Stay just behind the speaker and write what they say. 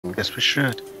Guess we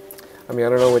should. I mean, I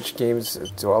don't know which games,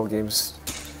 do all games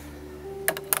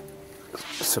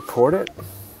support it?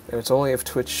 And it's only if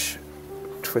Twitch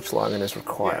login is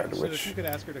required, so which if you could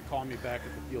ask her to call me back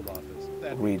at the field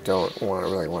office. we don't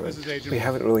really want to. We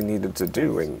haven't really needed to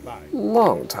do in a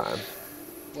long time.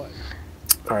 What?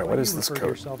 All right, what is this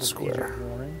code square?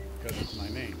 Because it's my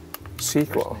name.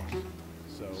 Sequel.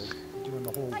 So, Doing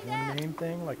the whole one name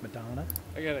thing like Madonna.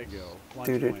 I gotta go. Lunch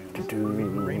Do, do, plans. do, do.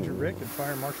 Ranger Rick and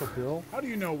Fire Marshal Bill. How do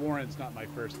you know Warren's not my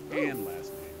first and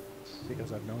last name?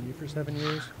 Because I've known you for 7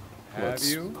 years. Have Let's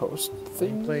you? post Name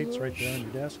thing. plates right there on your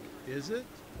desk. Is it?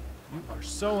 You are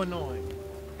so annoying.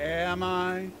 Am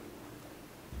I?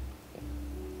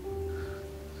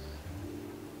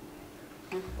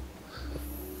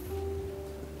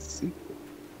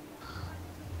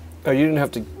 Oh, you didn't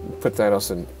have to put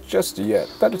Thanos in just yet,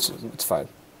 but it's fine.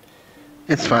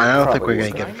 It's fine. I don't think we're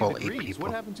Probably gonna is. get full 8 What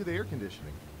people. happened to the air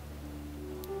conditioning?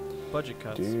 Budget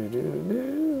cuts. Do, do,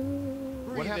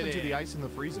 do. What happened to the ice in the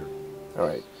freezer? All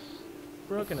right.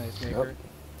 Broken ice Nope. maker.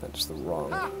 That's the wrong.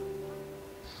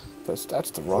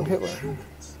 That's the wrong Hitler.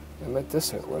 I meant this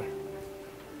Hitler.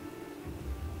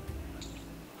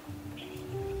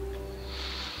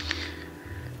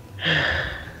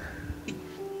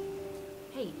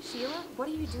 Hey, Sheila, what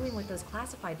are you doing with those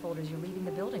classified folders you're leaving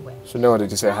the building with? So Noah,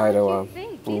 did you say hi to What do you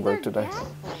think? These Bloomberg are today? bad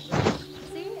folders.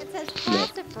 See, it says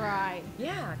classified.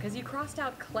 Yeah, because you crossed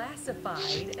out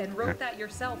classified and wrote that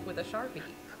yourself with a Sharpie.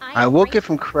 I will give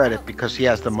him credit because he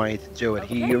has the money to do it.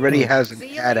 He already has an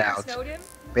See you ad later, out, Snowden.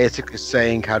 basically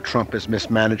saying how Trump is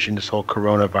mismanaging this whole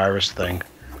coronavirus thing.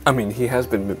 I mean, he has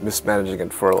been mismanaging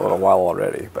it for a little while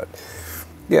already, but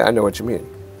yeah, I know what you mean.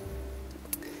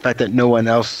 The fact that no one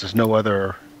else, there's no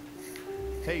other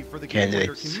Hey, for the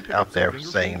candidates can you pick out up some there finger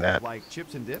saying food, that. Like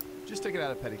chips and dip? Just take it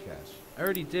out of petty cash. I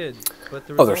already did, but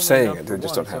there was Oh, they're only saying enough it. for They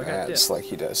just one, don't so have I got ads dipped. like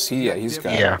he does. He's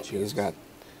got. Yeah. He's got.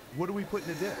 What do we put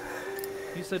in a dip?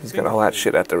 He said He's got all that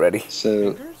shit at the ready.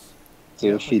 So, Fingers? so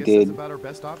Yeah, if I he guess did that's about our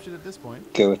best option at this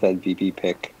point. go with that VP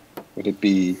pick, would it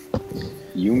be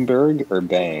Yoonberg or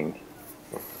Bang?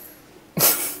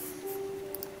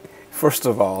 First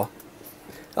of all,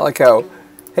 I like how.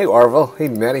 Hey, Orville. Hey,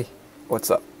 Manny. What's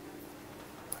up?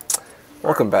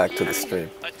 Welcome back to the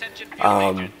stream.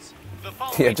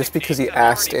 Yeah, just because he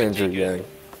asked Andrew Yang,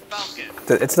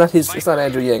 it's not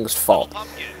Andrew Yang's fault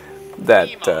that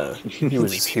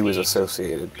he was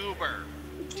associated. Goober,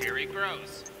 Terry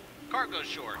Gross, cargo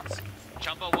shorts,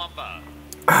 Chumbawamba,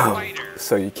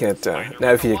 So you can't.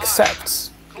 Now, if he accepts,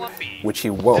 which he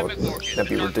won't, that'd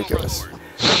be ridiculous.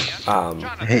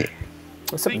 Hey,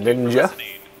 What's up, Ninja?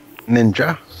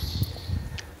 Ninja.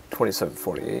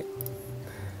 2748.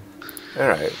 All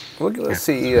right, let's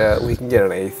see. We can get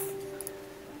an 8th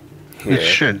here. We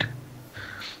should.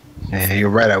 Yeah, you're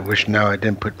right. I wish now I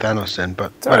didn't put Thanos in,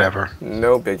 but whatever.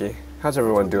 No biggie. How's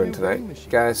everyone doing tonight, There's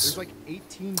guys? like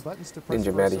 18 buttons to press Ninja for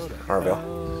a Maddie, soda. Arville.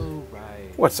 Oh,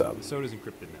 right. What's up? The soda's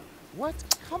encrypted now. What?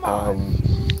 Come on.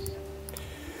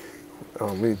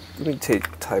 Let me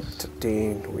type to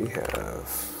Dean. We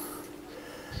have.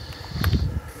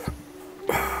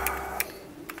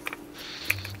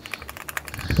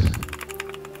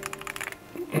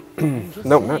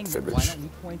 No, not Why Fibbage. don't you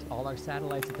point all our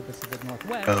satellites at the Pacific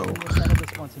Northwest Oh. and we'll settle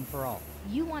this once and for all?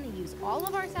 You want to use all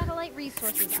of our satellite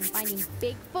resources on finding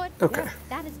Bigfoot? Okay. Yeah,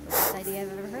 that is the best idea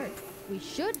I've ever heard. We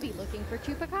should be looking for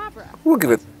Chupacabra. We'll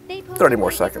give it They pose 30 a more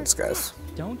great seconds, difference.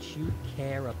 guys. Don't you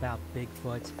care about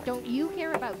Bigfoot? Don't you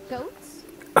care about goats?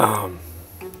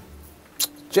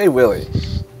 Jay Willie,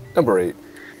 number 8.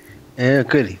 Yeah,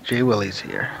 goody. Jay Willie's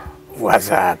here. What's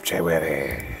up, Jay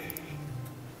Willie?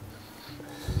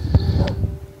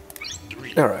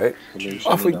 All right,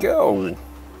 off we go.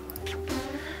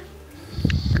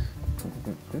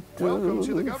 Welcome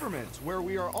to the government, where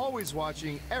we are always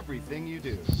watching everything you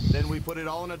do. Then we put it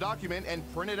all in a document and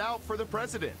print it out for the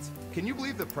president. Can you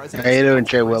believe the president? How you doing,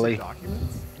 Jay Willie?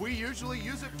 Documents? We usually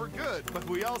use it for good, but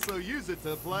we also use it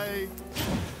to play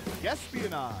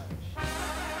espionage.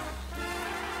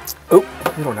 Oh,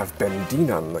 we don't have Ben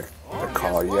Dean on the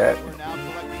call yet.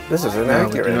 This is No, we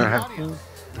inaccurate. do not have.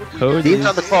 Code Dean's is,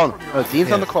 on the phone. Oh,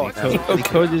 Dean's on the call.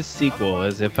 code is sequel,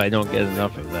 as if I don't get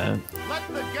enough of that. Let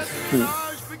the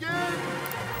espionage begin.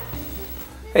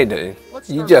 Hey, Dean,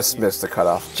 you just missed the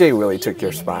cutoff. Jay Willie took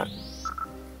your spot.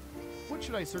 What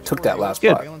should I search Took for that on last the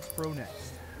part. Surveillance Pro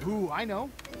next? Ooh, I know.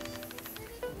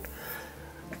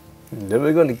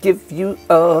 Never gonna give you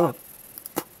up.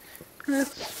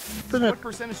 What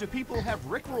percentage of people have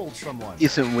rickrolled someone?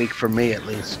 Decent week for me, at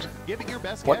least. Give it your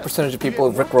best What guess. percentage of people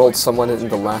have rickrolled someone in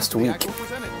the last The week? actual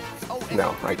percentage. Oh, and No,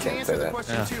 you I can can't answer say the that.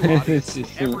 question too, audience.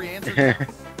 Every answer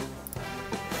counts.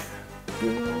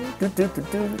 Got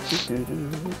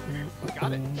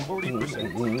it.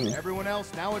 40%. Everyone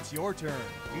else, now it's your turn.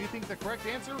 Do you think the correct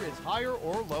answer is higher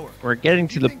or lower? We're getting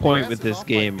to If you the think point grass with is this off by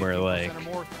game where 50% like or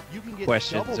more, you can get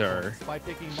questions double are points by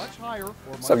picking much higher or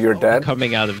much So you're lower. dead?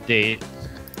 coming out of date.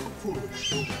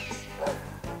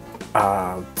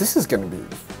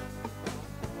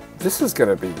 This is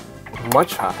gonna be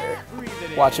much higher.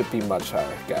 Watch it be much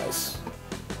higher, guys.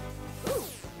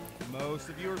 Most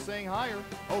of you are saying higher.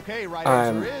 Okay, right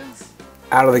I'm answer is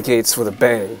out of the gates with a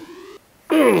bang.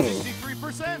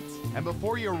 63%. And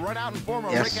before you run out and form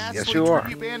a Yes, Rick Astley yes, you are.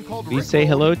 tribute band called You Rick say Roll,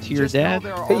 hello to your just know dad?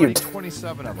 there are Hey, already your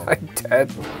 27 of them. My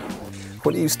dad.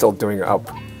 What are you still doing up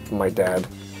for my dad?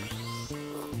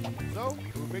 So,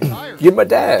 who picks higher? You're my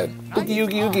dad. Boogie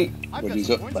Oogie Oogie. I've What got is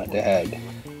some up, points my for you. dad?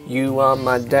 You are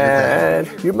my dad.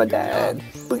 You're my dad.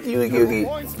 Boogie Oogie Double Oogie.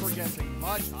 points for guessing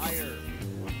much higher.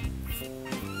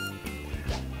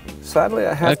 Sadly,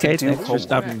 I have Okay, to do thanks for homework.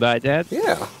 stopping by, Dad.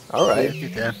 Yeah. All right. You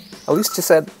dad. At least you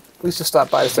said. At least you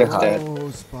stopped by to say Thanks, hi.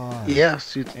 Dad.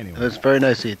 Yes, Anyway. it was very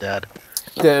nice of you, Dad.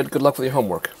 Dad, good luck with your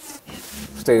homework.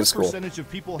 Stay in What school. percentage of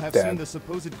people have Dad. seen the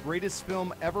supposed greatest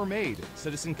film ever made,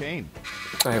 Citizen Kane?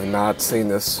 I have not seen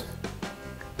this.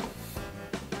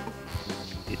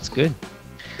 It's good.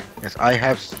 Yes, I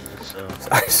have. So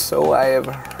So I have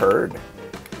heard.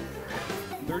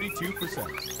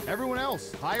 32%. Everyone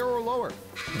else, higher or lower?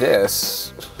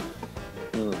 This.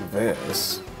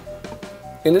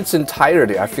 In its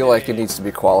entirety, I feel like it needs to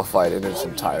be qualified in its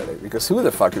entirety. Because who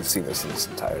the fuck has seen this in its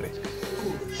entirety?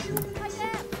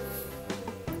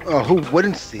 oh, who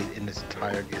wouldn't see it in its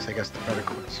entirety? Is I guess the better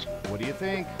question. What do you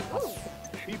think?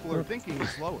 People are thinking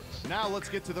it's lower. Now let's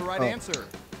get to the right answer.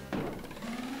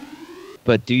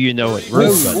 But do you know what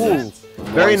Rosebud is?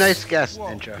 Very nice guess, Whoa,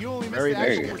 Ninja. you only missed Very the nice.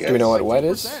 actual Do percentage we know what by wet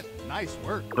is? 2%. Nice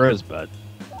work. Rosebud.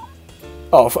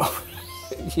 Oh,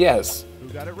 yes. Who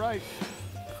got it right?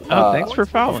 Oh, thanks for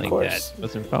following, Dad. course.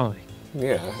 Wasn't following.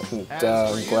 Yeah. And, As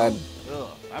I'm for glad you,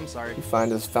 I'm sorry. he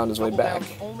found his way Double back.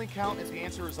 downs only count if the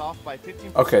answer is off by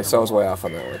 15%. Okay, so I or was more. way off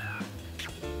on that one.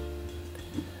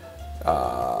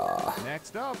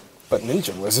 Next up. But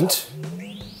Ninja wasn't.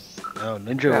 Oh,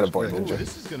 Ninja was Attaboy, good. Ooh, Ninja.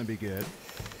 this is gonna be good.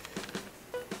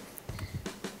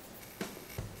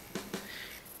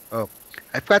 Oh,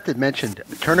 I forgot to mention,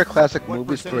 Turner Classic What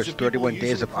Movies for percentage its of people 31 Days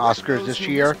usually of correct Oscars those this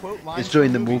who year misquote lines is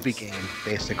doing the from movie movies? game,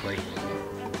 basically.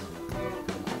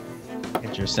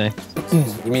 Interesting.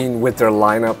 You mean with their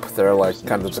lineup, they're like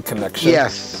kind of a connection?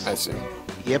 Yes. I see.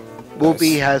 Yep.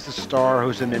 Movie has a star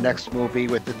who's in the next movie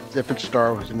with a different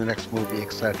star who's in the next movie,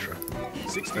 etc.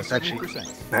 That's actually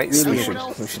 67%. Nice. Really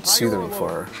We should sue them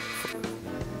for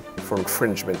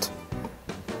infringement.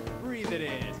 Breathe it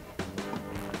in.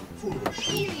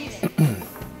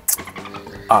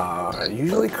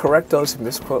 Usually correct those who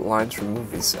misquote lines from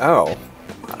movies. Oh.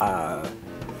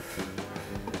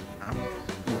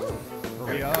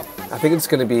 Hurry up. I think it's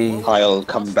gonna be. I'll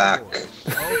come back.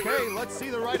 Okay, let's see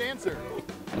the right answer.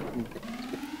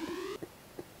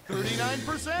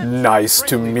 39%. Nice to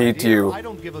Frankly, my meet dear, you. I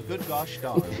don't give a good gosh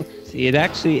darn. See, it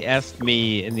actually asked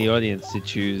me in the audience to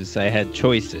choose. I had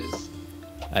choices.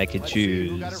 I could Let's see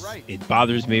who choose. got it right. It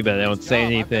bothers me, but I don't say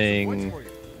Job, I've got some anything. points for you.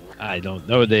 I don't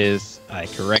know this. I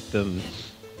correct them.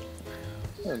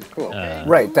 Oh, cool.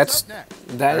 Right. That's Who's up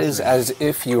next? that is as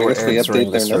if you I were guess they answering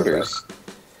update the their survey. numbers.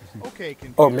 Okay,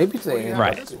 computer, Oh, maybe what do you they. have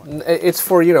Right. for this one? It's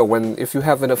for if you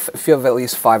have if you have at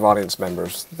least 5 audience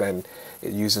members, then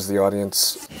it uses the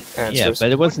audience answers. Yeah,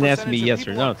 but it wasn't What asking me percentage of yes or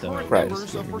people no, are though. current It Right. was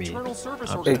members of giving me fraternal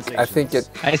service options. I think it.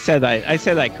 I said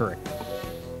I correct.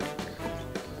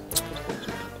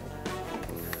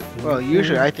 Well,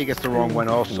 usually I think it's the wrong one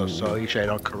also, so usually I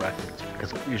don't correct it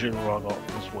because it's usually wrong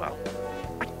as well.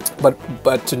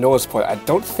 But to Noah's point, I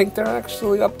don't think they're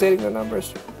actually updating the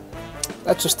numbers.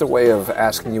 That's just a way of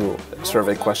asking you a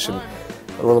survey question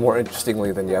a little more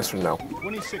interestingly than yes or no.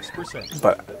 26%.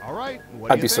 But All right. What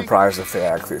do I'd you be think? surprised if they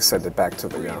actually send it back to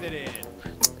Breathe it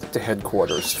the in.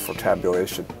 headquarters for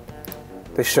tabulation.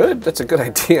 They should. That's a good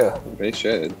idea. They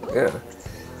should. Yeah.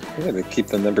 Yeah, to keep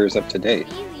the numbers up to date.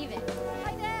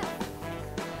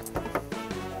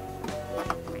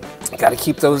 Got to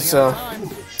keep those Running out of time.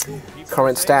 People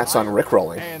current say stats on higher.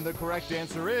 Rickrolling. And the correct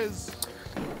answer is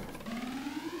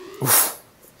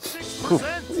 6%.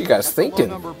 What are you guys That's a low thinking?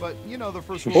 number, but you know the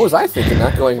first What was I thinking?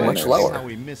 Not going Very much nice. How lower.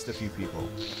 we missed a few people.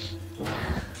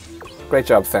 Great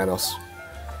job, Thanos.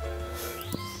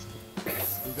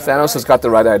 Who got it Thanos has right? got the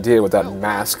right idea with that Well,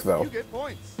 mask, though. You get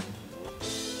points.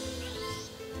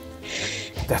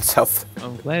 That's how.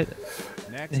 I'm glad.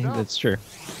 Next up, That's true.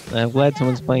 I'm glad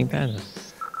someone's playing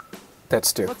Thanos.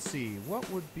 That's true. let's see what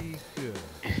would be good.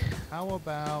 How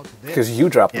about this? Because you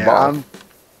dropped the Yeah, ball.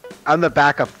 I'm the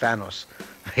backup Thanos,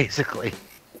 basically.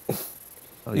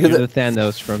 Oh, you're the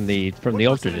Thanos from the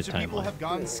alternate People timeline. have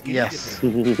gone skinny Yes.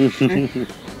 dipping.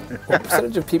 What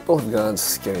percentage of people have gone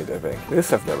skinny dipping?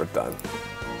 This I've never done.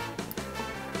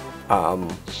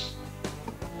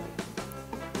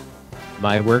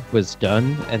 My work was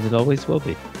done, and it always will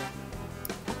be.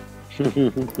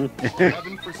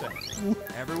 11%.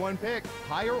 Everyone pick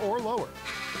higher or lower.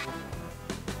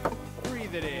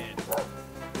 Breathe it in.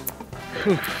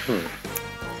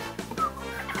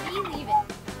 You leave it.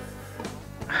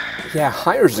 Yeah,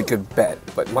 higher's a good bet,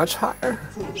 but much higher?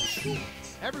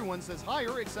 Everyone says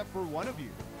higher except for one of you.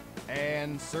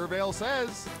 And Surveil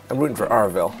says I'm rooting for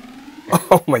Arville.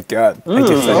 Oh my god. I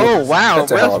just said Oh it. wow,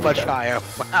 That's a hell that's of a much bet. higher.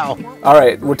 Wow.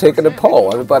 Alright, we're taking a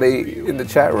poll. Everybody in the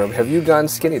chat room, have you gone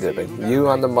skinny dipping? You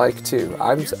on the mic too.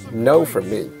 No for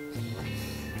me.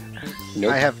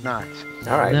 Nope. I have not.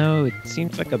 Alright. No, it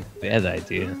seems like a bad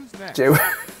idea. Jay-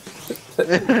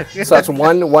 so that's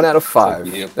one out of 5.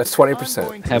 Yep. That's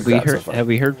 20%. Have we heard? Have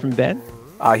we heard from Ben?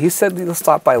 He said he'll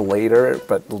stop by later,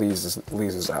 but Lee's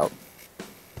is out.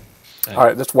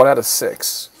 Alright, that's 1 out of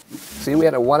 6. See, we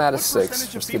had a 1 out of what 6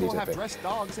 percentage for of skinny people have dipping. dressed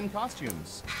dogs in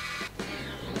costumes?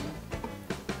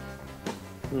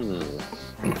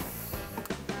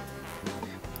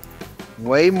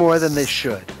 Way more than they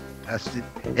should.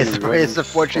 It's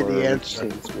unfortunately the answer.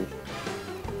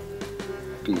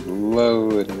 Be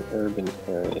low in an urban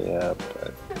area,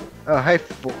 but Oh, hey,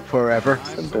 Forever.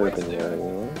 suburban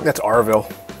area. That's Arville.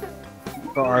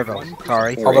 Oh, Arville.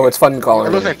 Sorry. Although it's fun It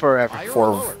calling looks it like Forever.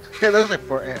 for. It looks like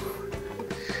Forever.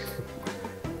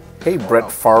 Hey,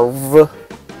 Brett Favre.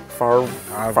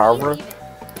 Favre.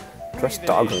 Dressed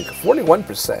dogs in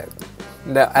 41%.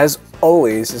 Now, as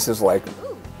always, this is like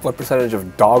what percentage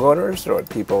of dog owners, or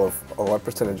what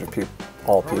percentage of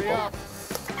all people?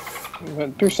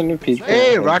 What percent of people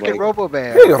Hey, have, Rocket like, Robo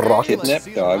Bear. Hey, Rocket. kidnap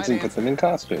dogs and put them in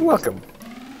costumes? Welcome.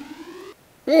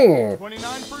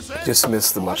 29%. Just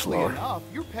missed the much Oddly lower. enough,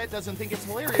 your pet doesn't think it's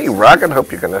hilarious. Hey, Rocket,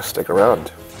 hope you're gonna stick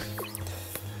around.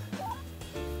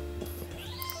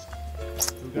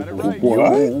 Who got it right? What?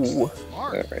 Ooh. Smart.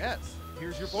 Alright. Yes.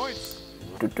 Here's your points.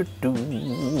 Do-do-do.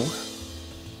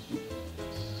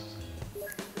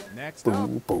 Next up.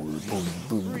 Boom, boom, boom,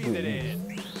 boom, Breathe it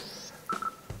boom. in.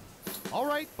 All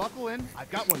right, buckle in. I've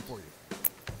got one for you.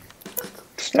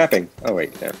 Snapping. Oh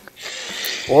wait, no.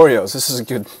 Oreos. This is a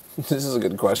good. This is a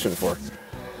good question for.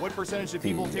 What percentage of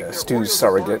people take their Stu Oreos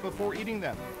surrogate. apart before eating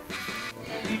them?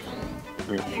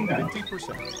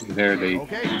 50%. There they.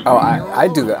 Okay. Oh, I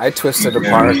do that. I twist it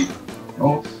apart.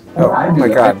 Oh my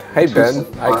God! Hey Ben,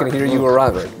 I can hear you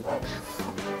arriving.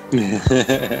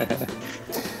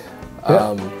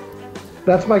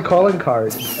 That's my calling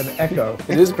card, an echo.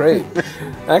 It is great,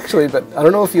 actually. But I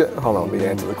don't know if you. Hold on, let me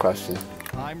answer the question.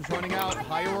 Time's running out.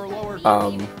 Higher or lower?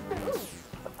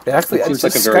 Actually, It it's seems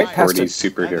like a just very Skype has 40s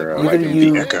to. superhero. Either Like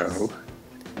you- the Echo.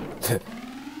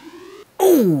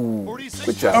 Ooh, 46%.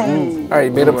 good job. All right,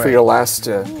 you made up for your last.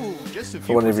 Ooh, just a For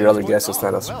few one of your other percentage guesses,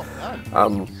 points Thanos. off. Well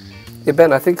done. Yeah,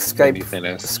 Ben, I think Maybe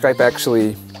Skype Thanos.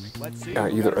 actually Let's see.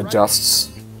 either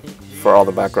adjusts for all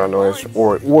the background noise,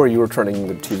 or you were turning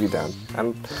the TV down.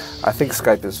 And I think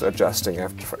Skype is adjusting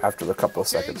after the couple of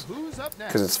seconds Who's up next?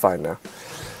 because it's fine now.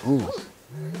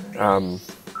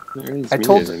 He's I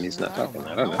told- muted and he's not talking.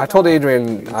 I don't know. I told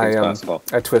Adrian Anything's possible.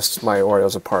 I twist my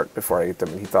Oreos apart before I eat them,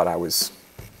 and he thought I was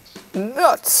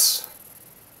nuts.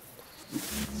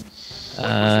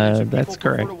 That's People prefer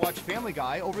correct. to watch Family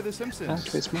Guy over The Simpsons.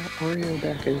 Twist my Oreo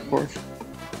back and forth.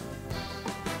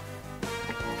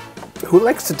 Who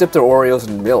likes to dip their Oreos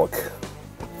in milk?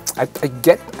 I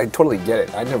totally get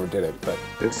it. I never did it, but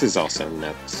This is also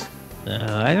nuts.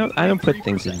 No, I don't put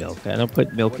things in milk. I don't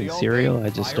put milk in cereal. I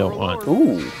just don't want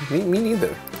ooh, me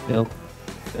neither. milk.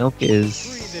 Milk is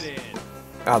Breathe it in.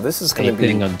 Oh, this is a gonna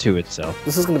thing be unto itself.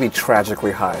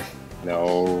 tragically high.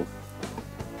 No.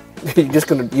 You're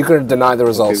gonna deny the It's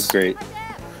results. great.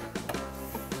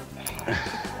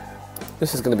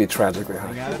 This is gonna be tragically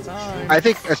high. Out of time. I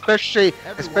think, especially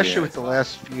with the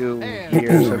last few And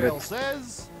years of Surveil it.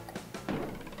 says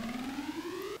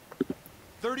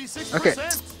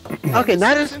 36%. Okay,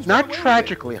 not Simpsons not were winning.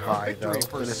 tragically A high though. victory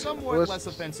for but it somewhat was- less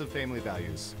offensive family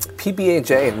values.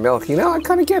 PB&J and milk. You know, I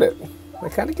kind of get it. I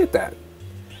kind of get that.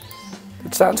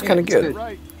 It sounds kind of good.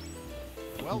 Right.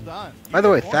 Well done. By the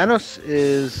way, Thanos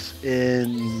is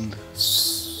in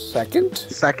Second?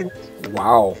 second.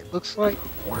 Wow. Looks like.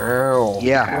 Wow.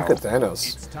 Yeah. Look at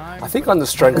Thanos. It's time I think on the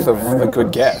strength of a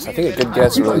good guess. I think a good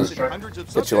guess really Hundreds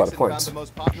of gets you a lot of subjects have points. found the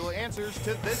most popular answers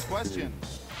to this question.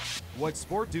 What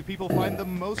sport do people find the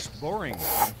most boring?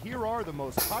 And here are the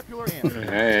most popular answers.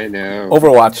 I know.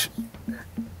 Overwatch.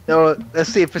 No, let's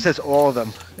see if it says all of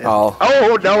them. Oh.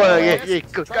 Oh, Noah,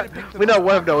 we know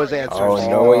one of Noah's answers. Oh,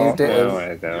 Noah, you did. No,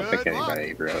 I don't think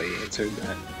anybody really answered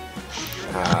that.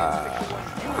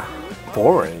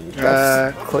 Boring.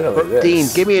 That's clearly this. Dean,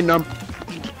 give me a number.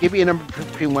 Give me a number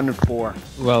between 1 and 4.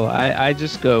 Well, I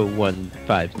just go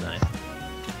 159.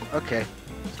 Okay.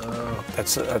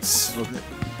 So that's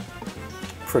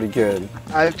pretty good.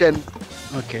 I've done.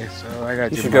 Okay, so I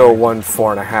got. You should go 1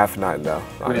 4.5 though.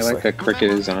 I mean, I like that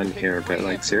cricket is on here, but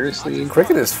like seriously,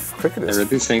 cricket is. I read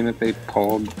this thing that they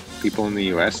polled people in the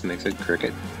U.S. and they said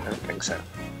cricket. I don't think so.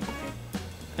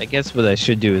 I guess what I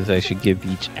should do is I should give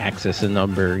each axis a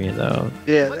number, you know.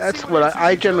 Yeah, that's what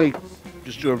I generally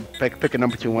just do. Pick a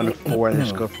number between 1 and 4, and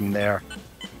just go from there.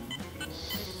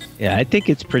 Yeah, I think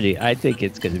it's pretty. I think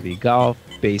it's going to be golf,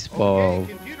 baseball,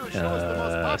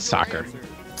 soccer.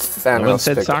 No one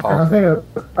said soccer.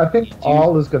 I think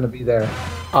all is going to be there.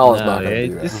 All is not going to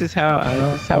be there. This is how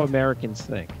Americans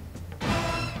think.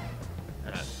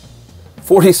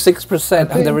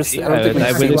 46%. I've never seen. I don't think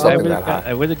we've seen something that high.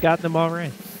 I would have gotten them all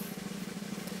right.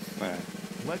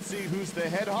 Let's see who's the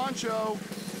head honcho.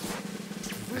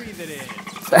 Breathe it in.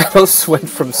 Thanos went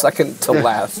from second to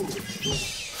last.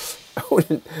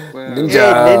 Ninja.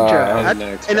 Hey,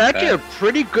 Ninja. And actually a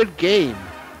pretty good game.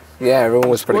 Yeah, everyone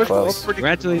was pretty close.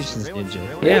 Congratulations, Ninja.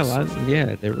 Yeah, well,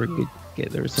 yeah, they were good. Yeah,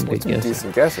 there were some good guesses.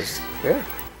 Decent guesses. Yeah,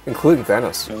 including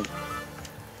Thanos.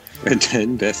 And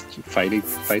then best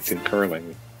fights in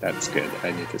curling. That's good.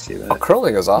 I need to see that. Oh,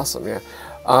 curling is awesome. Yeah.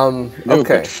 No,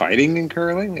 okay. but fighting in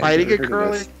curling. Fighting in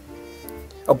curling.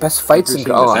 Oh, best fights in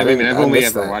curling. I mean, I've only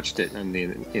ever watched it on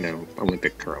the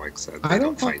Olympic curling. So I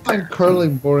don't find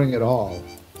curling boring at all.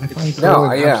 I find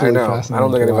curling I know. I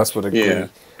don't think any of us would agree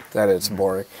that it's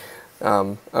boring.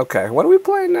 Okay, what do we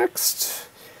play next?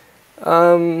 We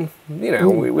don't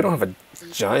have a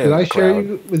giant. Did I share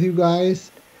with you guys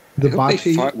the bocce?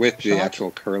 They fought with the actual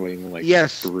curling, like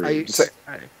yes. brooms.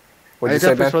 I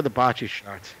definitely saw the bocce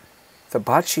shot. The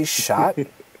bocce shot?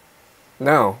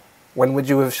 No. When would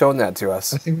you have shown that to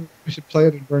us? I think we should play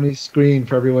it on Bernie's screen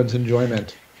for everyone's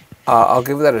enjoyment. I'll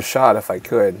give that a shot if I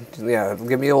could. Yeah,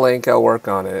 give me a link. I'll work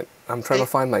on it. I'm trying to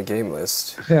find my game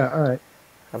list. Yeah, all right.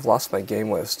 I've lost my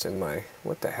game list in my...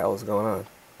 What the hell is going on?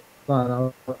 Hold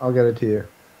on, I'll get it to you.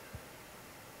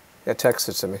 Yeah, text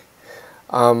it to me.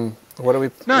 What do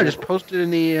we... No, I just posted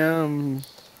in the...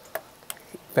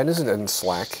 Ben isn't in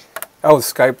Slack. Oh,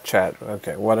 Skype chat.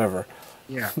 Okay, whatever.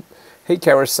 Yeah. Hey,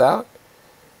 Carousel.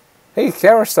 Hey,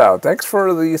 Carousel. Thanks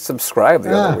for the subscribe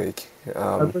the other week.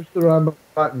 I pushed the wrong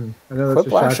button. I know that's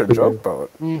Quiplash or a Joke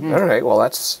Boat. Mm-hmm. All right, well,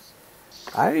 that's...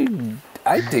 I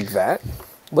dig that.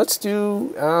 Let's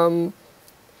do...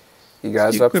 you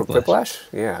guys up for Quiplash?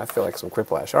 Yeah, I feel like some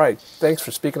Quiplash. All right, thanks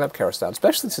for speaking up, Carousel,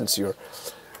 especially since you're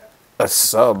a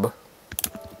sub.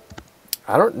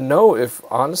 I don't know if,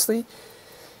 honestly,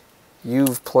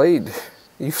 you've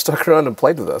stuck around and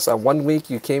played with us. 1 week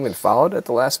you came and followed at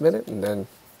the last minute, and then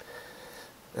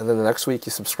the next week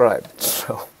you subscribed.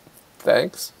 So,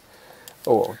 thanks.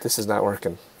 Oh, this is not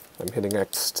working. I'm hitting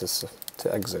X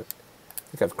to exit. I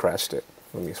think I've crashed it.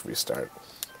 Let me restart.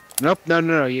 Nope,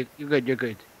 no. You're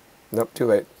good. Nope, too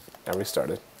late. I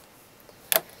restarted.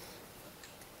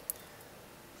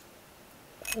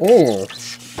 Oh,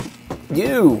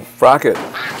 you, Rocket.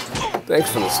 Thanks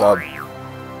for the sub.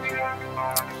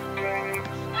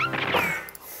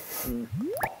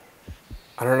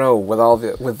 I don't know,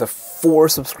 with the 4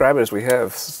 subscribers we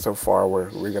have so far,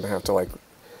 we're gonna have to like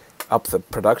up the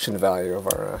production value of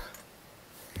our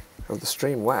of the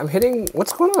stream. Wow, I'm hitting.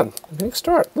 What's going on? I'm hitting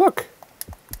start. Look,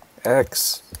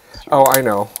 X. Oh, I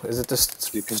know. Is it this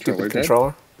stupid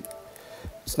controller?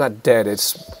 It's not dead.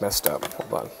 It's messed up.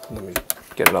 Hold on. Let me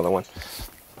get another one.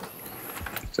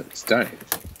 So it's dying.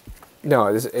 No,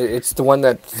 it's the one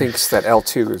that thinks that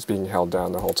L2 is being held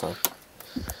down the whole time.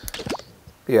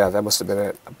 Yeah, that must have been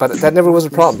it. But that never was a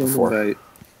problem before.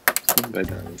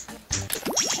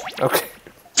 Okay.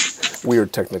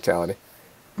 Weird technicality.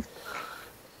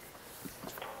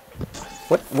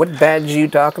 What badge are you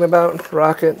talking about,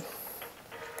 Rocket?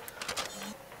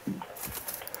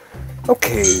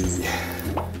 Okay.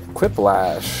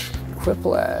 Quiplash.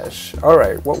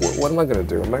 Alright, what am I going to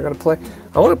do? Am I going to play?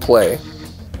 I want to play.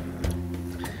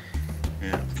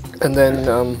 And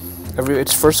then,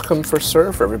 it's first come, first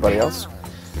serve for everybody else.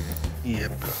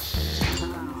 Yep.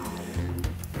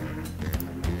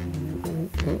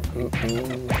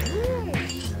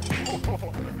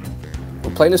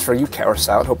 We're playing this for you,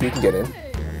 Carousel. Hope you can get in.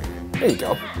 There you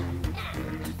go.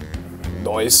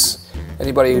 Nice.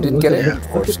 Anybody who didn't get in, of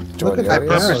course, join the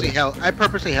audience. I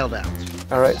purposely held out.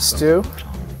 All right, Stu.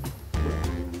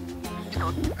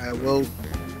 I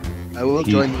will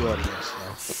join the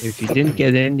audience. If you didn't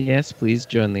get in, yes, please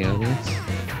join the audience.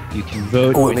 You can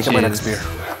vote, which is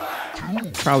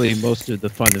probably most of the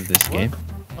fun of this game.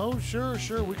 Oh, sure,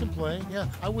 we can play. Yeah,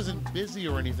 I wasn't busy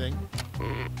or anything.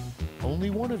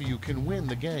 Only one of you can win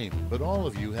the game, but all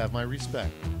of you have my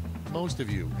respect. Most of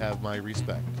you have my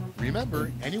respect.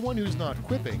 Remember, anyone who's not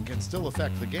quipping can still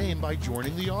affect the game by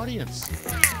joining the audience.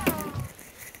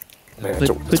 Man,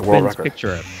 it's a world record.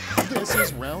 Picture up. This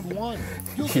is round 1.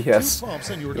 You'll get 2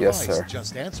 prompts on your device. Yes, sir.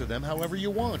 Just answer them however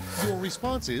you want. Your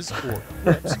responses, or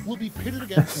quips, will be pitted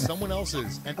against someone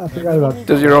else's. And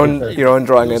does your own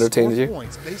drawing entertain you?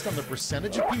 Points based on the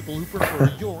percentage of people who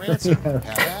prefer your answer. Have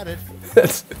at it.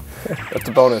 That's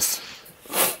a bonus.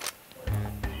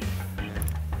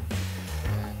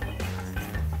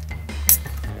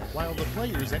 While the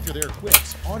players enter their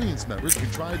quips, audience members can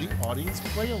try the audience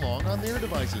play-along on their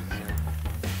devices.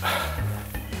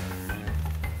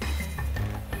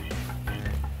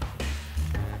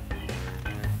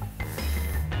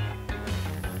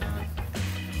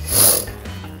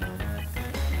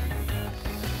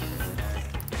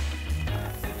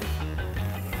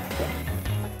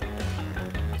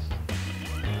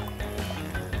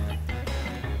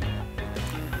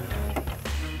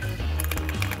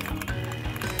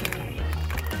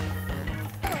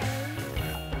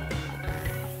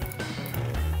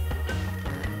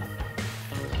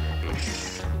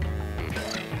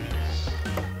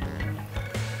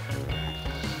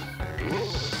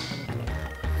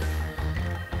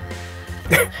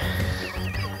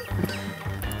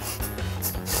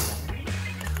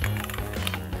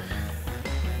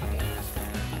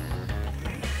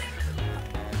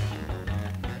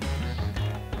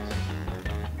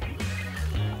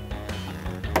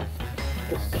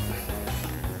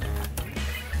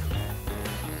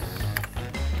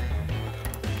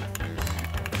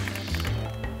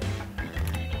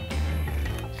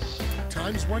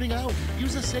 Time's running out.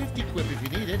 Use a safety quip if you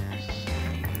need it.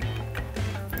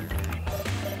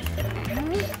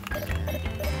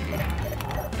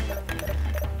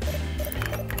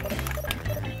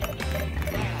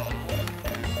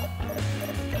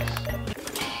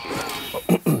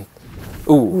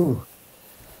 Ooh.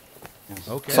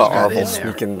 Okay. Saw Arvel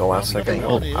sneak in the last second.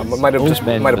 I might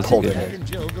have pulled it in.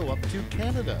 Jill go up to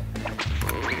Canada.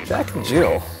 Jack and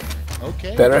Jill.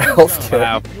 Okay. Better healthcare.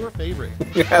 Wow. Your favorite.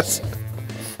 Yes.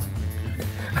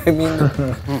 I mean,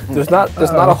 there's not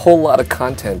a whole lot of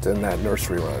content in that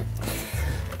nursery rhyme.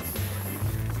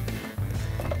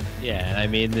 Yeah, I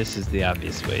mean, this is the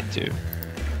obvious way to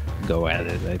go at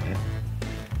it, I think.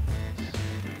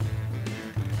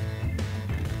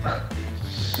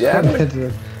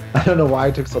 Yeah. I don't know why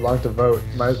it took so long to vote.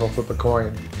 Might as well flip a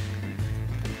coin.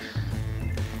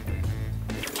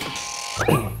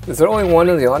 Is there only one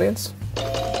in the audience?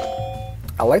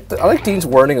 I like Dean's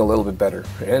wording a little bit better,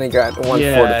 and he got 4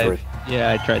 to 3.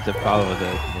 Yeah, I tried to follow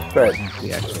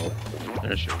the actual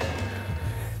nursery.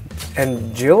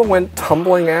 And Jill went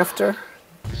tumbling after.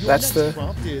 That's the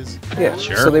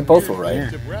Sure. So they both were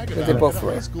right. They both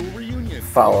were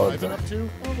followed.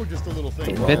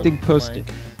 Inventing Post-it.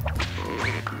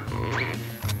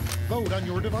 Vote on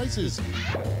your devices.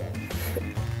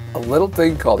 A little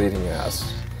thing called eating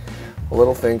ass. A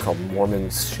little thing called Mormon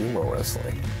sumo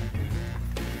wrestling.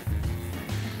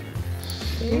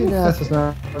 Eating ass is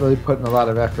not really putting a lot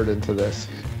of effort into this.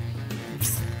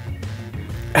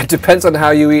 It depends on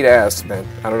how you eat ass, man.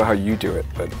 I don't know how you do it,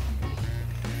 but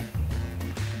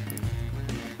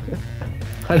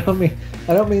I don't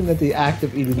mean that the act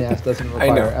of eating ass doesn't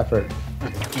require effort.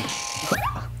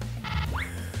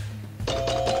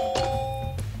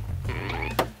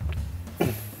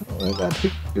 Only got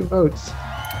 2 votes.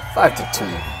 5 to 2.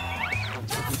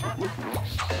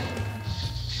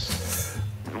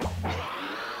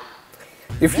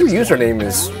 If your username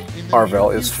is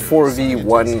Arvel is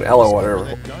 4v1Elo or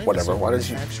whatever,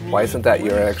 why isn't that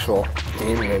your actual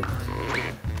game name?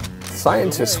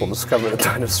 Scientists will discover the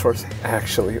dinosaurs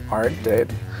actually aren't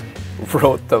dead.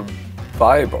 Wrote the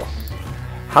Bible.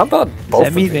 How about both?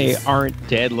 Does that mean they aren't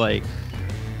dead, like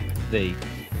they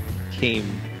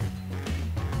came,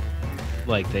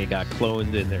 like they got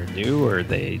cloned and they're new, or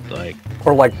they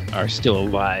are still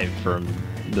alive from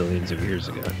millions of years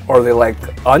ago? Or they like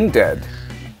undead?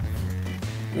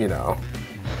 You know,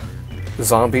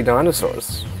 zombie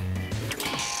dinosaurs.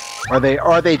 Are they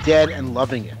dead and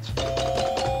loving it?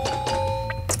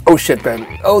 Oh shit, Ben.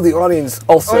 Oh, the audience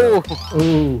also.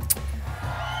 Ooh.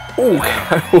 Ooh,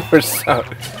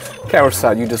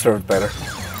 Kawasad, you deserved better.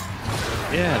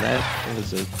 Yeah, that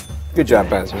was a Good job,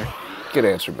 Ben. Good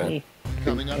answer, Ben.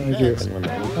 Coming up Thank you. next,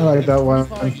 I like that one.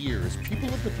 5 years, people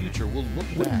of the future will look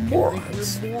back and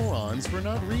think we're morons for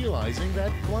not realizing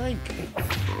that blank.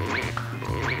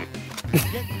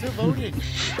 Get to voting.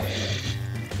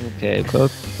 Okay,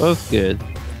 both good.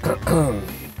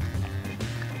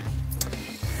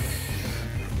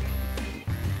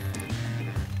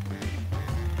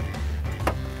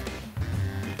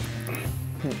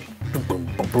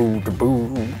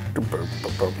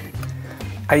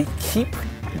 I keep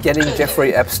getting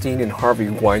Jeffrey Epstein and Harvey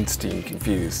Weinstein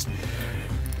confused.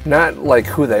 Not like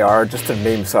who they are, just the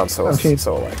names sound so alike.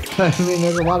 I mean,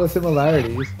 there's a lot of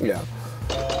similarities. Yeah.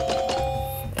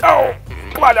 Oh,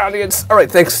 come on, audience. All right,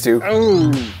 thanks, Stu.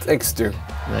 Oh, thanks, Stu.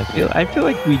 I feel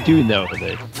like we do know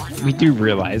that. We do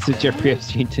realize that Jeffrey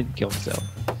Epstein didn't kill himself.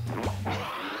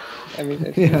 I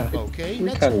mean, Yeah. Okay,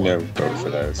 we kind of know both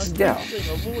of those. Yeah.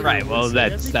 Right. Well,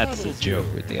 that's the joke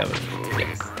with the other one.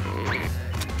 Yes.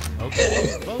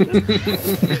 Okay,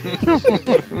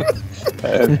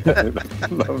 I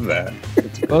love that.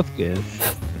 It's both good.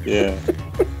 Yeah.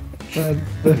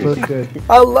 This was good.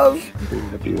 I love.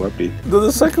 Whoopie whoopie.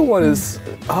 The second one is.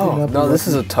 Oh no, this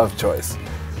is a tough choice.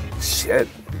 Shit.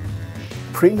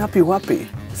 Pre-nuppy wuppy.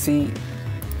 See.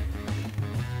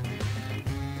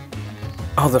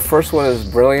 Oh, the first one is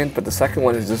brilliant, but the second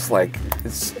one is just like,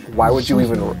 why would you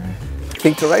even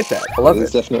think to write that? I love it.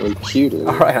 It's definitely cuter.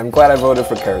 All right, I'm glad I voted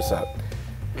for Carousel.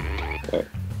 Okay.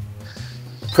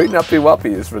 Pre-nuppy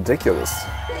wuppy is ridiculous.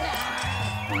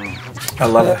 I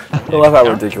love it. I love how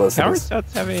ridiculous it is.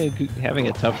 Carousel's having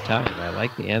a tough time. I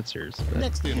like the answers. But...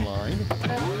 Next in line,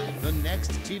 the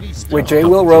next TV star. Wait, J.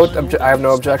 Will wrote, I have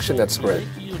no objection. That's great.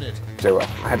 J. Will.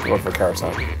 I had to vote for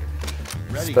Carousel.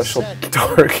 Special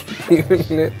dark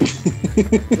unit.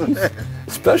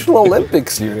 Special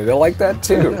Olympics unit. I like that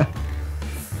too.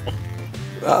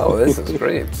 Oh, this is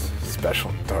great.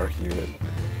 Special dark unit.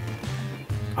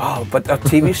 Oh, but a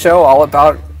TV show all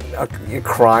about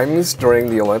crimes during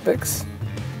the Olympics?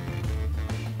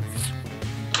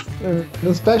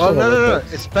 The Special Olympics. No.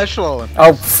 It's Special Olympics.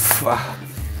 Oh,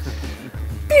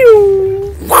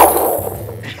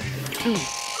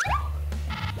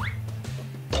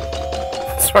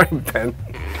 sorry, Ben.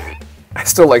 I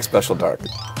still like Special Dark.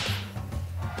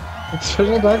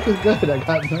 Special Dark is good. I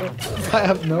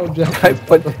have no objection.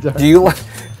 But do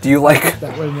you like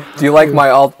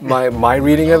my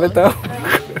reading of it though?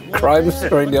 Crimes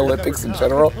during the Olympics in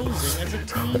general.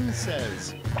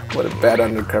 What a bad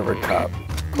undercover cop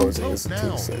posing as a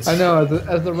teen says. I know.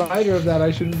 As the writer of that,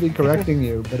 I shouldn't be correcting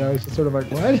you, but I was just sort of like,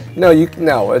 what? No,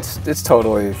 it's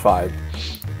totally fine.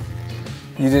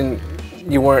 You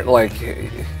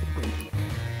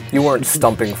weren't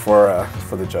stumping for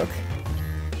the joke.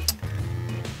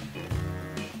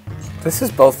 This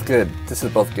is both good.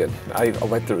 I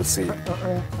like the receipt.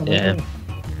 Yeah.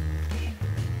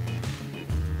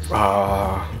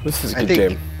 This is a good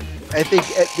game. I think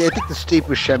the Steve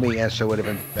Buscemi answer would have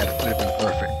been better. Would have been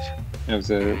perfect. It was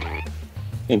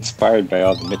inspired by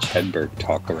all the Mitch Hedberg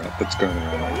talk that's going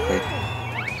around lately.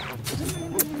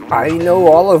 I know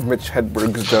all of Mitch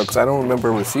Hedberg's jokes. I don't remember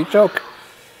a receipt joke.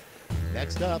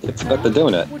 Next up, it's about the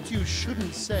donut. What you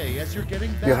shouldn't say as you're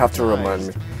getting baptized. You'll have to remind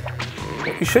me.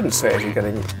 What you shouldn't say as you're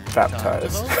getting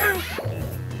baptized.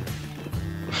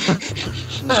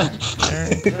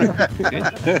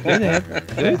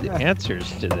 Good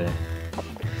answers today.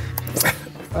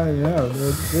 I know.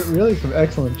 They're really some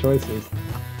excellent choices.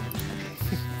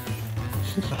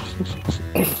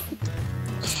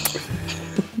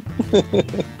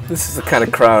 This is the kind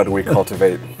of crowd we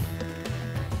cultivate.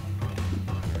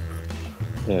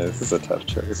 Yeah, this is a tough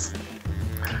choice.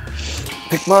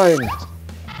 Pick mine.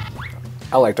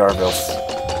 I liked Arville's.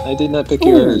 I did not pick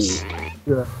yours.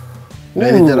 Yeah.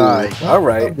 Neither did I. All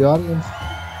right. The audience.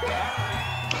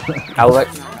 I like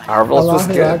Arville's was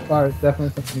Allahu good. Akbar is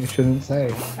definitely something you shouldn't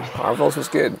say. Arville's was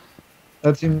good.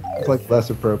 That seems like less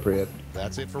appropriate.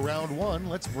 That's it for round one.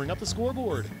 Let's bring up the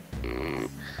scoreboard.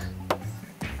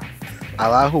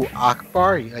 Allahu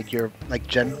Akbar, like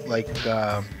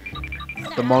the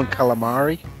Mon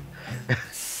Calamari.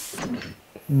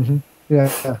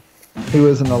 Yeah. He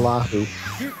was an Allahu.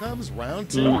 Here comes round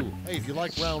two. Hey, if you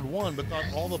like round one but thought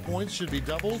all the points should be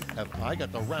doubled, have I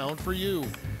got the round for you.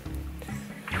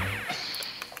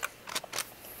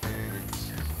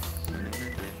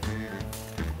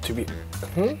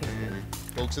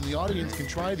 Folks in the audience can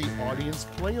try the audience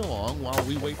play along while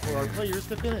we wait for our players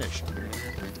to finish.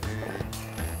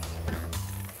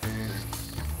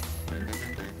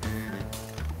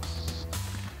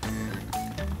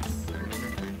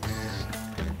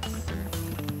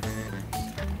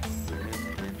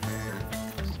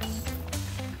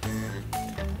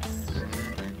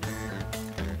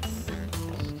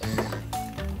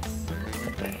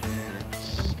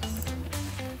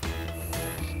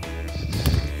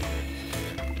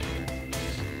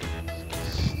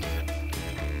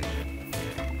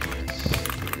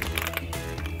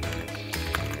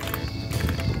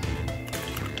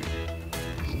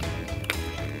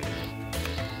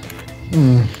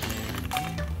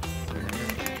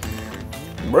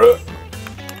 Bruh.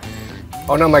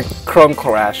 Oh no, my Chrome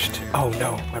crashed. Oh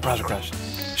no, my browser crashed.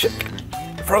 Shit.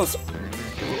 It froze.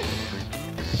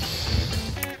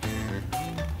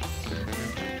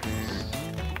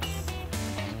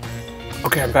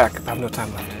 Okay, I'm back. I have no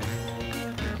time left.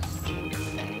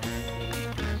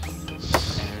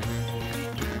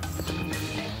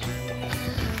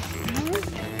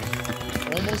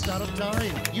 Almost out of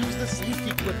time. Use the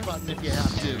safety quit button if you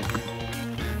have to.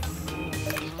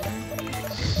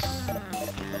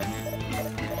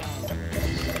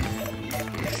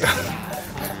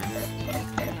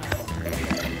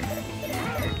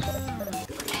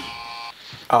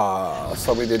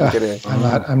 So we didn't get in.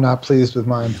 I'm not pleased with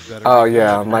mine. Oh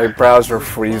yeah, my browser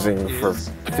freezing for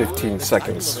 15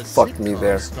 seconds fucked me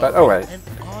there. But oh wait,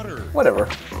 whatever.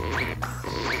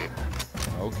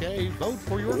 Okay, vote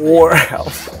for your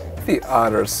Warhouse, the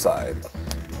honor side.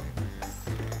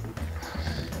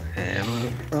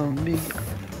 From me.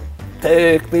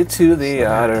 Take me to the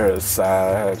other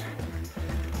side.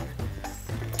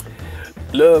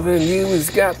 Loving you has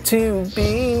got to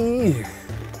be.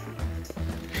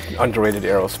 Underrated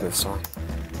Aerosmith song.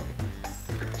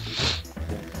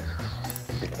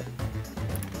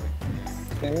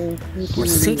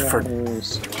 Receipt for.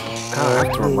 Oh, I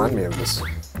have to remind me of this.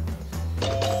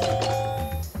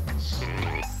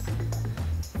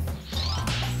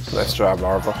 Nice job,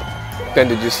 Marva. Ben,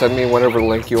 did you send me whatever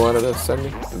link you wanted to send me?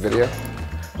 The video?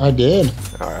 I did.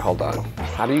 All right, hold on.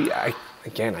 How do you?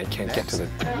 Again, I can't get to the.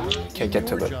 Can't get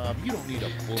to the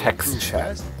text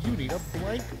chat.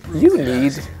 You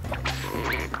need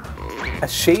a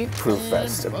shade-proof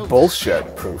vest, a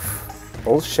bullshit-proof.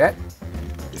 Bullshit?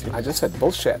 I just said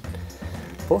bullshit.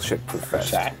 Bullshit-proof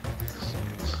vest.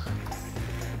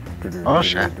 Oh,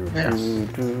 shit. Yes.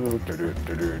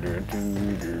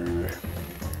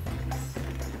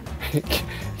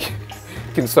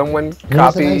 Can someone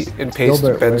copy and paste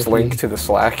Ben's link to the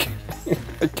Slack?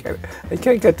 I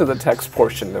can't get to the text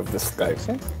portion of this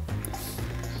Skype.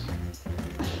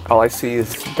 All I see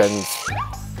is Ben's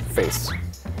face.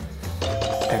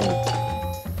 And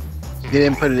you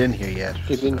didn't put it in here yet.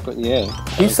 He didn't put yeah.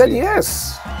 He said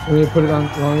yes. Want me to put it on?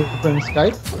 Want me to put it in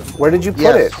Skype? Where did you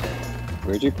put it?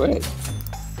 Where'd you put it?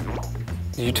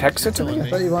 Did you text it to me? I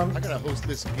thought you wanted. I gotta host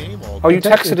this game all Oh, you I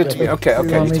texted texted it to me. it. Okay, You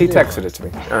okay. want me He to? texted it to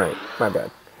me. All right, my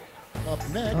bad. Up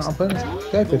next. I'll put it in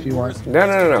Skype if you want.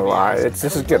 No.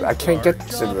 This is good. I can't get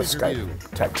to the Skype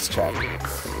text chat.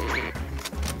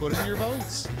 Put in your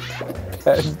votes.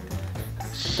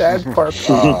 Bad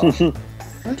parkour.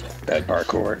 Bad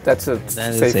parkour. That's a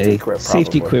That is safety a quip.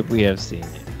 safety probably. quip we have seen.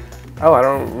 Oh, I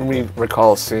don't really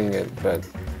recall seeing it, but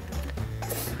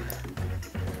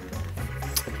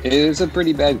It is a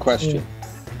pretty bad question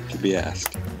to be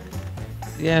asked.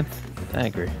 Yeah, I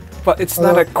agree. But it's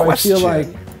not a question. I feel like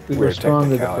we were Weird strong in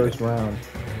the technicality. first round.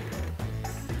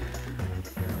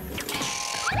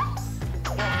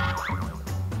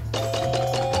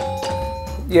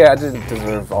 Yeah, I didn't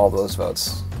deserve all those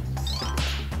votes.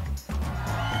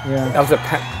 Yeah. That was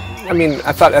I mean,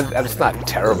 I thought that's not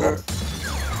terrible.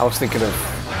 I was thinking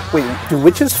of, wait, do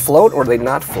witches float or do they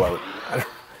not float?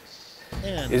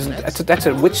 That's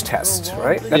a witch test,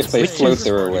 right? That's If they float,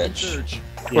 they're a witch.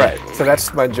 Right. So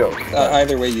that's my joke.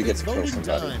 Either way, you get to kill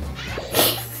somebody.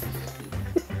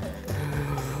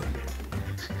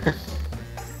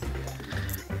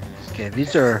 Okay,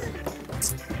 these are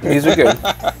good.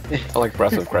 I like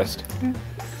Breath of Christ.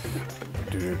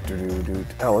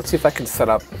 Oh, let's see if I can set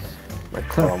up my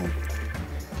Chrome.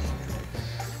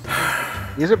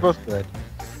 These are both good.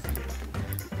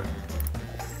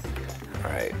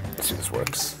 Alright, let's see if this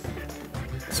works.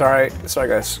 Sorry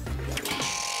guys.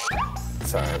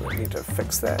 Sorry, I need to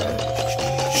fix that.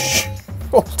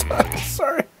 Hold on,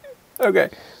 sorry. Okay,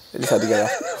 I just had to get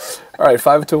off. Alright,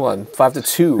 5-1.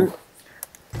 5-2.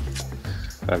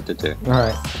 5-2.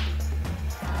 Alright.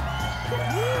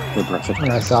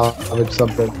 I salvaged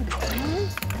something.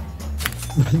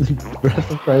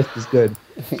 Breath of Christ is good.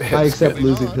 I accept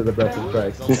losing to the Breath of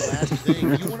Christ. The last thing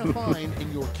you want to find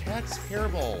in your cat's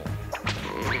hairball.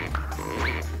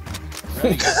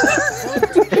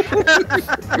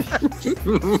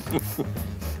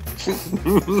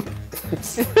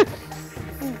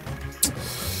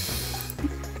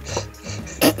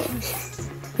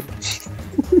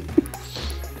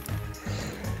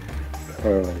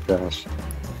 Oh my gosh.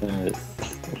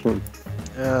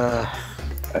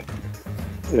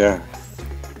 Yeah.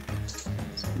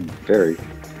 Very,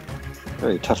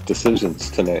 very tough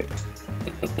decisions tonight.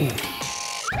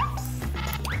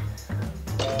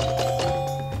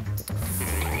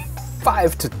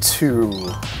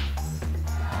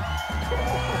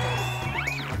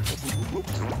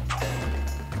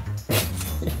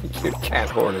 You can't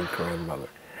horn and grandmother.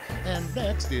 And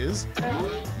next is,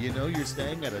 you know you're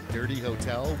staying at a dirty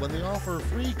hotel when they offer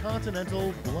free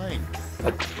continental blank.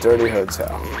 A dirty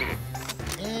hotel.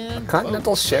 And a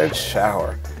continental shared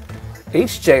shower.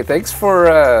 HJ, thanks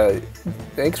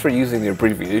for using the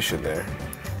abbreviation there.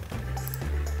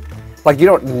 Like, you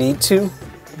don't need to,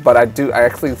 but I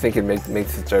actually think it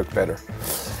makes the joke better.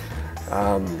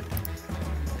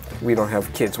 We don't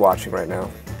have kids watching right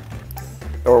now.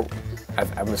 Or,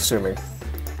 I'm assuming.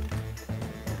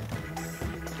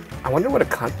 I wonder what a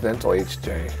continental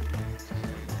HJ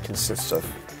consists of.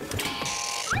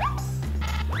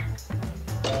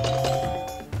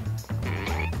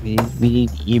 We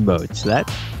need emotes.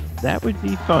 That would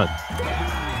be fun.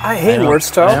 I hate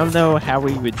Wordstone. I don't know how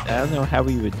we would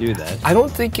do that. I don't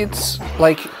think it's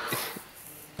like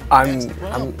I'm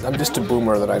just a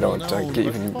boomer that I don't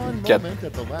even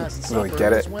really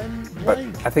get it. But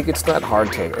I think it's not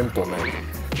hard to implement.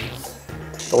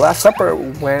 The Last Supper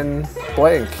when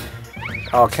blank.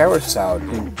 Oh, Carousel,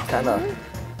 you kind of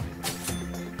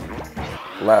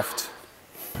left.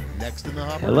 Next in the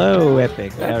hopper. Hello,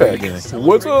 Epic. How are you doing?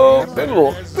 What's up? Been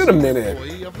a minute.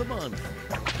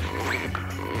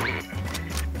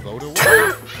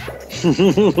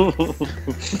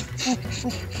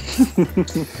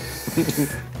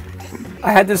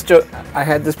 I had this joke. I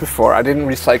had this before. I didn't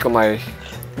recycle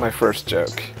my first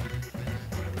joke.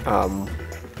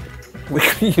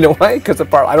 You know why? Because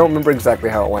I don't remember exactly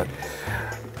how it went.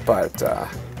 But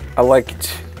I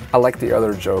liked the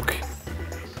other joke.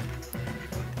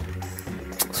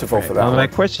 So vote for that one. My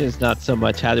question is not so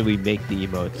much how do we make the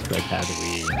emotes, but how do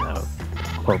we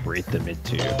incorporate them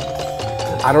into.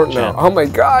 I don't know. Oh my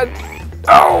god!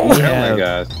 Oh my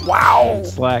god! Wow!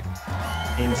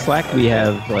 In Slack we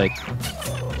have like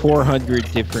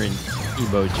 400 different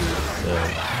emojis.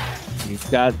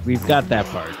 So we've got that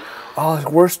part. Oh,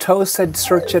 Worst Toast said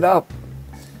search it up.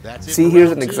 That's See, it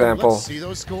here's an round two. example. Let's see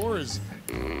those scores.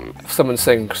 Someone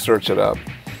saying search it up.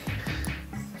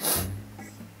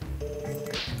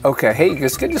 Okay, hey,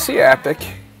 it's good to see you, Epic.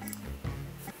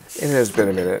 It has been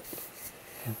a minute.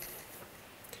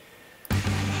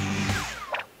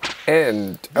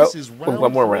 And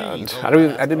one more round.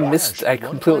 I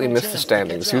completely missed the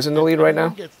standings. Who's in the lead right now?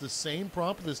 Gets the same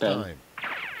prompt this time.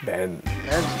 Ben.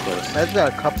 Ben's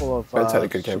got a couple of Ben's had a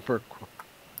good game.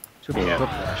 super quick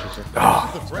flashes.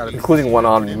 Oh, including one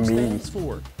on me.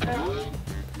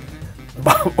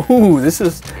 Ooh,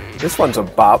 this one's a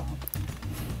bop.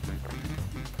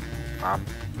 Bop,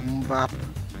 bop,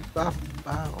 bop,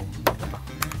 bop.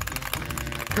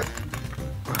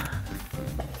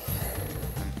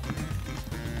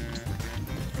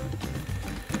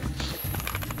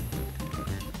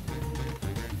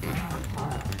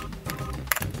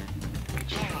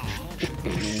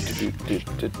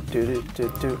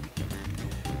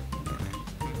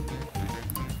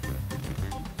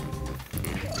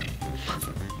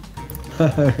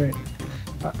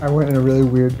 I went in a really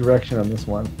weird direction on this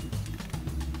one.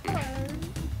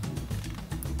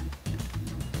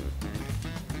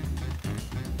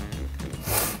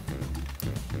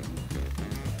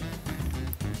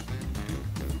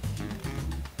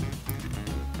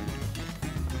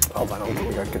 Hold on,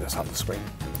 we gotta get this off the screen.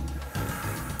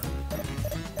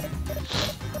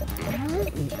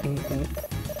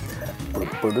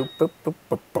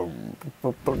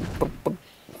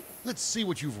 Let's see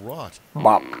what you've wrought.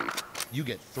 Bop. You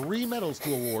get 3 medals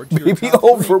to award to your Maybe top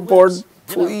overboard, 3 quips.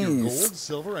 Get out your gold, please.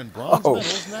 silver, and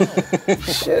bronze medals now.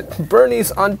 Shit,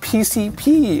 Bernie's on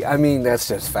PCP. I mean, that's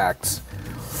just facts.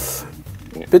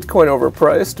 Bitcoin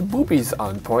overpriced, boobies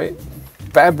on point,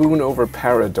 baboon over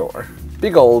parador,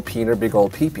 big old peener, big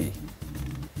old peepee.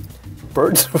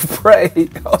 Birds of Prey.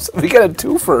 Also, we got a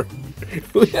twofer.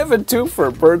 We have a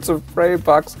twofer. Birds of Prey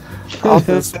box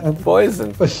office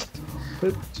poison.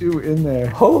 Put 2 in there.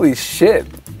 Holy shit!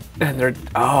 And they're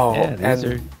Yeah, these and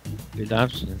are good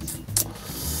options.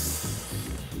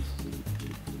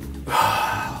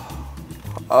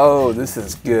 oh, this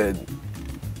is good.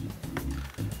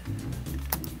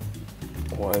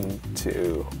 1,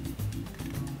 2.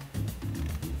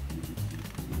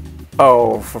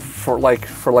 Oh, for like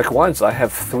once, I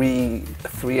have three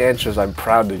answers I'm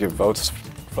proud to give votes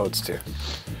to.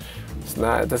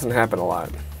 It doesn't happen a lot.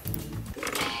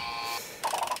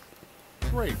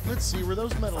 Great. Let's see where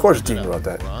those medals. Of course, ended Dean up. wrote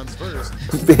that. Bronze first.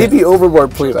 Baby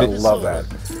overboard, please. I love that.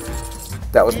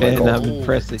 That was my And goal. I'm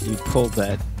impressed that you pulled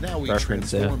that Now we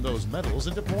reference out. transform those medals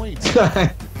into points.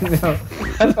 No,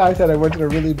 that's why I said I went in a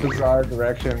really bizarre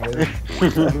direction.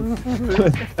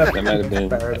 That might have been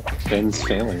Ben's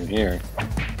failing here. I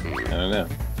don't know.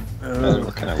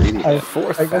 What kind of weedy? I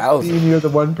guess Dean, you're the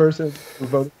one person who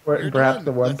voted for it, and perhaps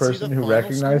the one person who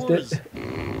recognized it.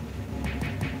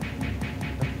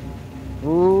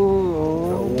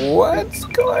 Ooh. What's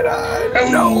going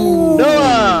on? No!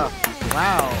 Noah!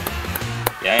 Wow.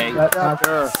 Yay.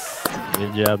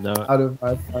 Good job, Noah. Out of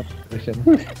my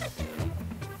position.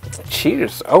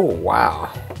 Cheaters. Oh,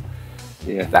 wow.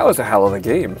 Yeah. That was a hell of a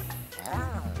game.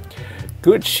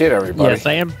 Good shit, everybody. Yes,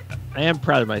 I am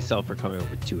proud of myself for coming up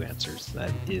with 2 answers.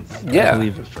 That is, Yeah. I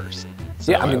believe, a first.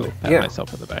 So Yeah, I mean, will pat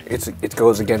myself on the back. it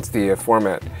goes against the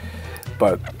format,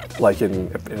 but like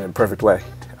in a perfect way.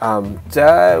 No,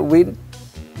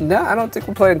 I don't think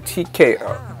we're playing TK.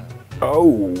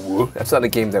 Oh, that's not a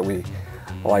game that we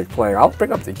like playing. I'll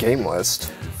bring up the game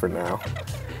list for now.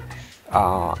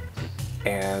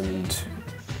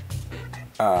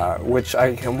 Which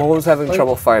I'm always having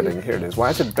trouble finding. Here it is.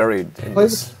 Why is it buried in Play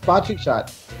this? the bocce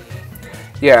shot.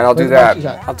 Yeah, and I'll Play do the that. bocce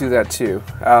shot. I'll do that too.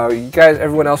 You guys,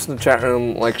 everyone else in the chat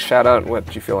room, like shout out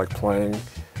what you feel like playing.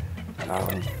 All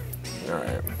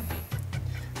right.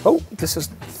 Oh, this is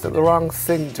the wrong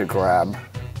thing to grab.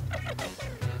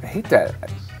 I hate that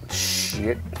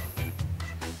shit.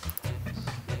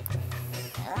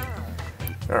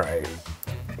 All right.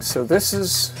 So this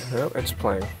is. Oh, it's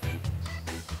playing.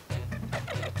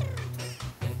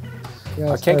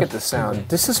 Yeah, I can't get the sound.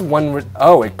 This is one.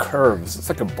 Oh, it curves. It's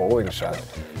like a bowling shot.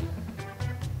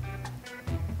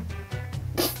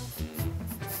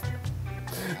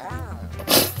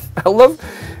 I love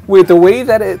the way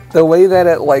that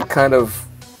it like kind of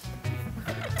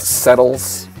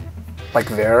settles like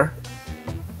there.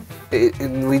 It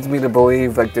leads me to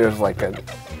believe like there's like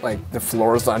the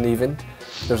floor is uneven.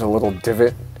 There's a little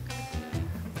divot,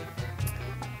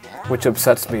 which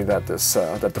upsets me that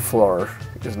that the floor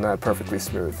is not perfectly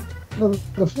smooth. No,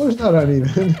 the floor's not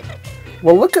uneven.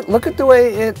 Well, look at the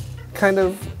way it kind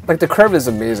of like the curve is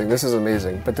amazing. This is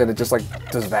amazing, but then it just like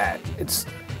does that. It's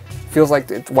feels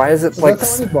like why is it So like?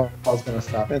 that's how any ball's gonna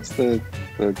stop. That's the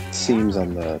seams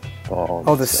on the ball.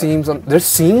 Oh, the seams on there's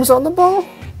seams on the ball.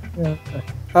 Yeah.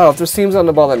 Oh, if there's seams on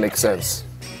the ball, that makes sense.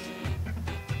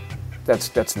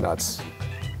 That's nuts.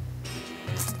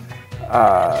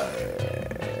 A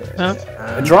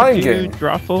drawing game.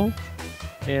 Drawful?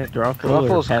 Yeah, Drawful.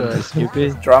 Drawful's good.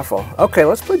 Stupid. Drawful. Okay,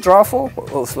 let's play Drawful.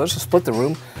 Well, so let's just split the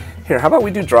room. Here, how about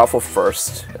we do Drawful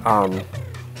first?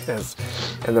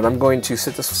 And then I'm going to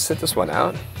sit this one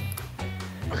out.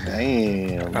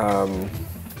 Damn.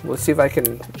 Let's see if I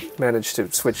can manage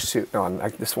to switch to. No,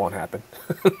 this won't happen.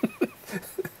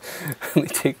 Let me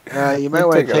take. You might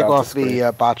want to take off the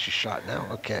bocce shot now.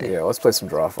 Okay. Yeah, let's play some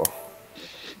Drawful.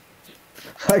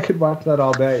 I could watch that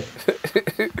all day.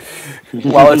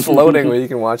 While it's loading, you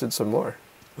can watch it some more.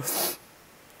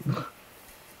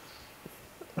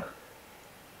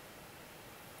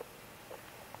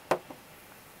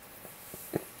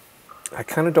 I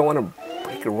kind of don't want to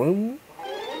break a room.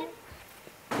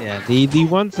 Yeah, the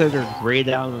ones that are grayed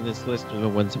out on this list are the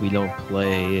ones we don't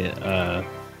play. I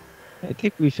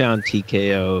think we found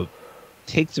TKO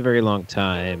takes a very long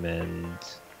time, and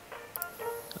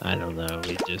I don't know,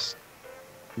 we just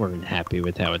weren't happy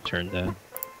with how it turned out.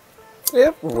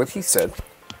 Yep, what he said.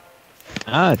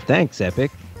 Ah, thanks,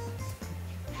 Epic.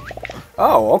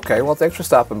 Oh, okay. Well, thanks for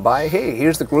stopping by. Hey,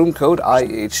 here's the groom code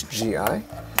IHGI.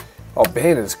 Oh,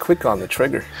 Ben is quick on the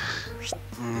trigger.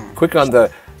 Quick on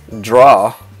the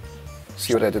draw.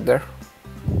 See what I did there?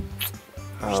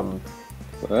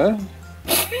 What?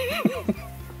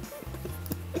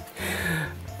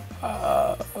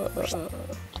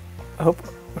 I hope.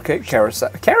 Okay,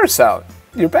 Carousel,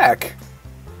 you're back.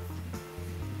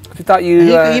 I thought you.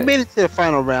 He made it to the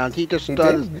final round. He just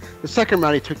the second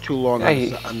round. He took too long on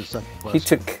the second quest. He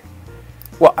took.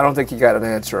 Well, I don't think he got an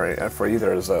answer for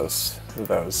either of those.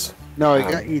 No,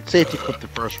 he safety clipped the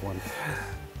first one.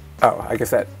 Oh, I guess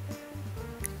that.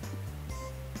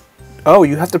 Oh,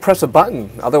 you have to press a button.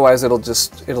 Otherwise, it'll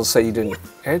say you didn't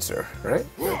answer, right?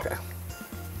 Okay.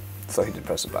 So he did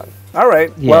press a button. All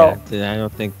right. Yeah, well, I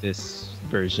don't think this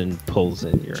version pulls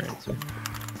in your answer.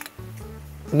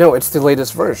 No, it's the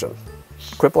latest version.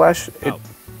 Quiplash.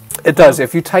 It does.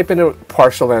 If you type in a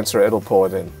partial answer, it'll pull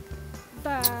it in.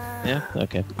 Yeah.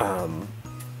 Okay.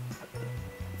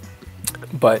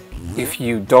 But if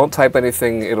you don't type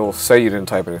anything, it'll say you didn't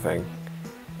type anything.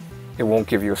 It won't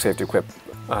give you a safety quip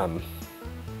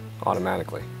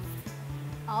automatically.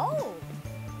 Oh.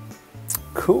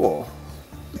 Cool.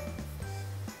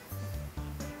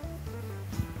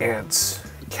 Ants.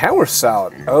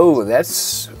 Carousel. Oh,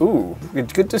 that's... Ooh.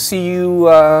 Good to see you,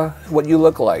 what you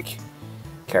look like.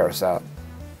 Carousel.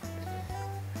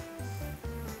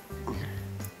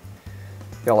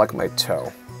 Y'all like my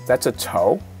toe. That's a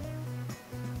toe?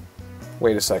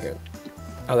 Wait a second.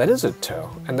 Oh, that is a toe.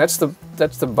 And that's the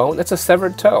bone. That's a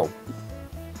severed toe.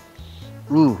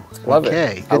 Ooh, love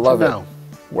okay. it. Good I love to it. know.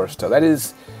 Worst toe. That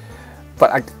is,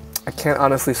 but I can't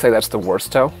honestly say that's the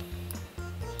worst toe.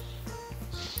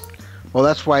 Well,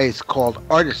 that's why it's called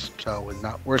artist toe and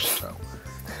not worst toe.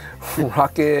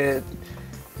 Rocket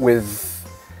with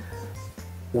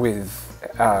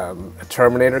a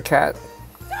Terminator cat.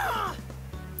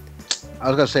 I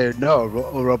was gonna say no,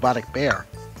 a robotic bear.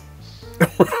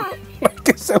 I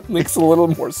guess that makes a little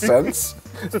more sense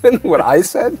than what I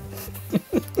said.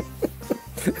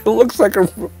 It looks like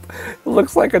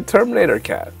a Terminator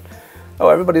cat. Oh,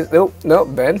 everybody's no,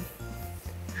 Ben.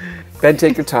 Ben,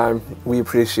 take your time. We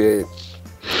appreciate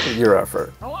your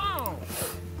effort. Hello.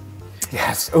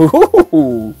 Yes.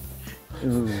 Ooh.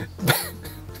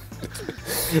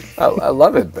 I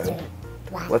love it, Ben.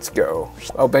 Let's go.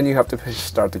 Oh, Ben, you have to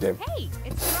start the game. Hey,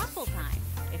 it's Ruffle time.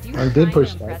 If you I were did trying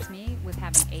push to start. impress me with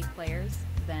having 8 players,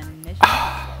 then mission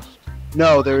accomplished.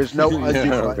 No, there is no undo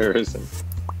No, button. there isn't.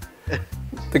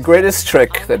 The greatest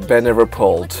trick that Ben ever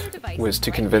pulled was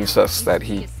to convince us that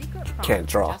he can't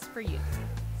draw.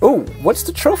 Oh, what's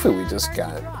the trophy we just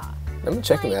got? I'm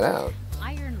checking that out.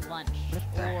 Iron Lunch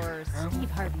or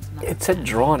Steve Harvey's mother. It said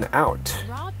drawn out.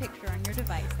 Draw a picture on your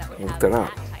device that would Looked have it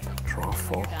up. that title. Draw When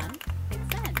full. you're done, hit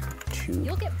send. 2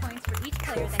 You'll get points for each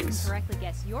player that can trophies. correctly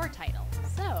guess your title.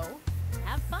 So,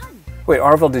 have fun. Wait,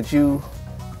 Arvel, did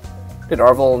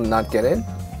Arvel not get in?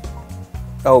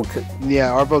 Oh, Yeah,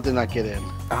 Arvo did not get in.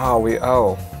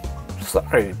 oh,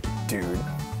 sorry, dude.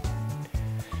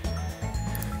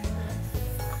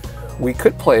 We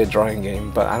could play a drawing game,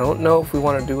 but I don't know if we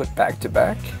want to do it back to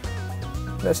back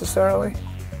necessarily.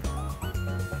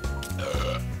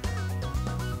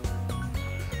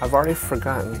 I've already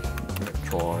forgotten.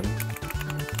 Drawn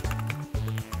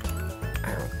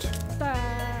out.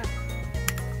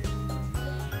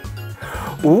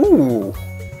 Ooh!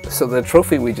 So the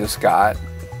trophy we just got,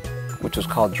 which was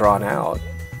called Drawn Out,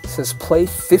 says play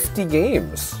 50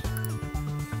 games.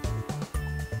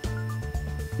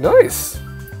 Nice.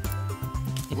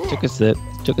 It took us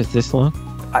this long.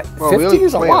 Well, 50 we only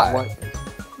is a play it lot. one-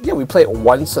 Yeah, we play it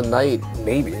once a night,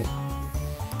 maybe,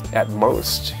 at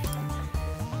most.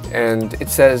 And it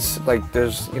says, like,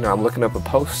 there's, I'm looking up a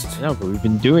post. No, but we've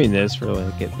been doing this for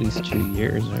like at least 2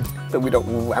 years. Right?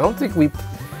 That I don't think we.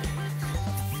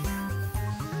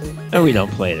 No, we don't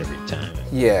play it every time.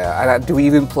 Yeah, do we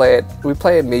even play it? We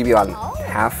play it maybe on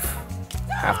half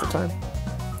the time,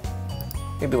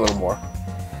 maybe a little more.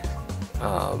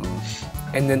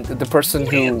 And then the person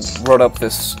who wrote up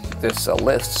this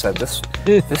list said this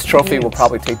trophy will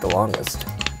probably take the longest.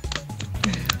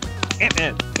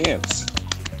 Ant-Man. Ants.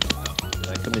 Did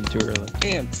I come in too early?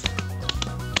 Ants.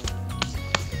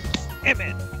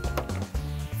 Ant-Man.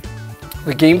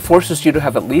 The game forces you to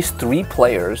have at least 3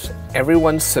 players.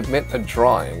 Everyone submit a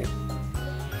drawing.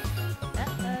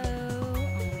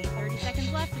 Only 30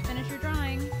 seconds left to finish your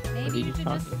drawing. Maybe you should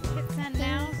just hit send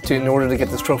now. In order to get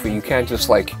this trophy, you can't just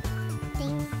cheat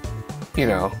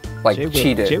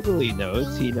it. Jay Willie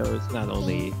knows. He knows not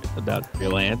only about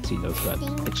real ants, he knows about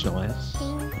fictional ants.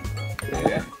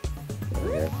 Yeah.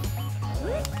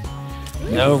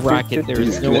 No, Rocket, there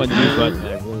is no undo button.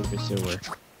 I really pursue her.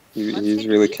 He's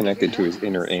really connected to his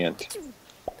inner ant.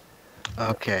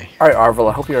 Okay. All right, Arvel,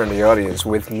 I hope you're in the audience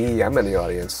with me. I'm in the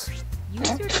audience. Use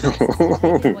your device to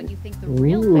think what you think the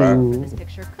real title for this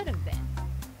picture could have been.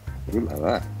 Ooh la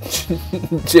la.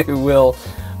 Jay Will,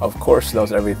 of course,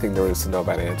 knows everything there is to know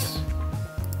about ants.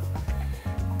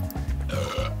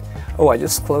 Oh, I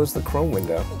just closed the Chrome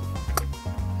window.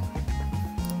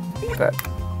 That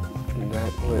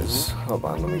was. Hold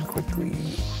on, let me quickly.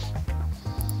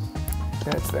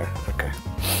 That's there. Okay.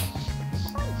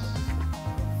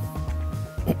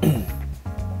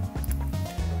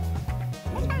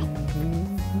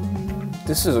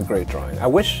 This is a great drawing. I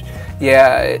wish.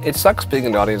 Yeah, it sucks being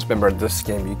an audience member of this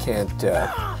game. You can't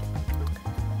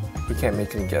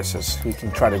make any guesses. You can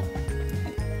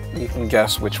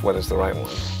guess which one is the right one.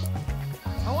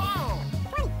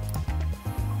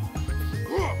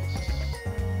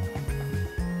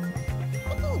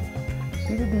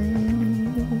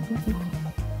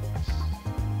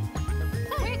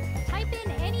 Quick, type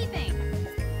in anything.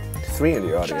 3 in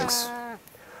the audience.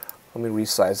 Let me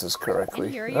resize this And correctly.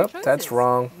 here are your Oh, that's choices.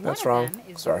 wrong. One That's of wrong. them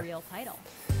is the Sorry. real title.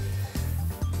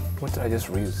 What did I just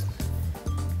read?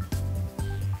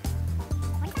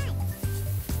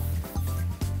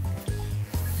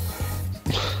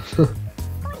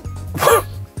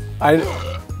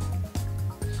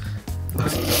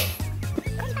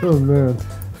 Oh man.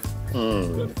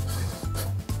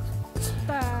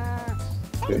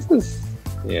 This is,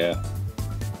 yeah.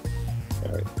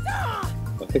 Alright.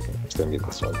 I think it's gonna be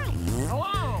this one.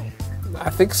 I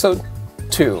think so,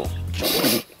 too.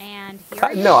 And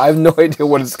No, I have no idea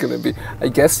what it's gonna be. I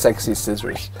guess Sexy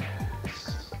Scissors.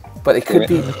 But it could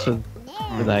be... That's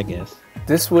what I guess.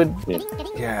 This would...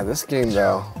 Yeah, this game,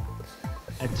 though.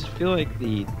 I just feel like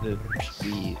the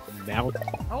mouth,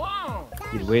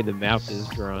 the way the mouth is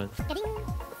drawn.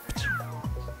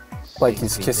 Like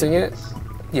he's kissing it?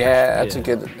 Yeah, that's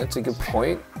a good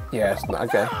point. Yeah, it's not,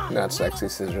 okay. Not Sexy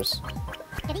Scissors.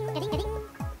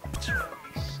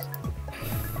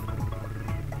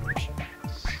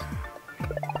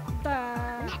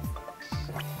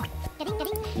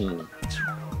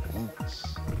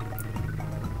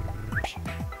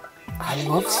 I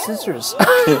love scissors.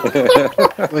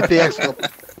 with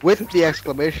the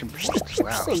exclamation point.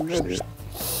 Wow. So good.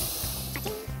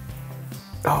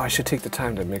 Oh, I should take the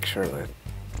time to make sure that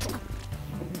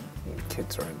the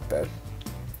kids are in bed.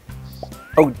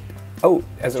 Oh,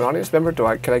 as an audience member,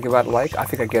 can I give out a like? I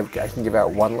think I can give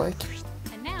out 1 like.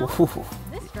 And now,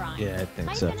 this drawing. Yeah, I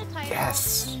think so.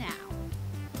 Yes. Now.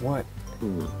 What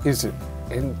is it?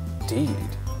 Indeed.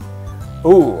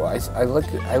 Ooh, I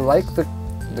like the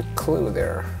clue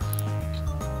there.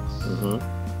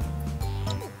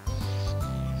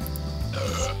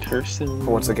 Person.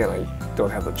 Once again, I don't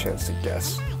have the chance to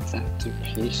guess. Active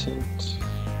patient.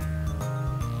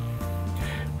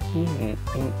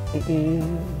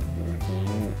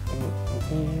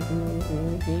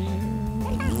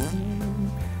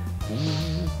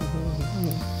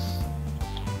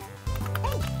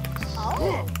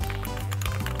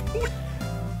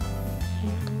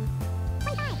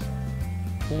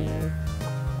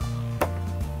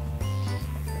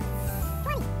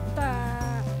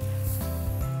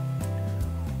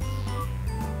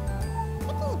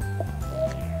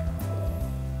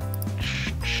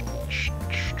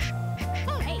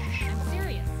 Hey, I'm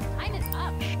serious. Time is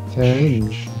up.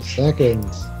 10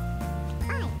 seconds.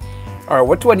 All right,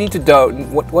 what do I need to do?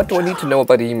 What do I need to know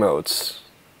about emotes?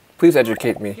 Please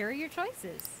educate me. Here are your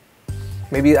choices.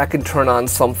 Maybe I can turn on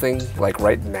something like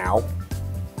right now.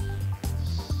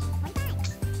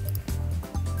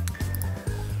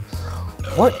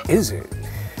 What is it?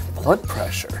 Blood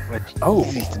pressure. Oh,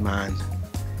 man.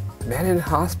 Man in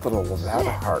hospital without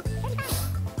a heart.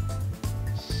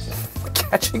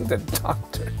 Catching the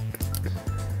doctor.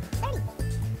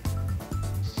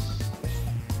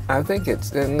 I think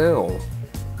it's no.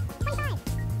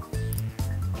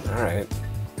 All right.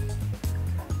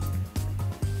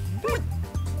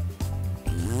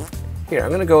 Here,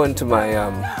 I'm gonna go into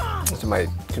my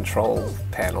control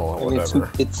panel or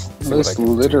whatever. It's most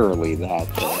literally that.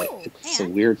 It's a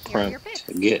weird prompt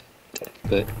to get,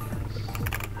 but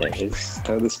yeah, it's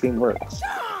how this game works.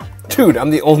 Dude, I'm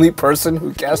the only person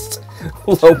who guessed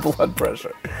low blood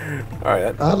pressure. All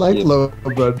right. I like low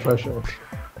blood pressure.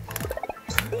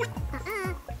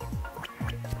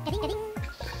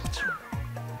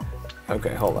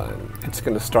 Okay, hold on. It's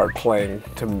gonna start playing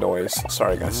some noise.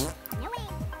 Sorry, guys.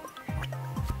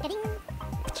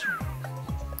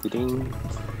 Ding.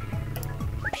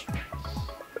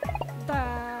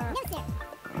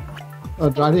 Oh, I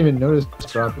didn't even notice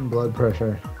drop in blood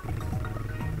pressure.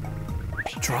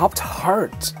 Dropped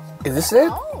heart. Is this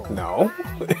it? No.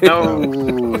 No.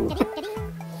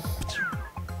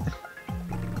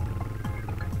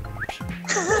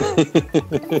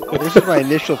 This is my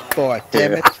initial thought.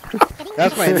 Damn it.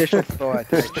 That's my initial thought.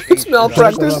 It's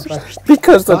malpractice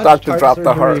because the doctor dropped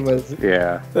the heart.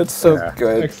 Yeah. That's so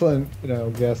good. Excellent,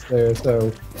 guess there.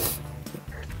 So.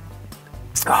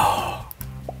 Oh.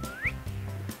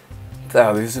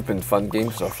 Oh, these have been fun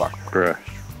games so far. Bruh.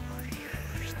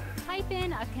 Type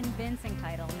in a convincing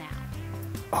title now.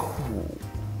 Oh.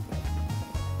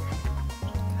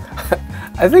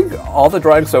 I think all the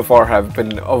drawings so far have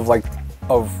been of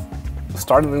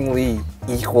startlingly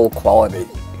equal quality.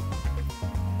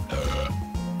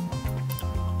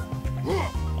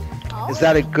 Is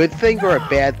that a good thing or a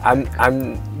bad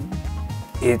thing?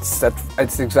 It's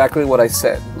exactly what I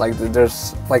said. Like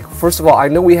there's first of all, I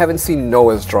know we haven't seen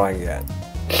Noah's drawing yet.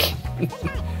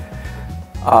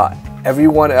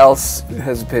 Everyone else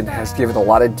has given a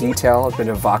lot of detail. It's been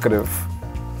evocative.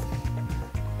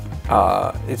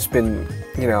 It's been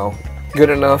good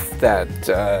enough that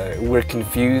we're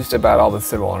confused about all the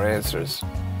similar answers.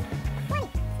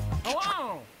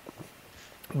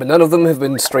 But none of them have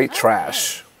been straight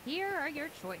trash. Here are your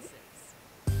choices.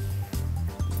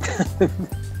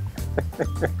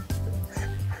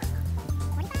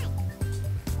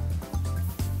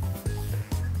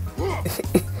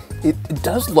 It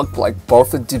does look like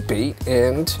both a debate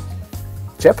and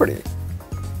Jeopardy.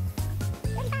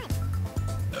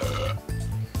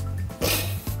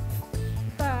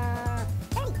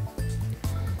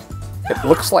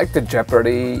 looks like the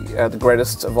Jeopardy, the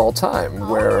greatest of all time,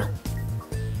 where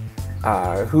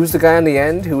who's the guy on the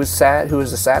end who was sad? Who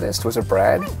was the saddest? Was it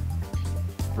Brad?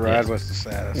 Brad was the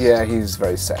saddest. Yeah, he's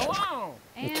very sad.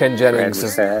 Ken Jennings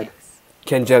is sad.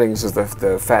 Ken Jennings is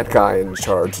the fat guy in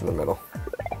charge in the middle.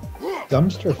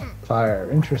 Dumpster fire.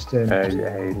 Interesting. I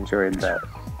enjoyed that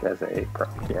as a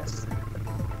prompt, yes.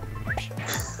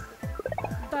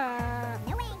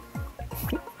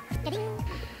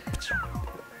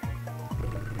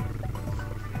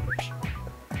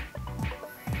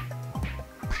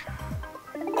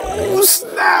 Oh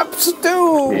snap,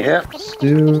 Stu! Yep.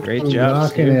 Stu, Great job,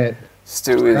 knocking Stu. it.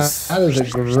 Stu is. That is a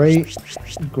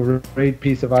great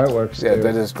piece of artwork. Stu. Yeah,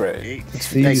 that is great.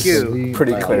 Thank you.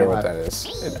 Pretty clear what that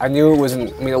is. I knew it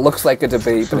wasn't. I mean, it looks like a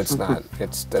debate, but it's not.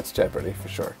 That's Jeopardy for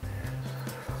sure.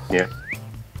 Yeah.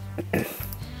 I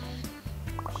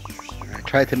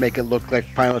tried to make it look like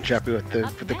Final Jeopardy with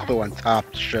the clue on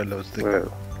top to show those the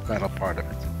final part of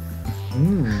it.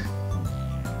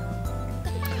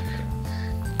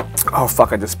 Oh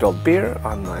fuck! I just spilled beer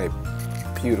on my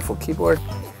beautiful keyboard.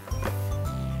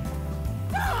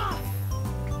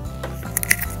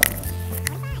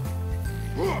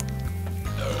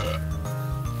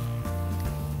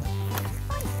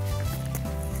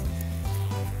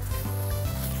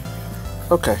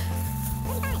 Okay.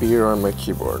 Beer on my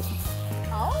keyboard.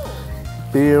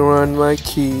 Beer on my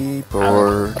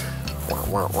keyboard.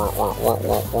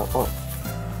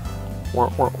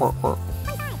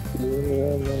 Beer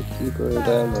on my keyboard,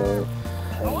 I know.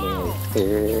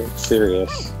 They're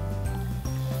serious.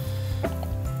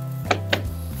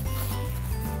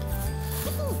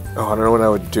 Oh, I don't know what I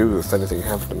would do if anything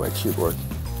happened to my keyboard.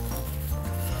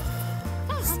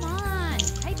 Come on,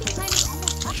 typing time is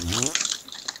almost up.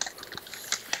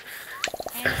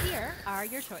 And here are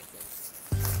your choices.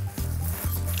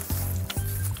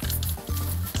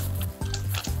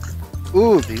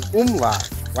 Ooh, the umlaut.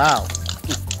 Wow.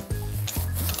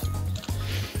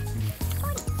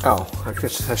 Oh, I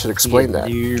guess I should explain that.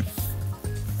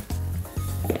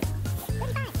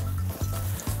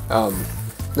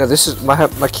 Now this is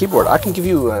my keyboard. I can give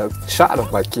you a shot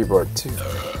of my keyboard too.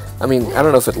 I mean, I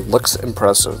don't know if it looks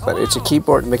impressive, but it's a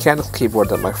keyboard, mechanical keyboard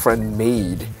that my friend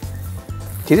made.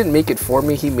 He didn't make it for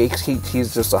me.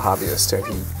 He's just a hobbyist, and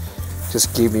he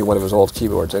just gave me one of his old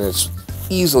keyboards, and it's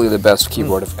easily the best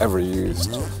keyboard I've ever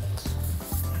used.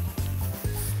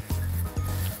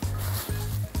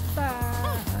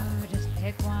 Just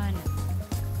pick one.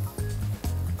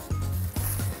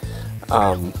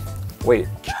 Wait.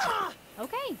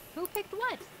 Okay, who picked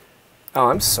what? Oh,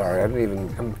 I'm sorry.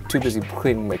 I'm too busy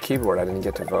cleaning my keyboard. I didn't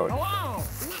get to vote.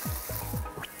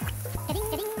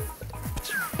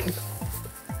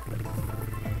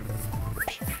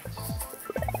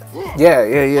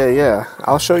 Yeah.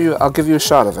 I'll show you. I'll give you a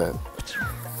shot of it.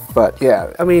 But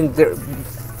yeah, I mean,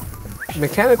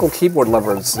 mechanical keyboard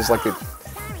levers is like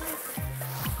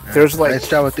there's like. Nice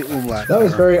job with the umlaut. That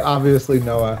was very obviously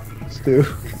Noah, Stu.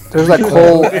 There's like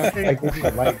whole. I give you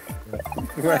a like.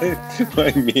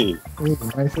 By me. Ooh,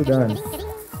 nicely done.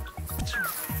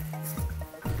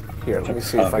 Here, let me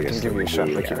see if I can give you a shot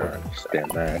of my keyboard.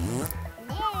 Understand that.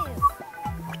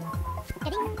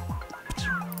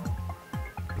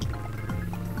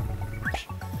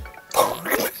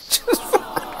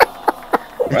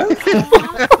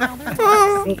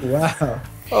 Wow.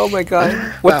 Oh my god.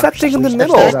 What's that thing in the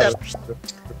middle?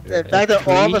 The fact that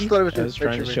all of us thought it was I was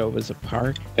trying to show it was a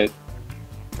park.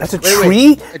 That's a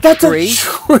tree? That's tree?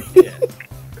 a tree?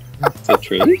 It's a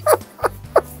tree?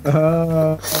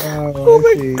 Oh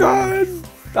my god.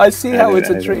 I see how it's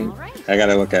a tree. I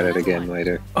gotta look at it again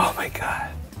later. Oh my god.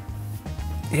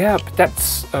 Yeah, but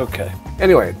that's okay.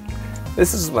 Anyway,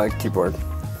 this is my keyboard.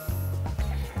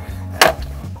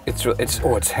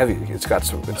 It's heavy. It's got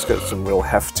some real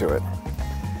heft to it.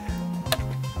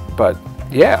 But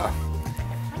yeah,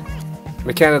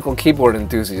 mechanical keyboard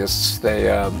enthusiasts, they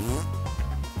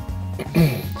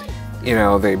you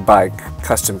know, they buy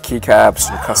custom keycaps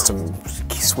and custom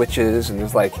key switches, and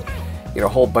there's like, you know, a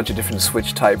whole bunch of different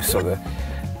switch types, so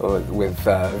with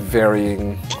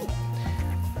varying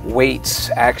weights,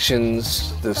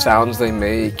 actions, the sounds they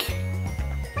make,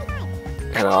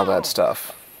 and all that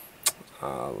stuff.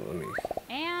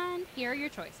 And here are your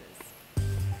choices.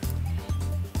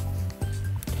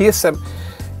 It's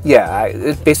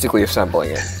basically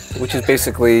assembling it, which is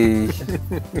basically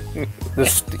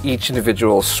each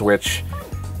individual switch.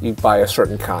 You buy a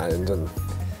certain kind, and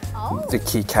the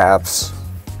keycaps.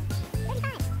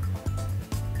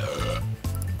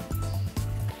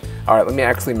 All right, let me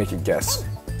actually make a guess.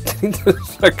 The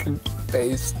second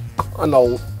base on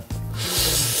a.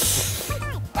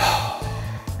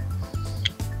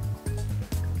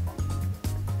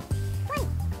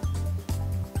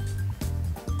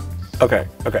 Okay.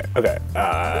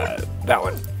 That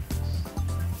one.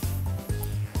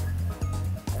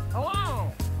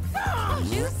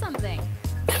 Choose something.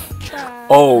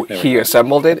 Oh, he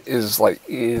assembled it?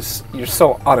 You're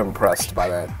so unimpressed by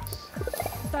that.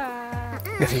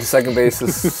 Getting second base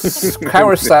is...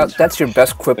 Kyra, that's your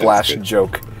best Quiplash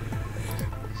joke.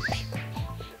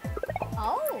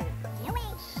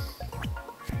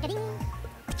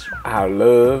 I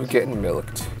love getting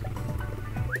milked.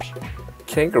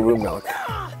 Kangaroo milk.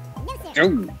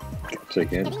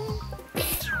 Chicken.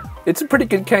 It's a pretty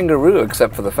good kangaroo,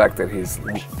 except for the fact that he's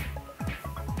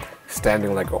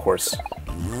standing like a horse.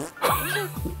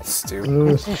 Stu.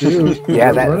 Ooh, Stu.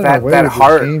 Yeah, that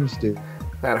heart. Game, Stu.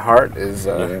 That heart is.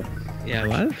 Yeah, a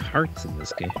lot of hearts in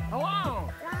this game.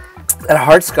 That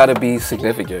heart's got to be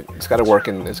significant. It's got to work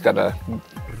in. It's got to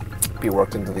be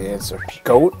worked into the answer.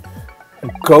 Goat.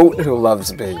 Goat who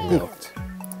loves being milked.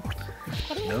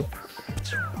 Nope.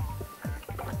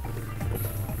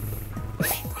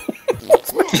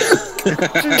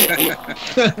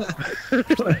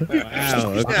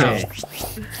 Wow. Okay.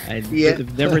 I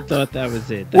never thought that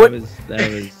was it. What?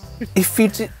 That was. If you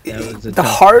did, the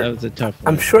heart. That was a tough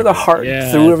one. I'm sure the heart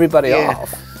threw everybody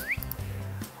off.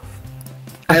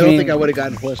 I don't think I would have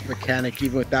gotten horse mechanic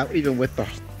without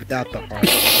the heart.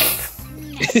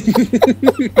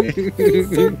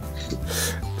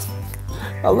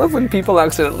 I love when people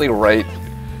accidentally write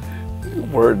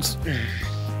words.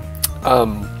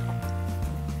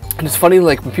 And it's funny,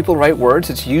 like, when people write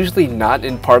words, it's usually not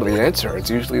in part of the answer.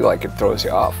 It's usually like it throws you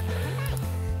off.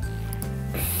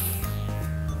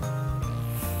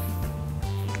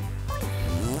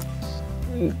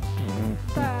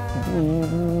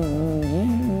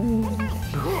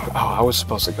 Oh, I was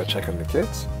supposed to go check on the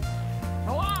kids.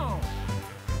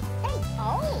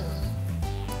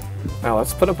 Now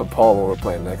let's put up a poll when we're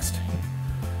playing next.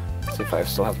 See if I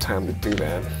still have time to do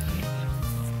that.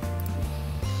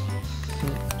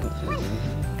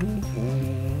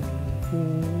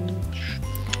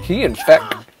 He and Feck.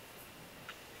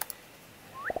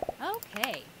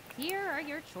 Okay, here are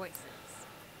your choices.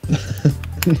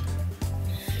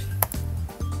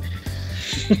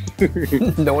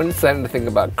 No one said anything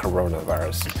about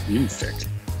coronavirus. Infect.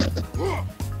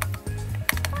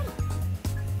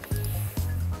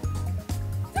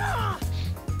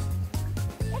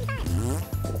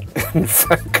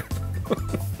 Infect.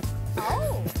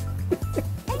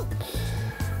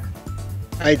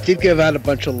 I did give out a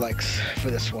bunch of likes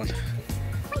for this one.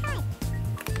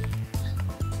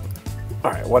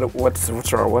 All right, what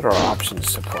are our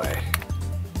options to play?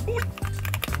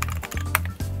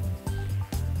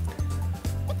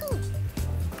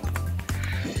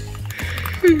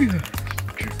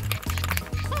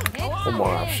 One more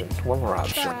option. One more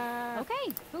option.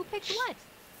 Okay, who picked what?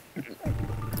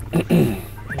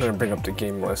 I'm gonna bring up the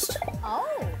game list.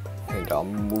 And I'll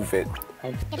move it.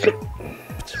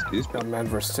 Excuse me. Man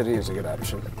vs. City is a good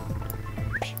option.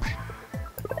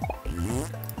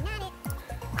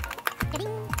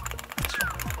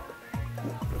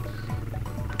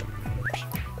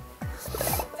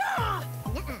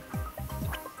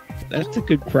 That's a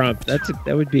good prompt.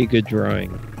 That would be a good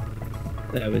drawing.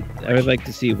 I would like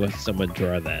to see someone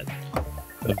draw that.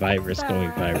 A virus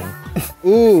going viral.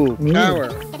 Ooh,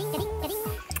 power.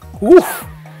 Ooh,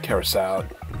 carousel.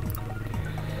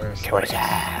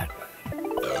 Carousel.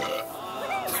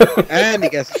 And he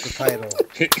gets the title.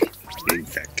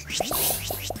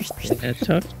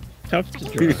 Yeah, tough to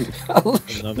draw.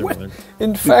 Another one.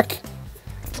 In fact,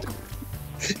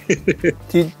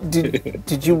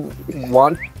 did you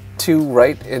want to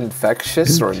write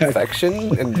infectious or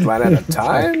infection and run out of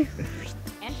time?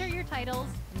 Enter your titles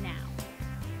now.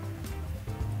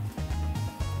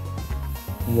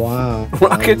 Wow.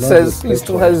 Rocket says he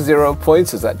still has 0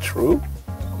 points. Is that true?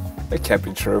 That can't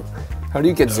be true. How do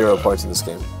you get 0 points in this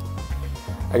game?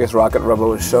 I guess Rocket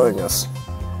Rebel is showing us.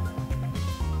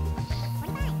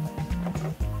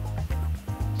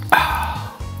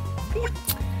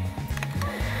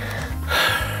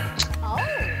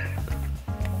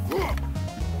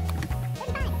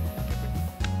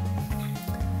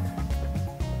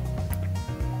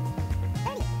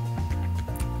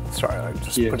 Sorry, I'm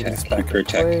just He putting this attack, he back in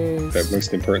protect, place. but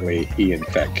most importantly, he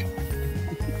infect.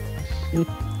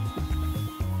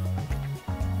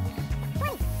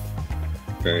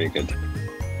 Very good.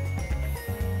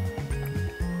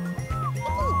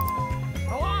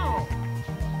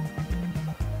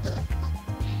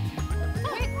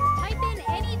 Quick, type in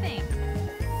anything.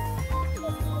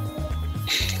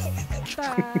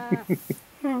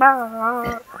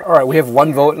 All right, we have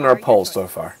 1 vote in our poll so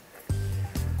far.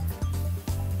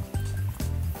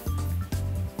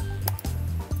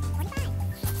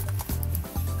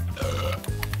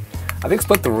 I think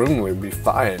Split the Room would be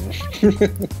fine.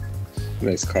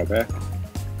 Nice callback.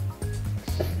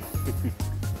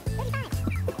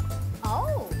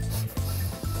 Oh.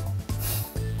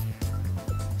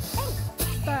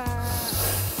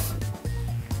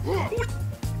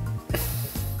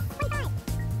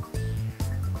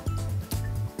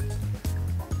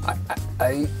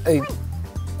 I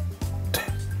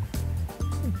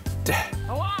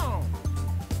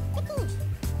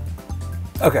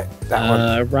Okay, that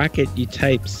one. Rocket, you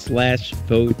type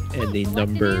 /vote and the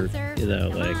number, you know,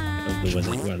 like of the one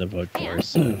that you want to vote for.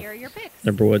 So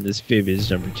number 1 is Fibbage,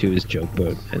 number 2 is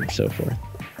Jokeboat, and so forth.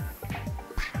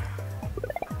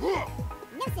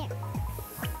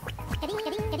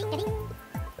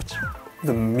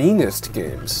 The meanest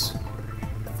games.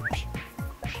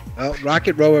 Well,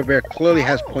 Rocket Rover Bear clearly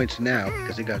has points now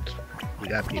because he got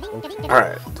people. All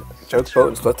right, Jokeboat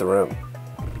and Split the Room.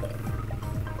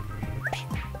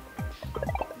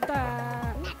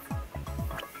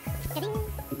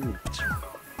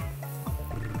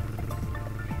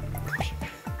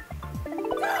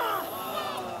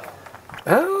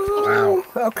 Oh,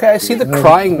 wow. Okay, I see the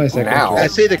crying now. I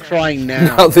see the crying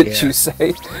now. Now that you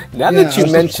say, now that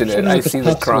you mention it, I see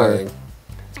the crying.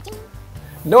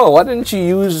 No, why didn't you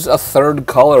use a third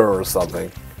color or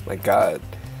something? My God,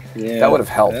 Yeah, that would have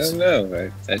helped. I don't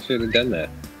know. I should have done that.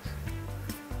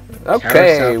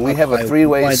 Okay, we have a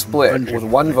 3-way split with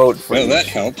 1 vote for Well, each. that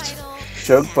helped.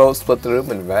 Jokeboat, Split the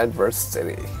Room, and Mad vs.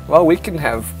 City. Well, we can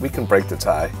break the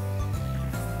tie.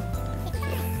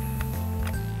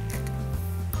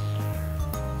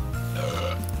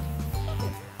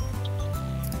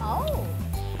 Oh.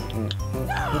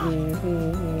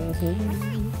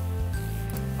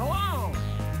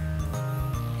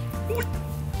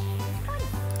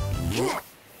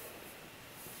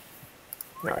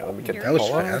 All right, let me get That was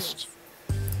Paula. fast.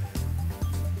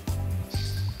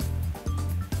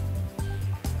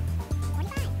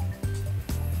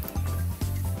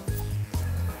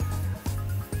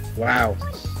 Wow.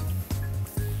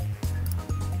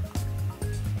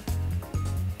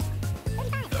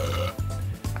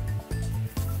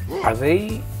 Are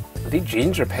they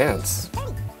jeans or pants?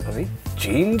 Are they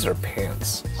jeans or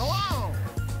pants?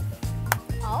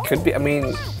 Could be. I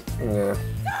mean, yeah.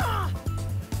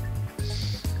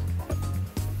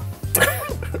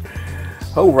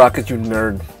 Oh, Rocket, you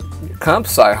nerd. Comp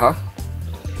sci, huh?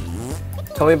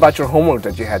 Tell me about your homework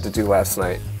that you had to do last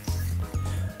night.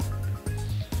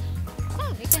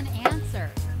 Pick an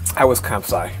answer. I was comp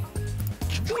sci.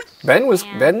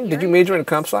 Ben, did you major in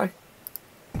comp sci?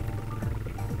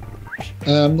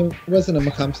 There wasn't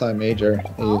a comp sci major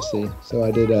at AUC, so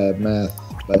I did math,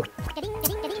 but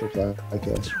took like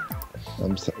a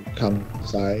comp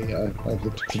sci, like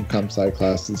took some comp sci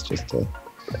classes just to.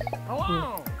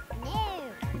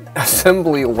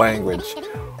 Assembly language.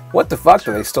 What the fuck?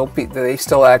 Do they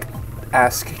still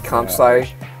ask comp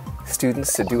sci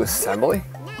students to do assembly?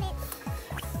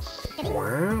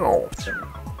 Wow.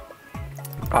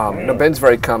 No, Ben's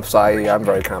very comp sci. I'm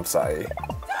very comp sci.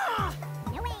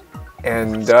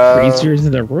 And Razors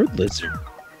and the road lizard.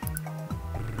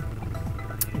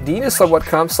 Dean is somewhat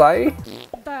comp sci.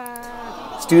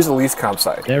 Stu's the least comp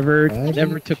sci.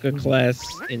 Never took a class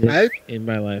in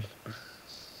my life.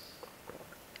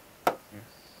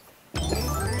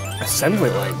 Assembly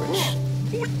language.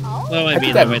 Well, I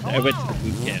mean, I went to the boot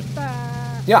camp.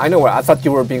 Yeah, I know what. I thought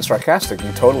you were being sarcastic.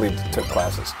 You totally took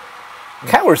classes.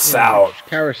 Carousel.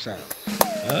 Carousel.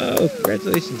 Oh,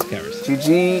 congratulations, Carousel.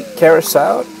 GG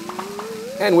Carousel.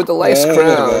 And with the lace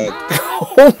crown.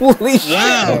 Holy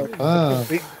shit. Wow.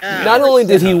 Not only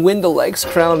did he win the Legs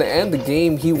crown and the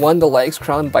game, he won the Legs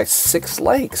crown by 6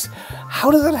 likes. How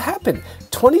does that happen?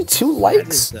 22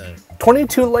 likes?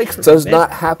 22 likes does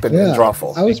not happen in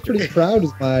Drawful. I was pretty proud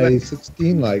of my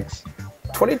 16 likes.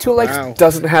 22 likes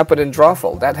doesn't happen in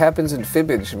Drawful. That happens in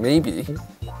Fibbage, maybe.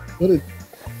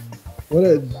 What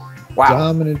a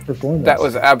dominant performance. That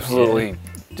was absolutely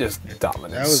just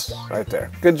dominance right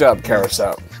there. Good job,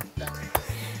 Carousel.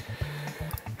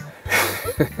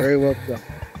 Very well done.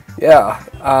 Yeah,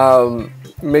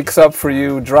 makes up for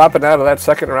you dropping out of that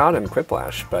second round in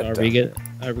Quiplash. But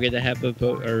Are we gonna have a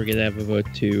vote? Are we gonna have a vote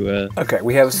to? Okay,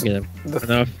 we have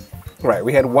enough. Right,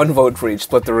 we had 1 vote for each.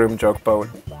 Split the Room, Jokeboat,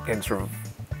 and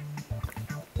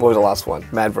what was the last one?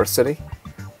 Mad vs. City.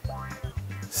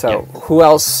 So who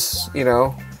else? You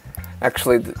know,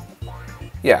 actually,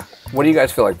 yeah. What do you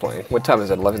guys feel like playing? What time is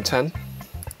it? 11:10.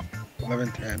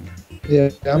 11:10. Yeah,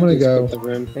 I'm gonna go.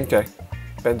 Okay,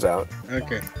 Ben's out.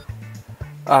 Okay.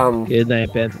 Good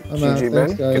night, Ben. GG,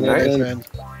 Ben. Thanks, Good guys. night.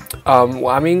 Well,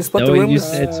 I mean, Split the Room. You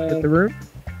said Split the Room.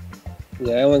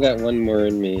 Yeah, I only got 1 more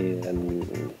in me,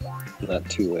 and not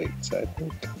too late, so I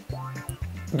think.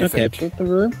 You Okay. think? Split the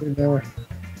room?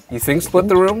 You think split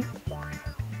the room?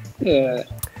 Yeah.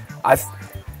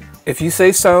 If you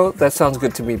say so, that sounds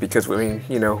good to me because I mean,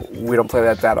 you know, we don't play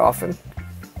that often.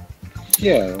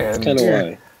 Yeah, that's And kind of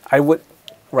why. I would.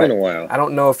 Right. Been a while. I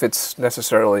don't know if it's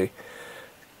necessarily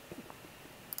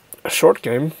a short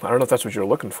game. I don't know if that's what you're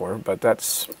looking for, but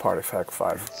that's part of Fact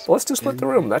 5. Well, let's do split the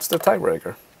room. That's the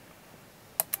tiebreaker.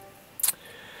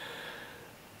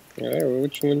 Alright, well,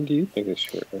 which one do you think is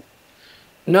shorter?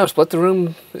 No, split the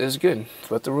room is good.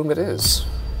 Split the room it is.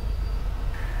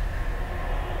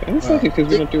 It's like it because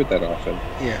we don't do it that often.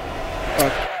 Yeah.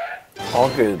 All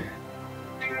good.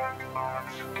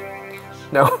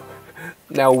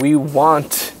 Now we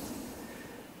want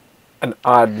an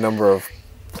odd number of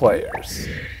players.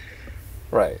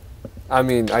 Right. I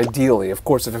mean, ideally, of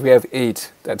course, if we have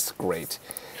 8, that's great.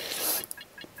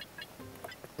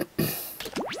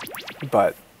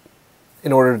 But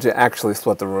in order to actually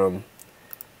split the room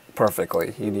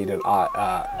perfectly, you need an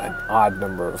odd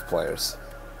number of players.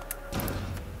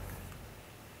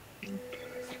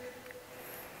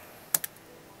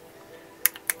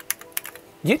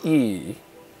 Yee!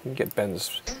 Get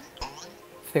Ben's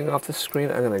thing off the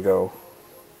screen. I'm gonna go.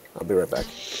 I'll be right back.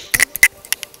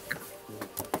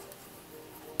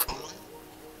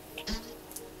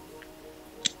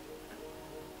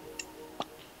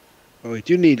 Well, we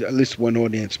do need at least one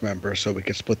audience member so we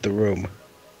can split the room.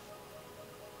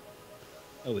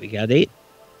 Oh, we got 8?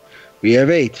 We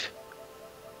have 8.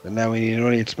 But now we need an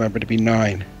audience member to be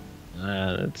 9.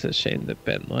 It's a shame that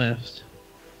Ben left.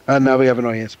 Now we have an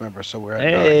audience member, so we're at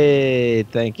 9. Hey,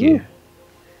 thank you. Ooh.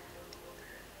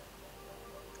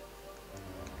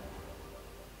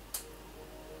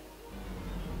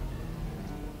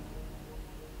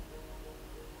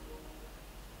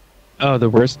 Oh, the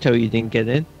worst toe you didn't get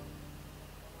in?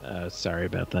 Sorry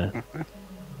about that.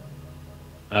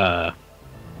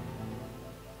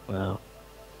 Well.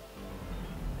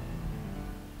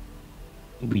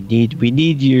 We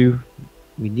need you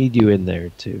in there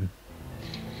to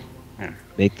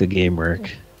make the game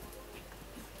work.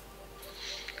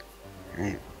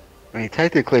 I mean,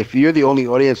 technically, if you're the only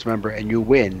audience member and you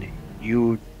win,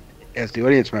 you, as the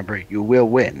audience member, you will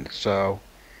win. So,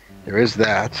 there is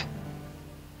that.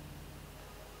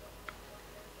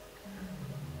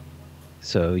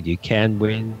 So you can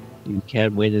win. You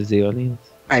can win as the audience.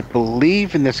 I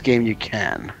believe in this game you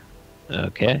can.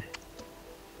 Okay.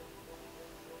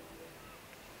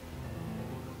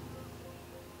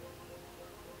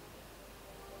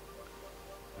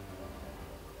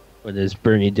 What is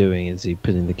Bernie doing? Is he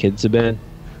putting the kids to bed?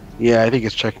 Yeah, I think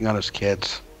he's checking on his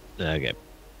kids. Okay.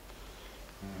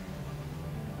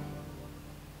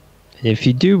 And if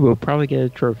you do, we'll probably get a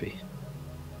trophy.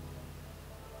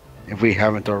 If we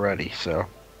haven't already, so.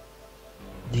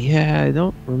 Yeah, I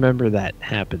don't remember that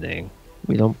happening.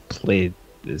 We don't play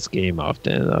this game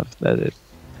often enough that it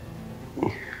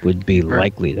would be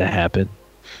likely to happen.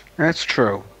 That's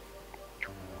true.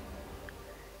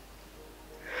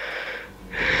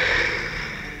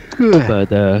 But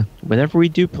whenever we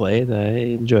do play it,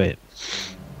 I enjoy it.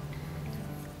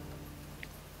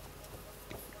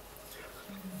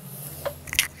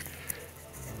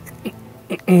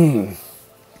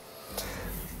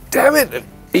 Damn it!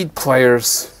 8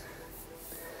 players.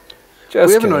 Just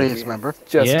we have an kidding. audience member.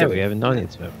 Just yeah, kidding. we have an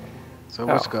audience member. So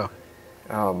let's go.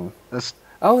 That's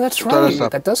start right. us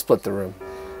up. That does split the room.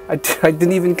 I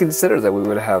didn't even consider that we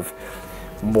would have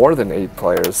more than 8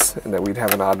 players and that we'd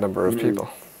have an odd number of people.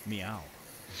 Meow.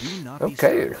 Do not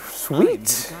Okay, be sweet. I'm going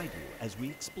to guide you as we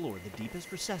explore the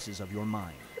deepest recesses of your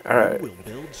mind. All right. You will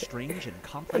build strange and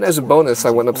complex And as a worlds bonus, I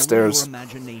using went only upstairs. your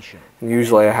imagination.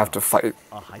 Usually I have to fight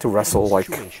A to wrestle like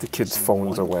hypothetical the kids' situation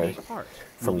phones using away one part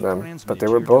from will be them, but transmitted they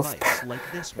to were your both device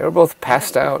like this they were one. both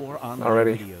passed out Before online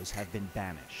already. videos have been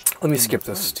banished. Let me In skip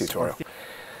their this place tutorial.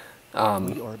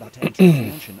 we are about to enter a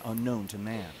dimension unknown to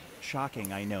man.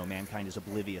 Shocking, I know. Mankind is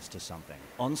oblivious to something.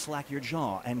 Unslack your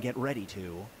jaw and get ready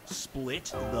to split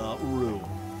the room.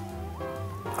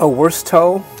 Oh, worst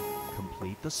toe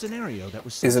Complete the scenario that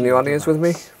was is in the audience with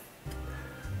me.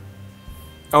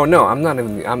 Oh no, I'm not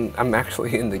in the. I'm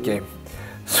actually in the game.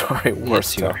 Sorry,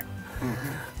 worst you toe.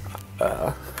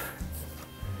 are.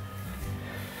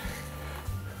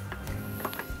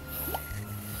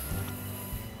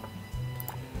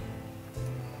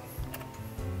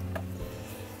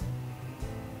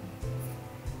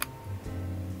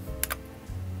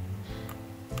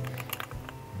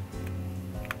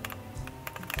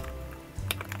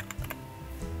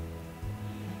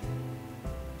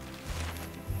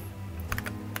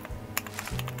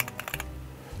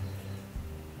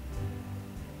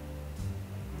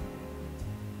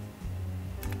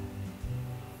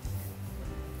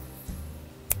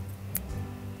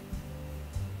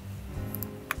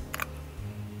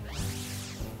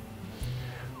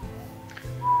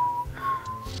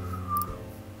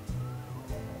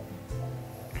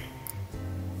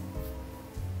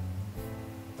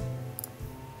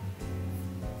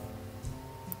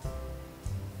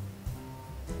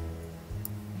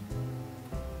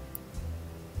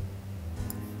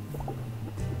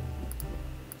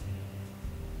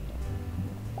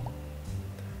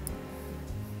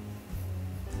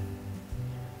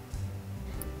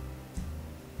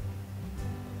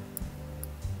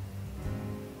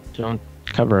 Don't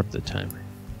cover up the timer.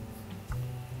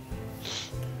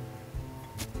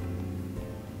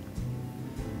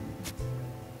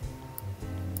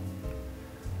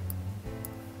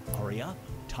 Hurry up.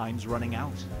 Time's running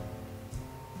out.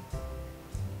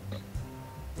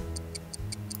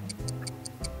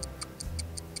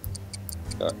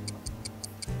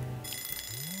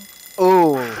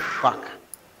 Oh, fuck.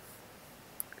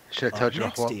 Should have told you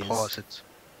Next to is pause it.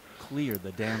 clear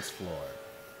the dance floor.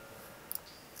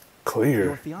 Clear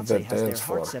Your fiance the has their dance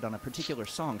heart floor. set on a particular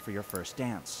song for your first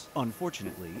dance.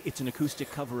 Unfortunately, it's an acoustic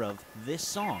cover of this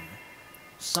song,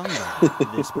 sung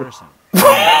by this person.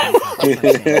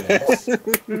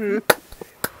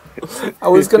 I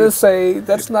was gonna say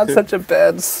that's not such a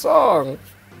bad song.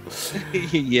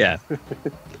 Yeah.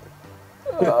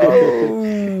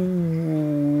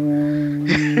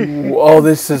 Oh,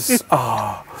 this is.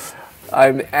 Oh,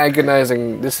 I'm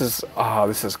agonizing. This is. Oh,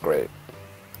 this is great.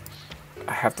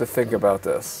 I have to think about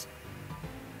this.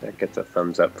 That gets a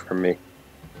thumbs up from me.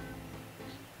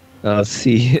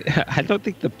 See, I don't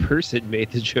think the person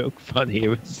made the joke funny. It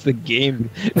was the game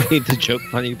made the joke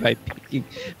funny by picking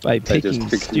Just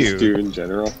picking Stu in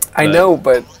general. I know,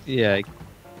 but yeah,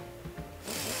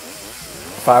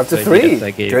 5 to I 3. guess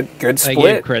I gave- Good I split.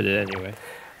 gave credit anyway.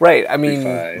 Right. I mean,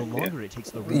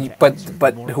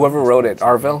 but whoever wrote it,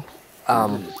 Arville,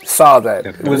 saw that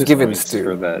it was given points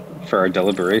Stu. for our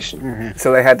deliberation.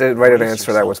 So they had to write an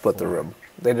answer that would split the room.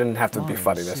 They didn't have to be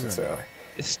funny necessarily.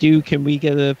 Stu, can we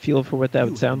get a feel for what that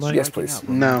would sound like? Yes, please.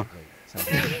 No.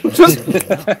 You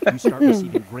start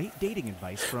receiving great dating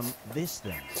advice from this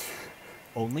thing.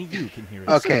 Only you can hear it.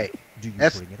 Okay. Do you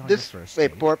That's bring it on this. your first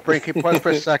Wait, date? pause for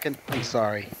a second. I'm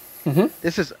sorry.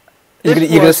 This is. You this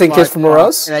gonna was sing my Kiss from a fault,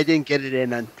 Rose? And I didn't get it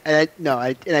in on. And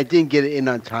I didn't get it in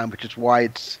on time, which is why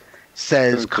it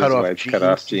says cut off jeans. Cut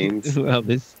off jeans. Well,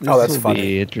 this Oh, that's will funny.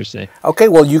 be interesting. Okay,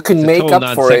 well you can It's a make total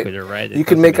up for non it. sequitur, right? It You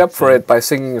can doesn't make make up for sense. it by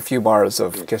singing a few bars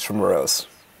of "Kiss from a Rose."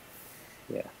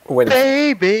 Yeah. Wait.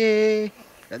 Baby.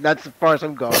 And that's as far as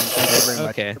I'm going. Thank you very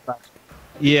Okay. much.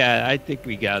 Yeah, I think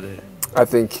we got it. I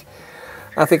think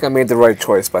I made the right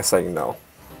choice by saying no.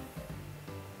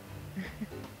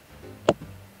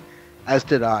 As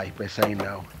did I by saying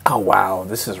no. Oh wow,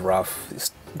 this is rough.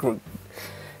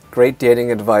 Great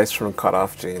dating advice from Cut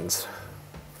Off Jeans.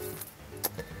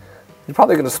 You're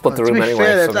probably going to split the To room be anyway.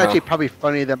 fair, that's somehow. actually probably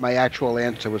funnier than my actual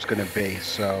answer was going to be.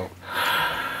 So.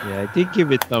 Yeah, I did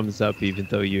give it thumbs up, even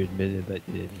though you admitted that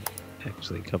you didn't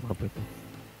actually come up with it.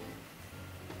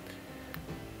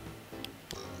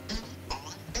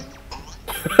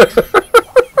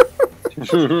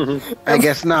 I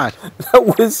guess not.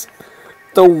 That was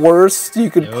the worst you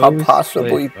could No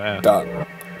possibly split, wow. done.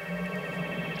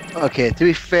 Okay, to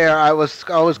be fair, I was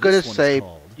going to This one's say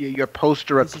called your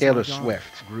poster of This Is Taylor My Dog,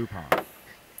 Swift, Groupon.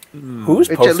 Whose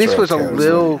which poster at least of was a Taylor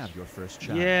little. Have your first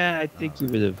child. Yeah, I think you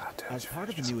would have As part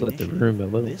of a new split the initiative, room a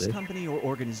little this bit. company or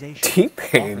organization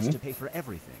T-Pain offers to pay for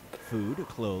everything: food,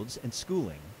 clothes, and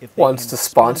schooling. If they wants can to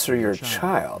sponsor your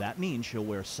child. That means she'll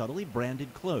wear subtly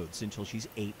branded clothes until she's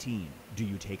 18. Do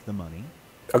you take the money?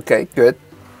 Okay, good.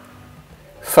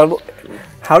 Subtle.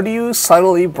 How do you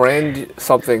subtly brand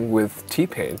something with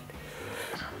T-Pain?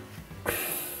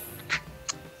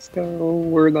 So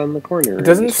word on the corner. It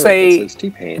doesn't of the shirt say. that says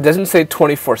T-Pain. It doesn't say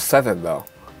 24/7 though.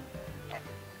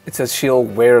 It says she'll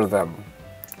wear them.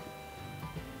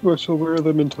 Well, she'll wear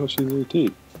them until she's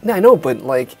 18. No, I know, but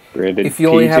like, Branded if you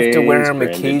only have to wear PJs, them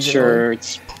branded occasionally,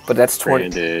 shirts, but that's 20.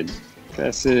 branded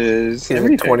dresses. Is it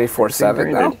everything. 24/7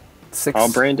 Everything now? branded. 6.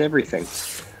 I'll brand everything.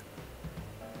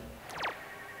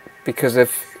 Because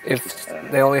if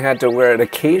they only had to wear it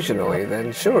occasionally,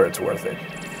 then sure, it's worth it.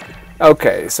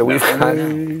 Okay, so we've got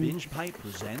Binge Pipe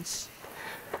presents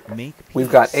Make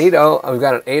we've got Peace. 8-0, we've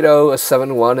got an 8-0, a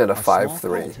 7-1, and a A small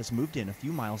 5-3. cult has moved in a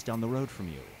few miles down the road from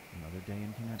you. Another day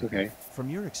in Connecticut. Okay. From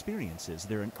your experiences,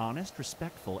 they're an honest,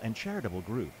 respectful, and charitable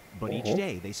group. But each Uh-huh.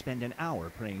 day they spend an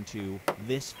hour praying to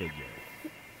this figure.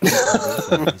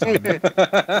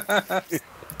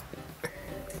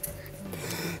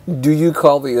 Do you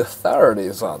call the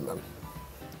authorities on them?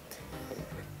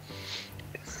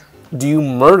 Do you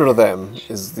murder them?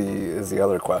 Is the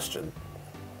other question.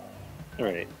 All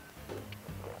right.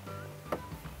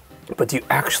 But do you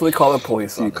actually call the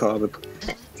police Do on you them? call the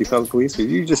police, or do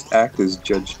you just act as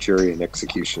judge, jury, and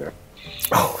executioner?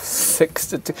 Oh,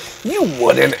 6-2. You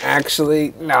wouldn't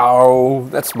actually. No,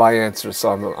 that's my answer,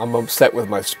 so I'm upset with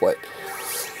my split.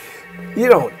 You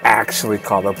don't actually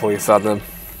call the police on them.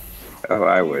 Oh,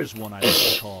 I would. Here's one I like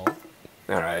to call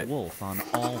All right. Wolf on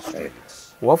All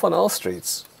Streets. Wolf on all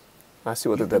streets. I see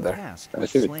what they did there. Tasked with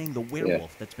slaying the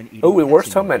werewolf that's been eating Oh, the pets worst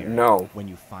in your helmet? area. No. When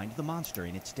you find the monster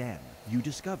in its den, you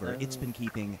discover it's been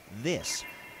keeping this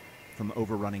from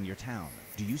overrunning your town.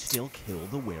 Do you still kill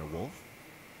the werewolf?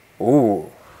 Ooh.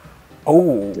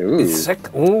 Oh, is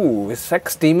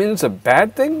sex demons a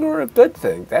bad thing or a good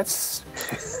thing? That's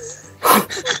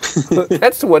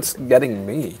that's what's getting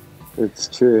me. It's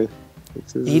true.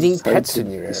 Eating pets in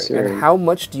your area. And how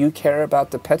much do you care about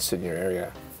the pets in your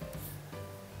area?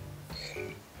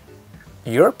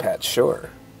 Your pet,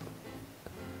 sure.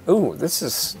 Ooh, this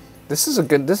is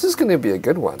going to be a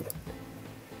good one.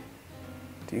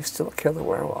 Do you still kill the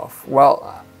werewolf?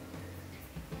 Well,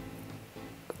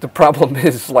 the problem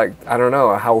is, like, I don't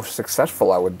know how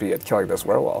successful I would be at killing this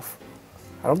werewolf.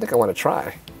 I don't think I want to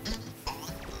try.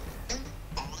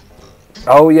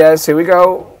 Oh yes, here we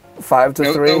go. 5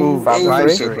 to 3. 5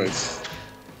 to 3. So close.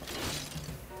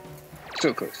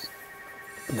 So close.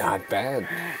 Not bad.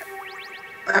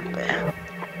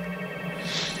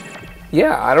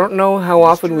 Yeah, I don't know how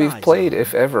often we've played,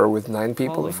 if ever, with 9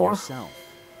 people before.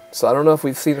 So I don't know if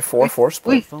we've seen a 4-4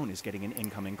 split. Phone is getting an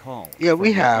incoming call. Yeah,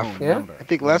 we have. Yeah. I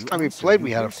think last time we played,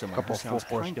 we had a couple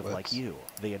 4-4 kind of like splits. you.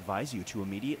 They advise you to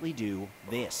immediately do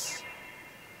this.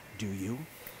 Do you?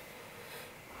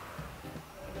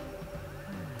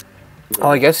 Oh,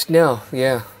 I guess no.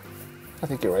 Yeah. I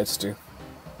think you're right, Stu.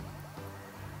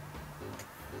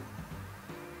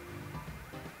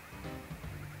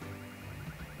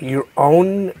 Your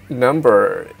own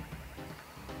number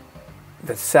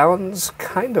that sounds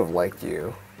kind of like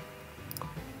you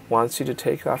wants you to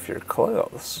take off your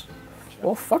clothes.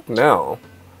 Well, fuck no.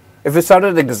 If it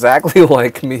sounded exactly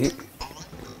like me.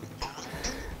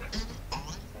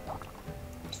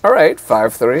 Alright,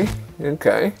 5-3.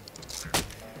 Okay.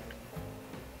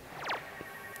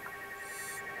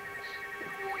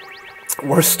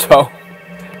 Worsto.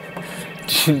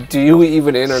 Do you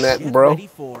even internet, bro? Ready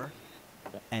for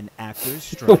an actor's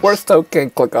The strike. Worsto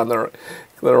can't click on the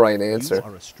right answer. You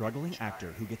are a struggling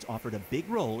actor who gets offered a big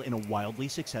role in a wildly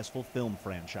successful film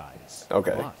franchise.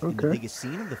 Okay. But in the biggest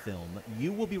scene of the film,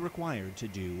 you will be required to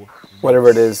do Whatever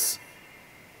it is.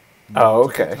 Oh,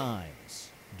 multiple okay.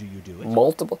 times. Do you do it?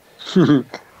 Multiple?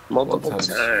 Multiple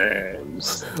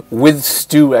times. With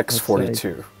Stu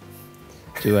X42.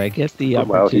 Do I get the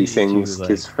opportunity While he sings to,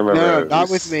 Kiss from a No, Rose. not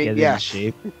with me. get Yeah. in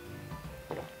shape?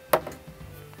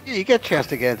 Yeah, you get a chance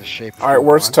to get into shape. if Alright, you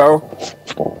want.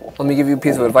 Worsto. Let me give you a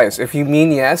piece of advice. If you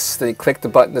mean yes, then you click the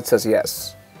button that says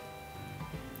yes.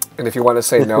 And if you want to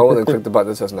say no, then click the button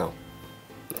that says no.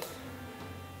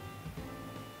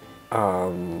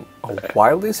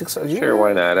 Wildly successful? Sure,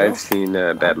 why not? I've seen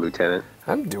Bad Lieutenant.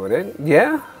 I'm doing it.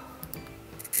 Yeah.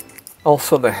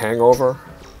 Also, The Hangover.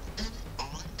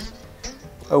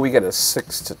 Oh, we get a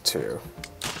 6-2.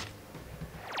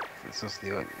 This is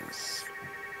the audience.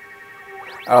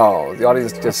 Oh, the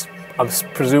audience just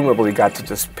presumably got to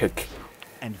just pick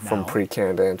And from now,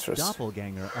 pre-canned answers.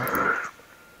 Doppelganger up.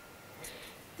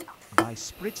 By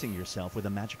spritzing yourself with a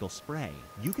magical spray,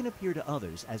 you can appear to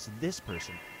others as this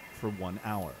person for 1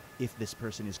 hour. If this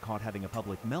person is caught having a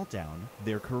public meltdown,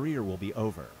 their career will be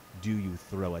over. Do you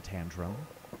throw a tantrum?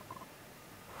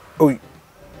 Oh,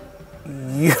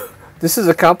 this is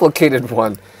a complicated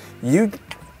one. You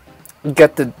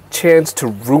get the chance to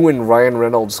ruin Ryan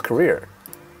Reynolds' career.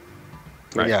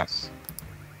 Right. Yes.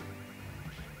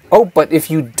 Oh, but if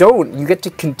you don't, you get to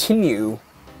continue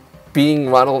being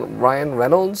Ryan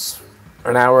Reynolds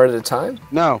an hour at a time?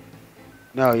 No.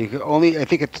 No, you can only, I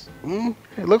think it's,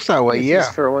 it looks that way, It's yeah.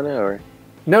 just for 1 hour.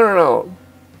 No.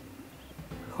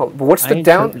 Oh, but what's the I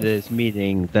down? interpreted it as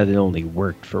meaning that it only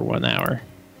worked for 1 hour.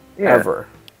 Ever.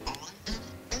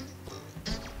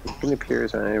 You can appear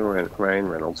as Ryan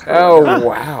Reynolds. for Oh, 1 hour.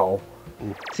 wow.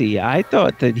 See, I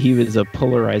thought that he was a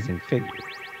polarizing figure.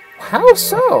 How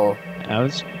so? I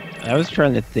was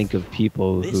trying to think of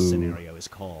people This who, scenario is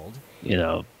called you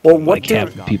know, Well, what like do-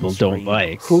 half people don't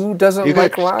like. Who doesn't You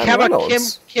like got Ryan Kim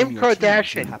Reynolds? Kim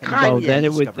Kardashian, Well, Kanye. then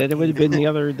it would have been the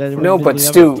other. Then it would No, have but been the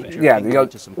Stu, other way. yeah,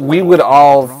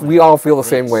 we all feel the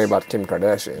same way about Kim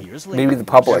Kardashian. Years Maybe later, the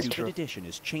public. Stupid Edition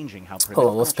is changing how Hold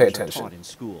on, let's pay cultures are attention. taught in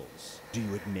schools. Do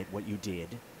you admit what you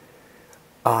did?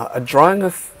 A drawing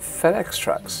of FedEx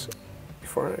trucks.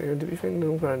 Before you to be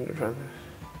thinking.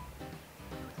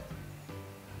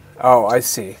 Oh, I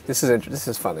see. This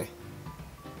is funny.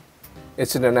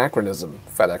 It's an anachronism.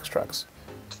 FedEx trucks.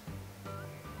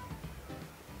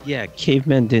 Yeah,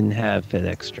 cavemen didn't have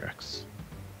FedEx trucks.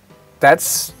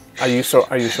 That's. Are you sure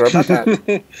about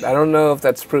that? I don't know if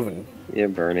that's proven. Yeah,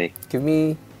 Bernie. Give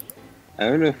me. I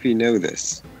don't know if you know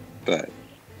this, but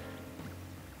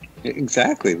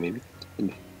exactly, maybe.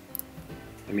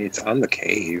 I mean, it's on the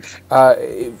cave.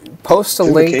 Post a It's in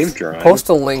the link. cave drawing. Post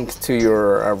a link to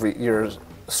your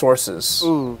sources.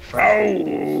 Ooh.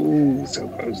 Oh, so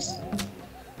close.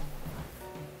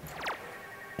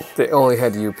 They only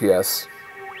had UPS.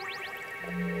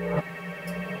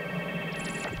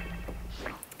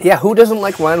 Yeah, who doesn't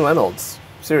like Ryan Reynolds?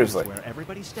 Seriously. Where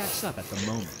everybody stacks up at the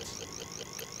moment.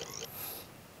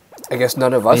 I guess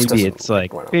none of us. Maybe doesn't it's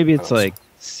like Ryan maybe it's Reynolds. like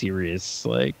serious,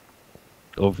 like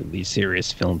overly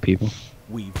serious film people.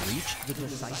 We've reached the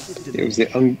decisive It was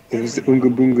the Unga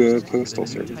Boonga Postal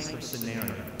Service.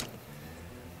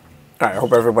 Alright, I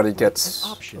hope everybody gets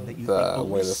option that you the think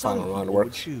way the only some final round people would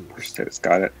works. choose. It's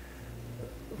got it.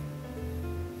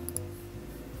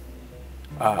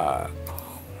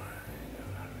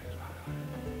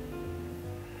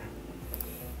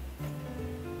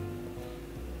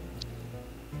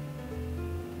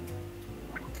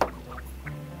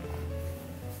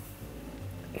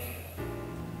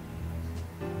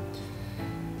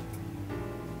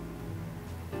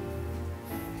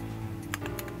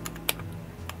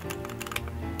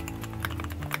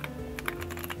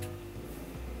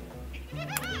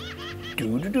 Do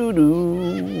do do do.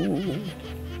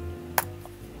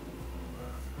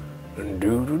 Do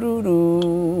do do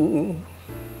do.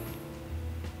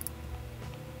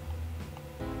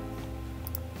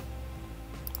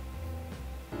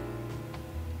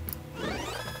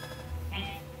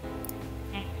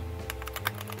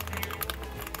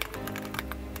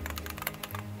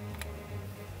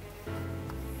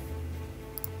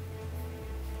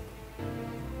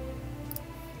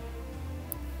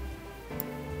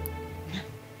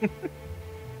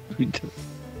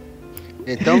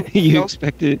 Yeah, don't you don't-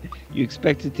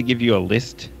 expected to give you a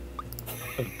list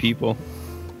of people.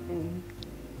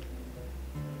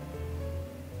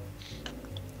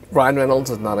 Ryan Reynolds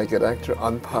is not a good actor.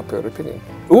 Unpopular opinion.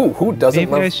 Ooh, who doesn't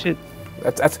Maybe love? I should.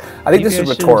 That's. I think this is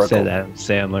maybe I should've rhetorical. Said Adam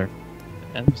Sandler.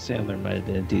 Adam Sandler might have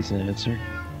been a decent answer.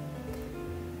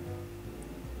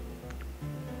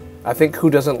 I think who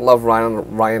doesn't love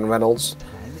Ryan Reynolds Time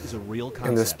is a real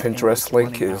in this concept, and Pinterest it's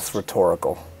link running is out.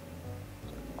 rhetorical.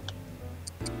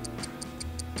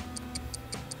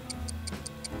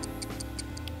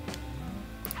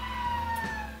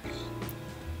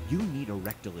 You need a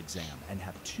rectal exam and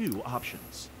have two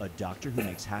options. A doctor who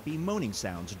makes happy moaning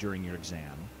sounds during your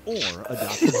exam, or a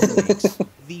doctor who makes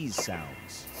these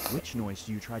sounds. Which noise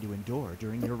do you try to endure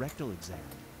during your rectal exam?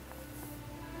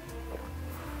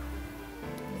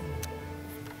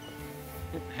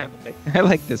 I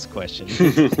like this question.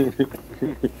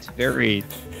 It's very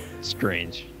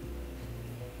strange.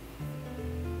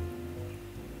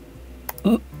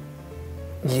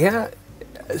 Yeah,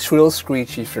 it's real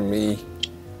screechy for me.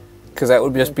 Because that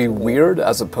would just be weird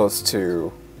as opposed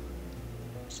to.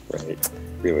 Right.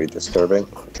 Really disturbing.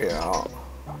 Yeah.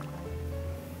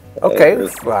 Okay,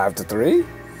 5-3.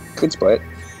 Good split.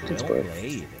 Well Good split.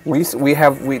 played. We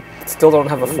still don't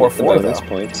have a 4-4 Bonus though.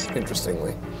 points.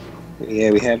 Interestingly.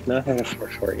 Yeah, we have not had a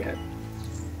 4-4 yet.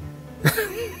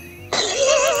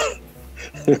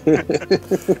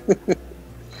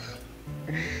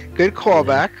 Good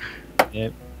callback.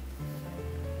 Yep.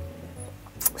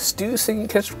 Stu singing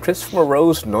Christopher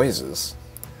Moreau's noises.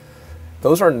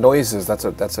 Those are noises. That's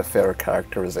a fair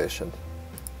characterization.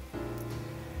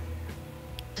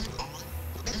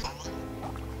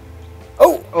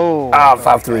 Oh! Oh.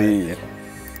 5-3.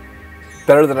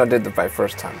 Better than I did my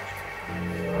first time.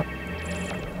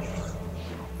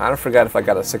 I forgot if I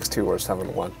got a 6-2 or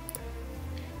 7-1.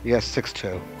 You got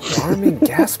 6-2. Alarming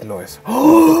gasp noise.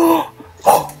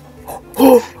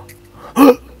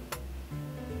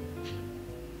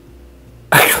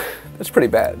 That's pretty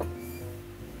bad.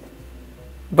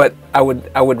 But I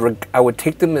would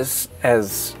take them as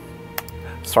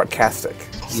sarcastic.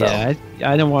 So. Yeah,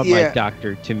 I don't want Yeah. my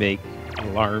doctor to make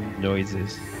alarm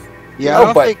noises. Yeah,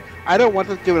 No, but- I don't want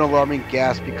to do an alarming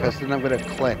gasp because then I'm going to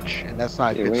clench, and that's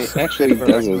not Yeah, good. when he actually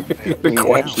does it, when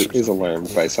he actually is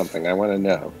alarmed by something, I want to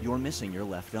know. You're missing your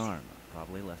left arm.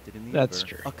 Probably left it in the That's Uber.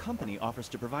 true. A company offers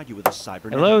to provide you with a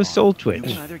cybernetic Hello, arm. Soul Twitch.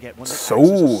 You can either get one that acts as a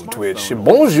Soul smartphone Twitch. or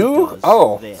Bonjour. does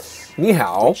Oh. this. Ni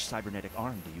hao. Which cybernetic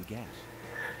arm do you get?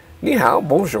 Ni hao.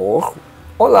 Bonjour.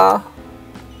 Hola.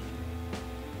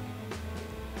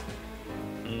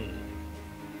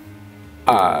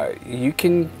 You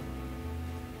can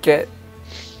get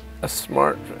a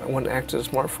one acts as a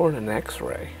smartphone and an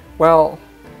X-ray. Well,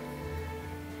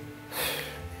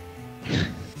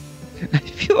 I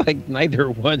feel like neither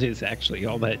one is actually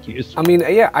all that useful. I mean,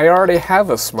 yeah, I already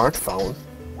have a smartphone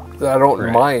that I don't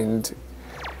Right. mind.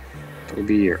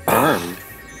 Maybe your arm.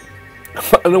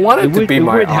 I don't want it, to be it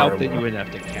my would arm. help that you wouldn't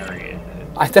have to carry it.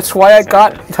 That's why I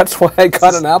got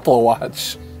an Apple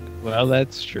Watch. Well,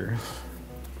 that's true.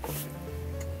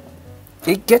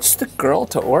 It gets the girl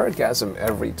to orgasm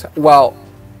every time. Well,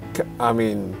 I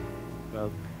mean,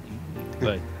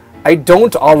 but I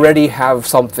don't already have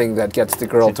something that gets the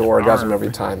girl to orgasm every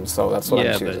time, so that's what I'm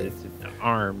yeah, but choosing. it's an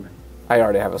arm. I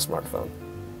already have a smartphone.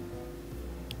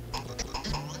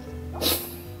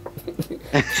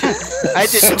 I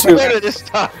did better this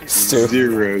time. Stu.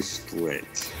 Zero split.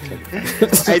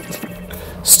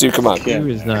 Stu, come on.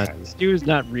 Stu is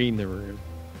not reading the room.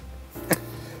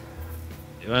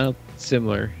 Well,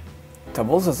 similar.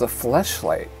 Doubles as a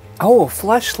fleshlight. Oh, a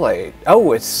fleshlight.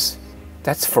 Oh,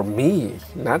 that's for me,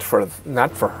 not for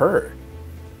her.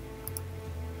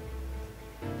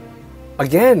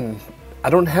 Again, I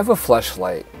don't have a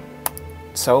fleshlight,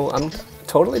 so I'm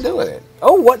totally doing it.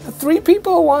 Oh, what 3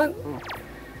 people want?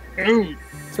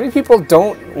 3 people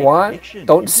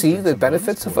don't see the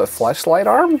benefits of a fleshlight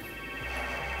arm?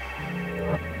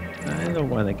 I don't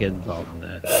want to get involved in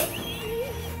that.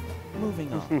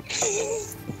 Moving on.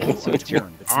 So it's your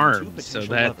arm, so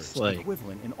that's like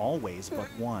equivalent in all ways but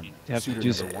one. you have to Suitor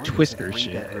do some number 1 twister is a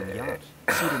shit. 3-bedroom yacht.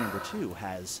 Suitor number 2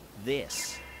 has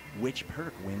this. Which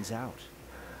perk wins out?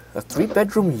 A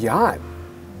 3-bedroom yacht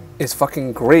is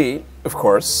fucking great, of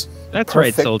course. That's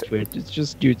Perfect right, Soul Twitch. It's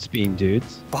just dudes being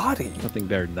dudes. Body. Nothing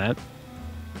better than that.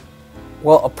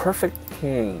 Well, a perfect.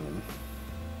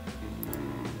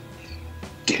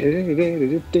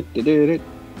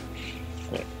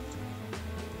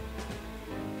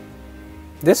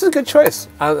 This is a good choice.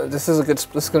 This is going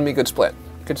to be a good split.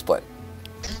 Good split.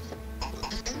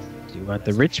 Do you want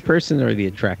the rich person or the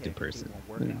attractive person?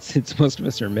 Since most of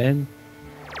us are men.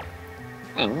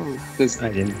 Oh, I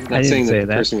didn't not saying say that the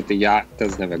that. person with the yacht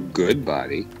doesn't have a good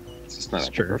body. It's just not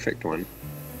a perfect one.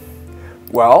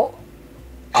 Well,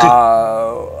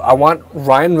 I want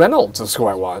Ryan Reynolds is who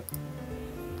I want.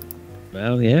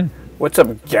 Well, yeah. What's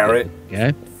up, Garrett?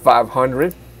 Yeah.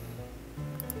 500.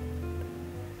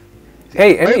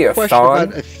 Hey, I have any a question thon?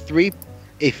 about a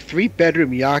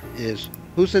 3-bedroom yacht is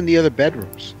who's in the other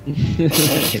bedrooms? I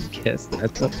guess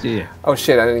that's up to you. Oh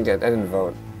shit! I didn't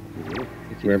vote.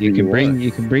 You can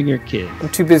bring your kid. I'm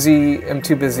too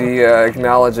busy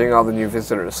acknowledging all the new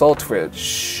visitors. Soul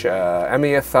Twitch,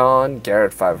 Emmy-a-thon,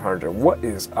 Garrett 500. What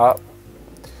is up?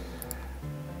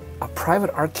 A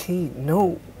private arcade?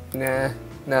 No,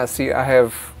 nah. See, I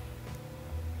have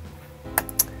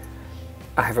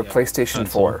a PlayStation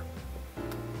 4.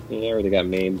 Yeah, I already got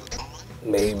maimed.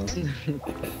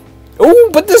 Oh,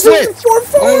 but this is 4-4.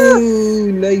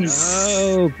 Oh, nice.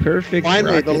 Oh, perfect.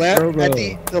 Finally, Rocket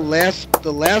Robo.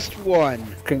 the last one.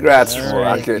 Congrats, All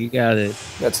right, Rocket. you got it.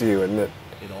 That's you, isn't it?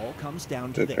 It all comes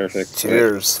down to this. Perfect.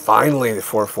 Cheers. Finally,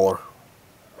 4-4.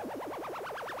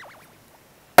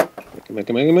 Come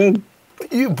on.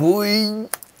 You boy.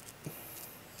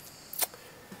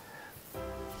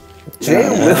 Jay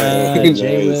Willie.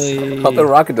 Jay Willie. Hope the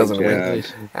Rocket doesn't win.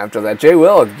 After that, Jay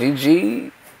Will,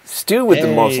 GG. Stu with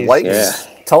the most likes. Yeah.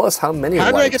 Tell us how many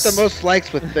How likes. do I get the most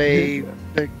likes with the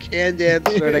canned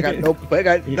answer? And I got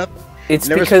nothing. It's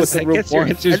Never because split I the room guess your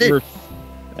once. answers were.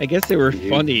 I guess they were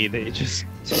funny. They just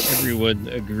everyone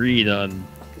agreed on.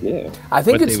 Yeah. I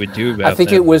think what it's, they would do about I think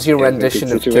that. it was your Yeah, rendition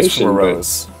it's a of Kiss from a situation, but-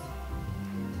 Rose.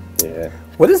 Yeah.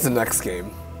 What is the next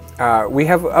game? We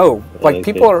have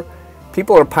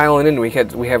people are piling in. We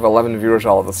have 11 viewers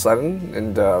all of a sudden,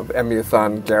 and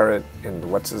Emmy-a-thon, Garrett,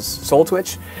 and what's his Soul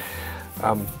Twitch.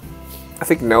 I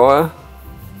think Noah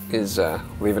is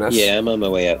leaving us. Yeah, I'm on my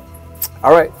way up.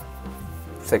 All right.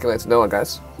 Say goodnight to Noah,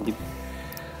 guys.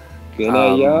 Good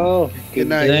night, y'all. Good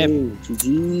night.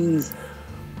 GG's.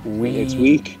 Next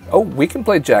week. Oh, we can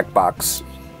play Jackbox.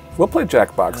 We'll play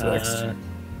Jackbox next.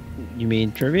 You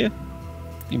mean trivia?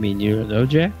 You mean you don't know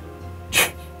Jack?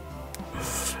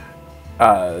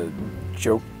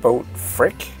 Joke boat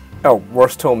frick? Oh,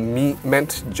 Worstall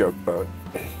meant joke boat.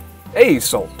 Hey,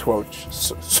 Soul Twitch.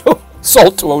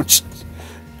 Soul Twitch.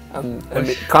 I'm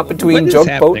caught between What is joke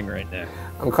boat. happening right now?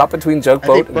 I'm caught between joke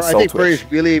boat and I Soul think Barry's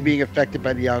Twitch. really being affected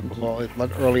by the alcohol. It's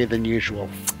much earlier than usual.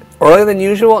 Earlier than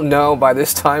usual? No, by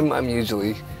this time I'm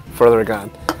usually further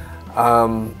gone.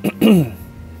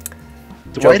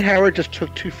 Dwight Howard just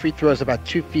took 2 free throws about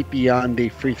 2 feet beyond the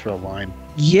free throw line.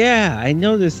 Yeah, I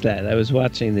noticed that. I was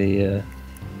watching the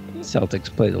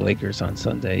Celtics play the Lakers on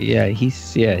Sunday. Yeah,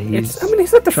 he's. I mean,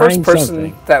 he's not the first trying person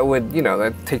something. that would,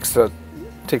 that takes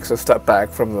a step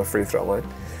back from the free throw line.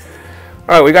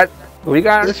 All right, we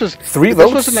got This was 3 This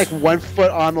votes. wasn't like 1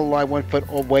 foot on the line, 1 foot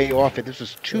away off it. This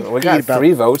was 2 feet. We got about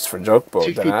 3 votes for joke boat.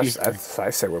 2 Then feet I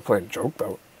say we're playing joke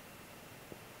boat.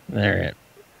 All right.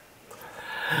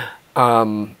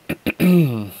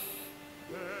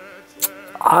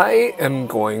 I am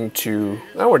going to.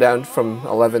 Now we're down from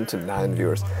 11 to 9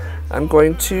 viewers. I'm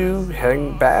going to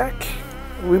hang back.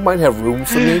 We might have room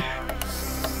for me,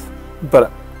 but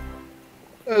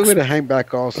I'm gonna hang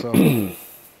back also.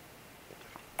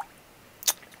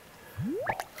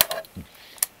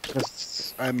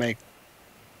 I make.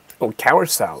 Oh, Cower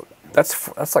Sound.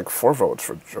 That's like 4 votes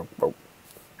for Joke Boat.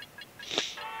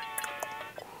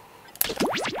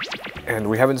 And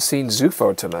we haven't seen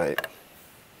Zufo tonight.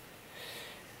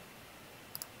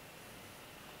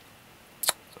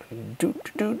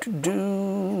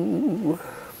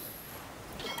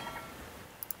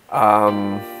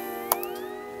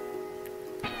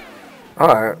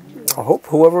 Alright. I hope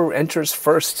whoever enters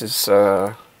first is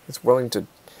willing to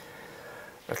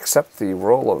accept the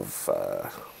role of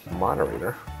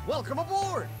moderator. Welcome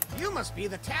aboard. You must be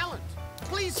the talent.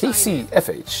 Please sign in.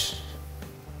 KCFH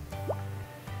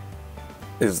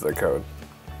is the code.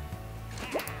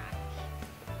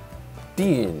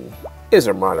 Dean is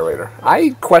our moderator.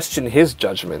 I question his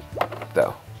judgment,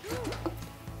 though.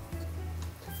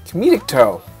 Comedic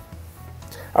Toe.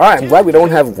 Alright, I'm glad we don't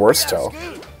have Worst Toe.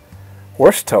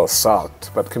 Worst Toe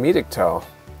sucked, but Comedic Toe,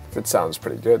 it sounds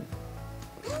pretty good.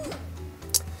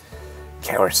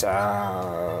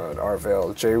 Cowerside,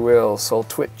 Arville, J-Will, Soul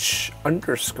Twitch,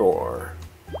 _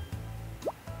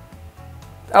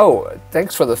 Oh,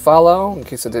 thanks for the follow, in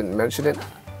case I didn't mention it.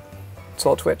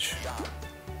 Soul Twitch.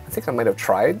 I think I might have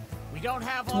tried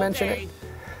to mention it.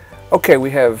 Okay,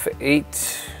 we have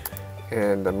 8,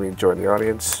 and I'm going to join the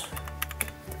audience.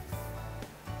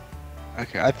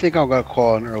 Okay, I think I'm gonna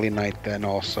call an early night then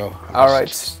also.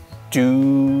 Alright,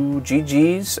 do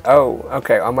GG's. Oh,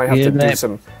 okay, I might have to do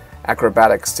some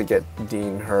acrobatics to get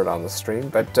Dean heard on the stream,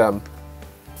 but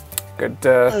good.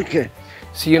 Okay.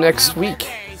 See you next week,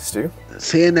 Stu.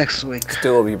 See you next week.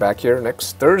 Stu will be back here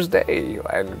next Thursday,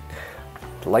 and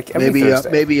like every Thursday.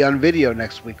 Maybe on video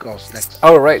next week also.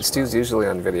 Oh right, Stu's usually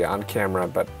on video, on camera,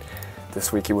 but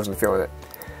this week he wasn't feeling it.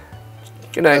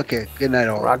 Good night. Okay, good night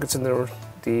all. Rockets in the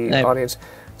audience.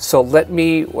 So what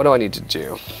do I need to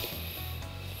do?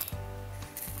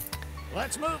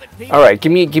 Let's move it, people. All right,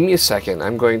 give me a second.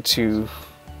 I'm going to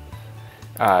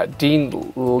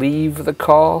Dean, leave the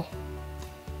call,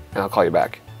 and I'll call you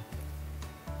back.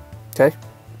 Okay?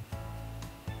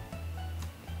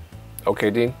 Okay,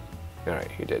 Dean? All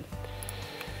right, he did.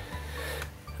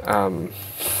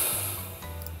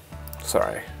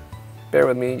 Sorry. Bear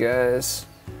with me, guys.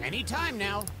 Anytime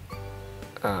now.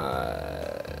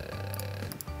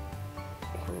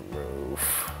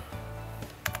 Remove.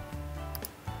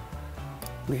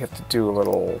 We have to do a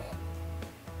little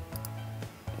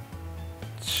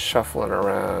shuffling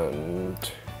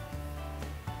around.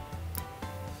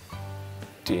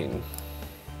 Dean,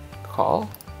 call.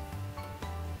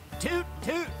 Toot,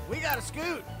 toot, we got a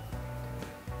scoot.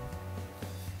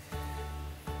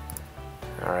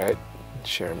 All right,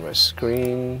 share my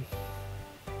screen.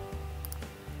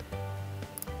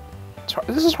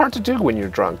 This is hard to do when you're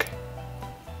drunk.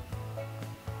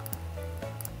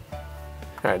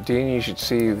 Alright, Dean, you should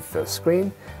see the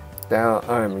screen. Now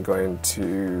I'm going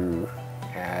to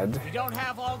add We don't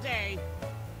have all day.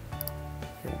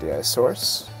 NDI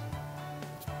source.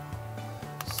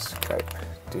 Skype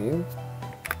Dean.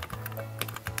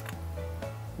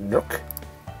 Nook.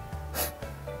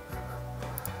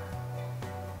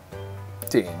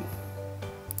 Dean.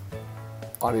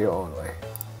 Audio only.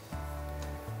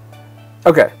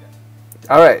 Okay.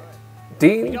 Alright.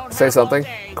 Dean, say something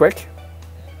quick.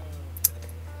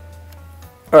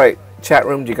 Alright, chat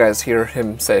room, do you guys hear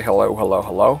him say hello, hello,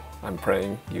 hello? I'm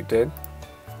praying you did.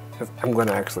 I'm going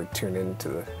to actually tune into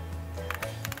the...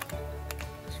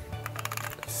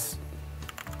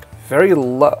 Very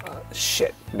low...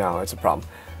 Shit, no, it's a problem.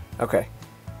 Okay.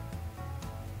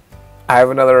 I have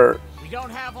another... We don't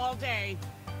have all day.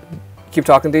 Keep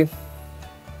talking, Dean.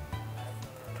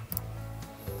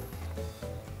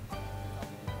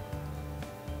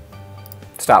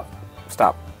 Stop.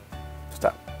 Stop.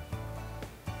 Stop.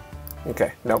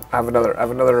 Okay. Nope. I have another.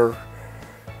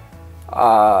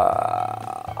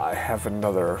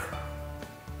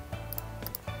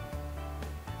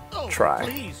 Oh, try.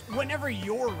 Please, whenever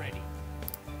you're ready.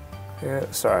 Yeah.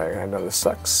 Sorry. I know this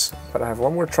sucks, but I have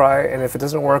one more try, and if it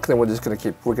doesn't work, then we're just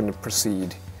gonna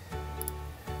proceed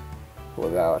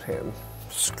without him.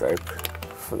 Skype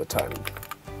for the time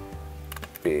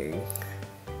being.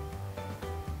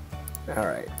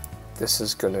 Alright, this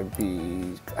is gonna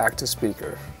be active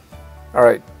speaker.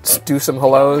 Alright, do some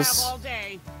hellos.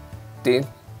 Dean?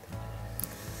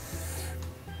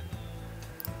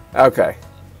 Okay.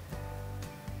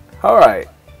 Alright,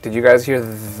 did you guys hear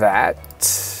that?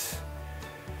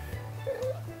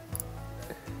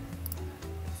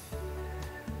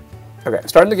 Okay,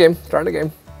 starting the game. Starting the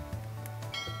game.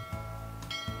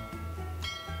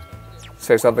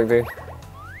 Say something, Dean?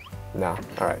 No.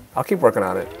 Alright. I'll keep working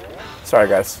on it. Sorry,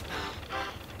 guys.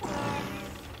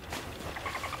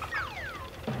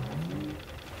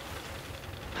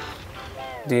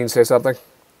 Dean, say something.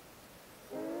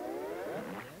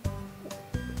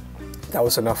 That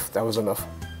was enough. That was enough.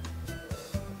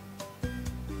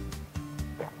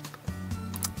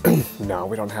 No,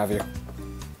 we don't have you.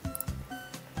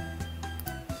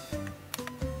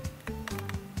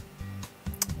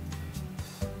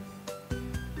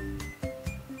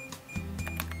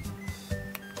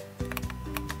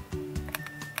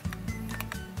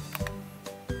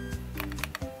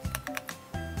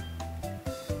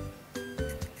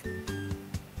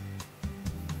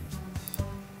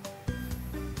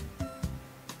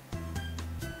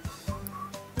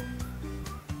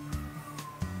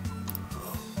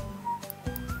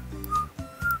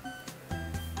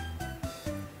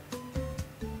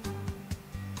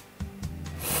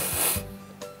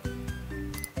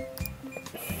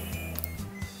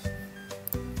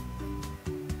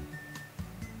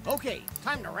 Okay,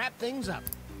 time to wrap things up.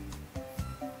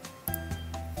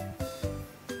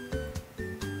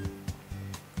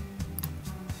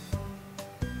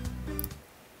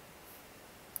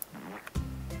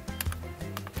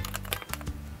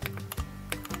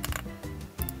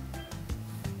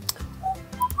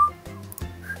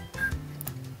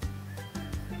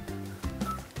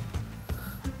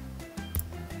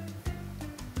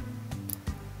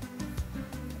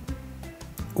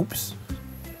 Oops.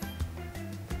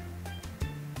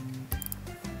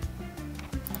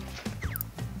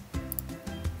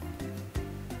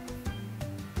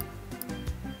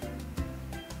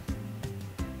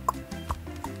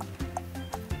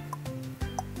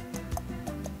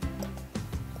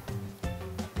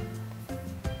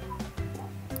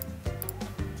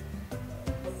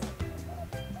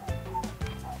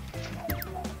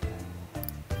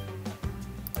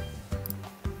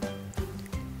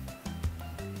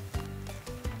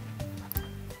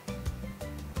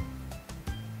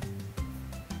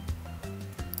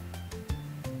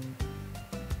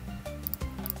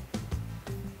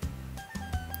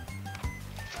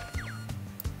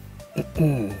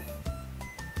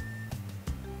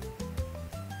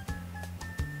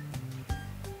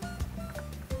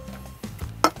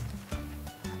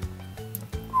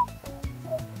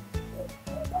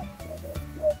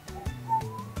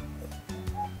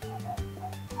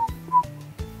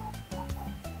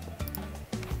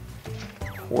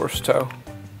 Worst toe.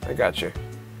 I got you.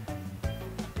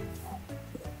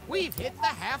 We've hit the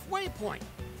halfway point.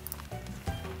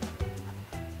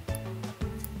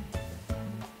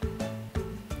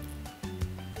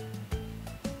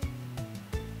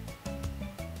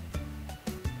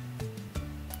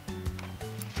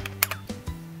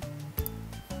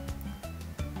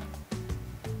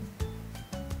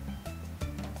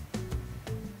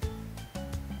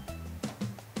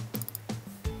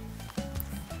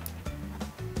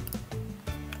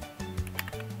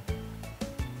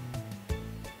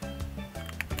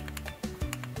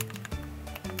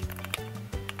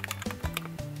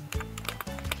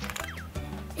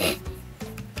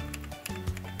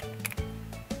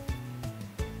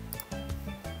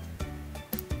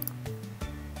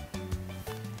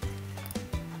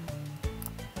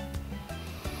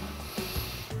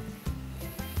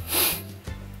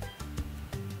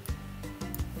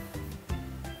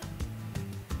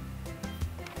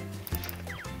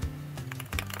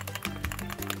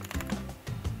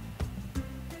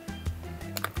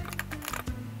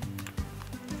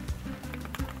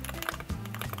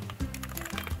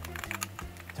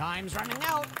 Time's running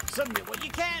out. Submit what you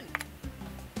can.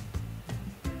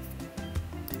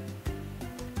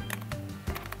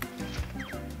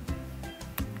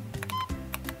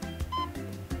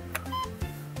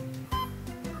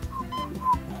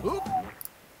 Oop.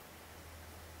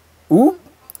 Oop.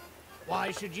 Why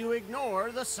should you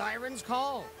ignore the siren's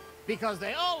call? Because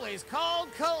they always call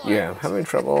collect. Yeah, I'm having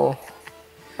trouble.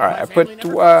 Alright, I family put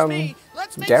never calls me.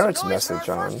 Let's make some Garrett's noise for our message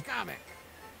on. first comic.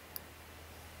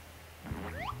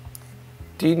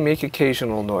 Dean, make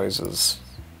occasional noises.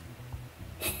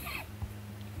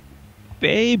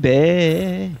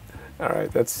 Baby.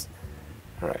 Alright, that's...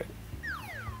 Alright.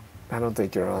 I don't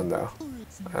think you're on, though.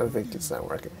 I don't think it's not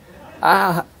working.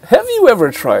 Have you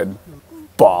ever tried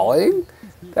balling?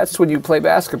 That's when you play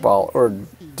basketball or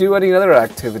do any other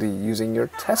activity using your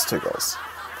testicles.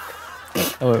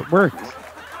 Oh, it worked.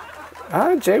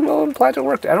 Jay will implied it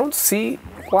worked. I don't see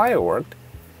why it worked.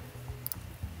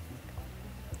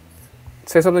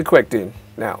 Say something quick, Dean.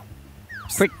 Now.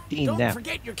 Quick, Dean, Don't now.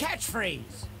 forget your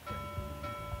catchphrase.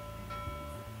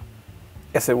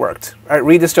 Yes, it worked. All right,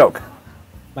 read this joke.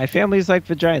 My family's like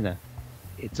vagina.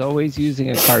 It's always using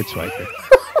a card swiper.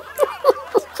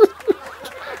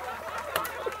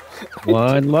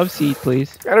 One love seat,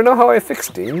 please. I don't know how I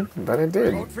fixed Dean, but I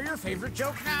did. Vote for your favorite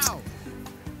joke now.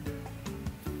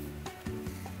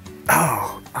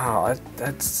 Oh,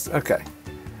 that's okay.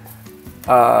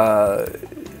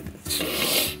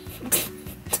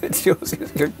 It's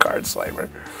using a card swiper.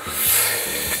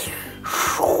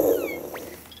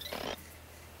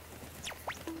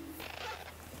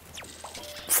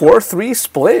 4-3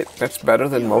 split. That's better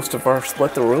than most of our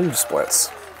split the room splits.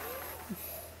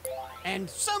 And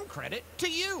some credit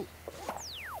to you.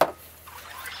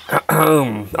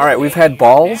 All right, we've had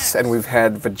balls and we've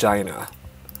had vagina.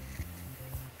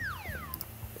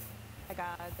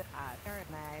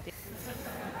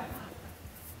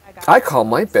 I call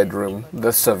my bedroom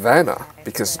the savannah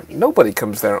because nobody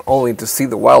comes there only to see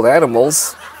the wild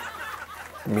animals.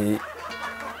 Me.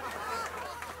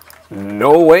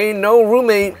 No way, no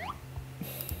roommate.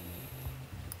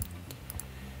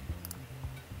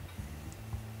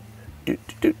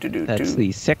 That's the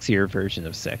sexier version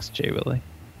of sex, Jay Willie.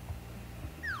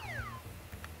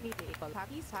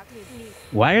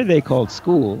 Why are they called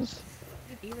schools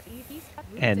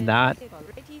and not...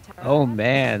 Oh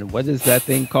man, what is that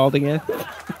thing called again?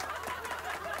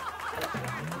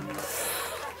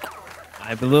 I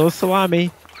have a little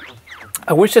salami.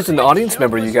 I wish as an audience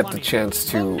member you get the chance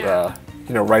to,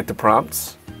 write the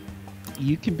prompts.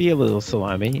 You can be a little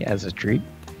salami as a treat.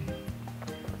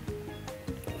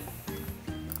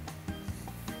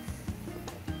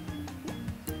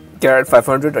 Garrett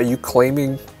 500, are you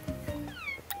claiming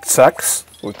sex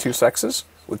with two sexes?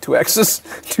 With two X's?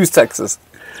 Two sexes.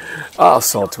 Oh,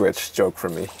 Soul Twitch, joke for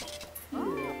me.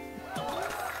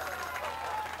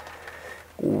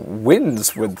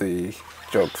 Wins with the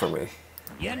joke for me.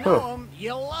 You know him,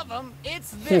 you love him,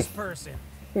 it's this person.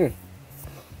 All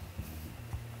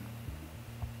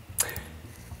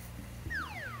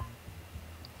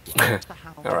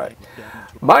right.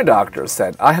 My doctor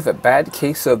said I have a bad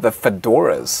case of the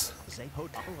fedoras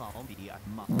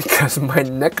because my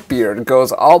neck beard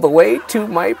goes all the way to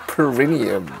my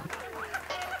perineum.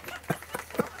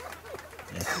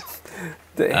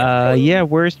 Yeah,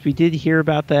 worst. We did hear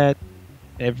about that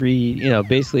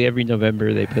basically every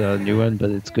November they put out a new one, but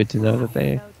it's good to know that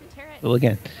they... Well,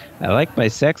 again, I like my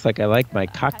sex like I like my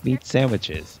cock meat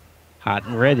sandwiches. Hot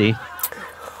and ready.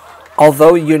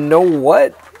 Although, you know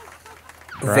what?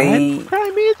 Cry me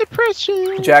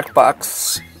depression.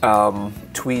 Jackbox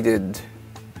tweeted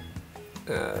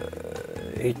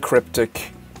a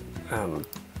cryptic...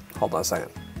 hold on a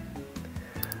second.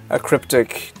 A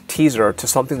cryptic teaser to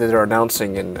something that they're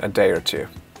announcing in a day or two.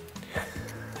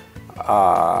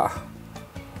 Let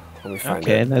me find it.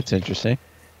 Okay, that's interesting.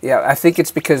 Yeah, I think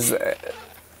it's because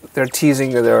they're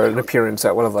teasing an appearance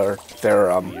at one of their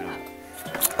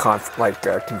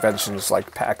conventions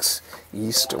like PAX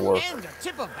East or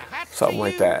something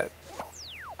like that.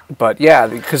 But yeah,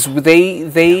 because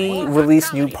they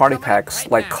release new party packs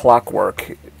like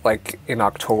clockwork, like in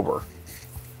October.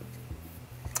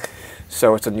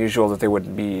 So it's unusual that they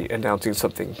would be announcing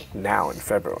something now in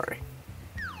February.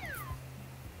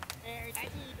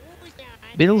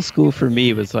 Middle school for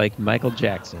me was like Michael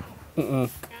Jackson.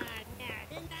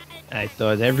 I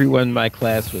thought everyone in my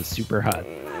class was super hot.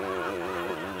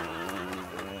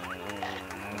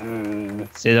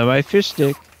 Sit on my fish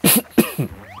stick.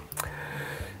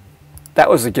 That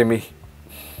was a gimme.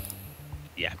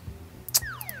 Yeah.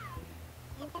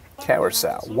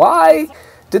 Carousel. Why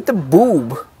did the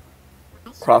boob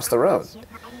cross the road?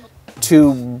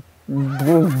 To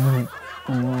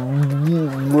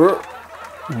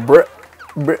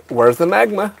where's the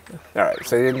magma? All right,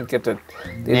 so they didn't get to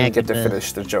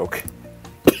finish the joke.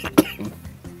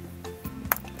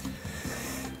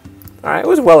 All right, it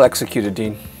was well executed,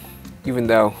 Dean, even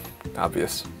though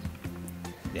obvious.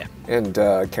 Yeah. And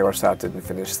Carousel didn't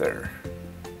finish their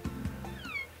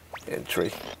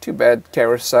entry. Too bad,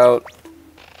 Carousel.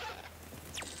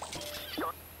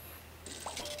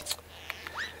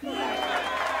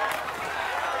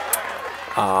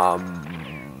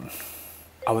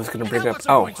 I was gonna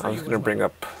bring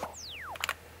up.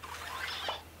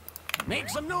 Make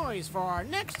some noise for our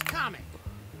next comic.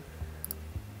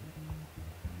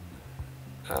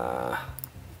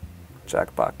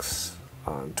 Jackbox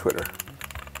on Twitter.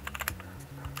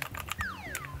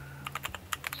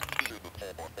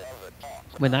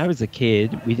 When I was a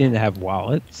kid, we didn't have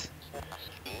wallets.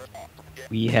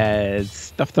 We had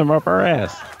stuffed them up our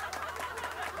ass.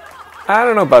 I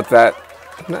don't know about that.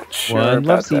 I'm not sure One about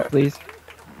love seat, that. please.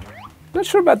 Not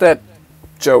sure about that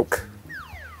joke.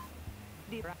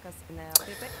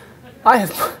 I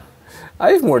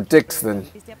have more dicks than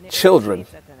children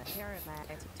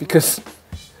because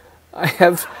I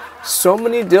have so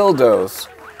many dildos,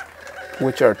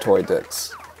 which are toy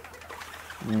dicks.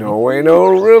 No way, no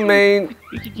roommate.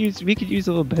 We could use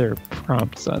a little better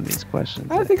prompts on these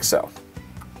questions. I think so.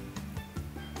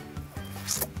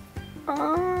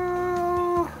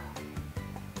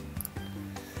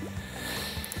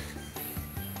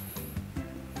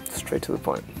 Straight to the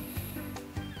point.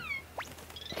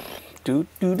 Do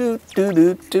do do do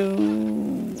do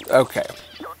do. Okay.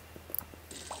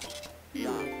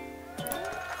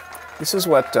 This is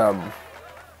what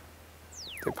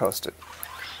they posted.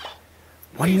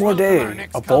 One more day,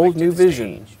 a bold new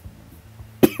vision.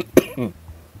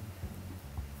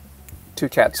 Two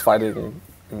cats fighting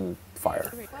in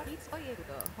fire.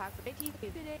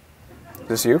 Is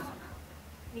this you?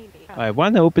 I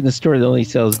want to open a store that only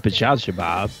sells Bajaj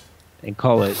Shabab and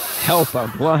call it Help,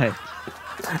 I'm Blind.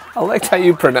 I liked how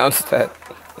you pronounced that.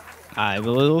 I'm a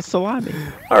little salami.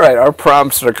 Alright, our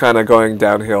prompts are kind of going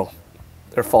downhill.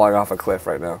 They're falling off a cliff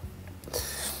right now.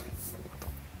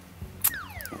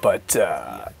 But,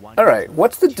 alright,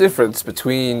 what's the difference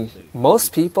between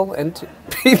most people and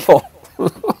people?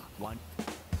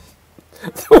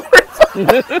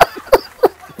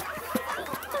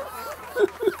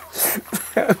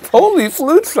 Holy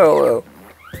flute solo!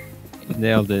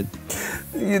 Nailed it.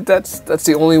 That's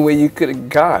the only way you could have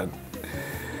gone.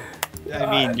 I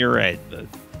mean, you're right.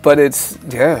 But it's,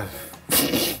 yeah.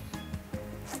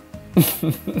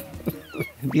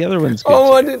 The other one's good.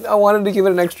 Oh, I wanted to give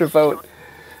it an extra vote.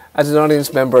 As an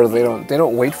audience member, they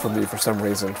don't wait for me for some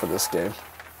reason for this game.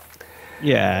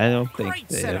 Yeah, I don't think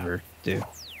they ever do.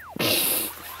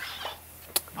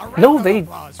 No, they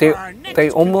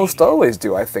almost always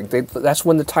do. I think that's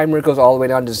when the timer goes all the way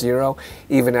down to 0,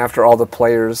 even after all the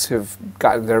players have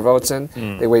gotten their votes in.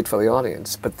 They wait for the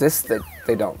audience, but this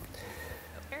they don't.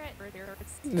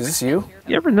 Is this you?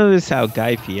 You ever notice how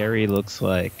Guy Fieri looks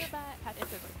like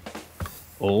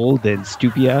old and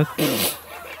stupid?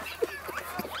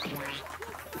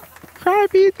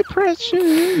 Crybaby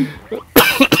depression.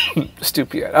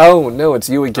 Stupid. Oh no, it's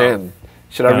you again.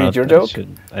 Should I read your joke?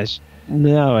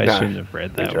 No, I shouldn't have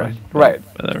read that one. Right.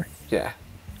 Whatever. Yeah.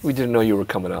 We didn't know you were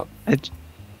coming up.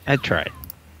 I tried.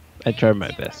 I tried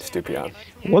my best. Stupid.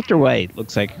 Walter White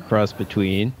looks like a cross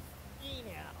between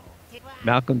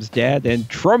Malcolm's dad and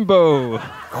Trumbo.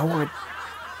 Oh, I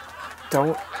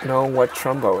don't know what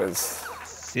Trumbo is.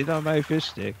 Sit on my fish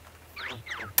stick.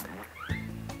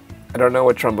 I don't know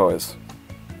what Trumbo is.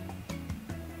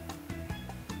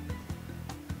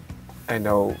 I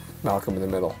know Malcolm in the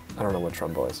Middle. I don't know what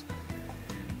Trumbo is.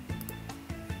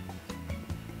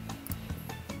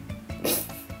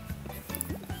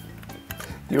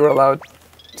 You were allowed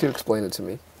to explain it to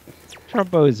me.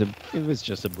 Trumbo it was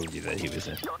just a movie that he was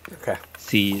in. Okay.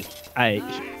 See, I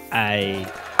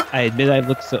admit I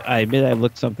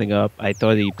looked something up. I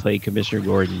thought he played Commissioner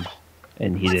Gordon,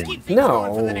 and he didn't.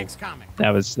 No. That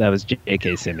was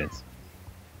J.K. Simmons.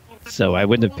 So I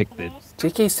wouldn't have picked it.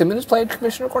 J.K. Simmons played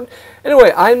Commissioner Gordon?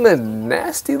 Anyway, I'm a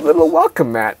nasty little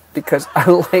welcome mat because I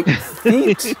like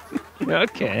feet.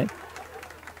 Okay.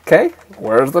 Okay,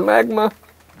 where's the magma?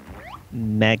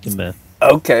 Magma.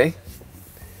 Okay.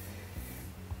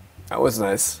 That was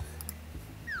nice.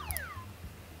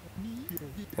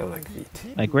 I like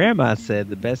feet. My grandma said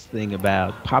the best thing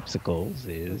about popsicles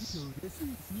is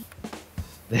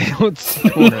they don't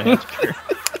store after.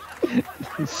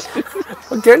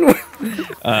 Again?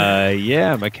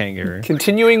 Yeah, I'm a kangaroo.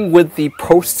 Continuing with the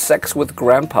post-sex with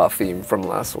grandpa theme from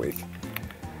last week.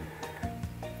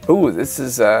 Ooh, this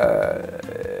is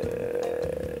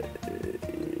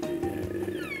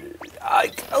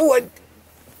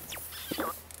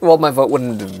well, my vote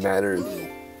wouldn't have mattered.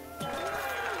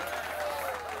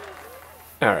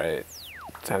 Alright.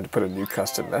 Time to put a new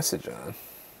custom message on.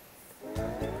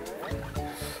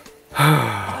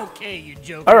 Okay, you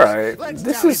jokers. Alright. Let's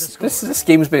This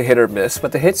game's been hit or miss,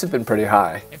 but the hits have been pretty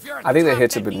high. I think the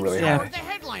hits have been really high. The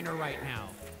headliner right now.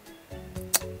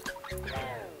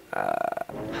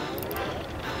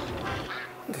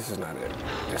 This is not it.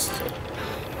 This is it.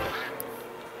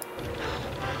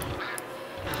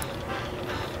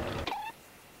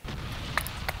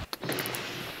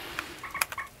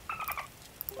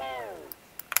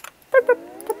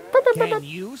 Can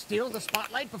you steal the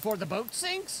spotlight before the boat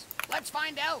sinks? Let's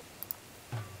find out.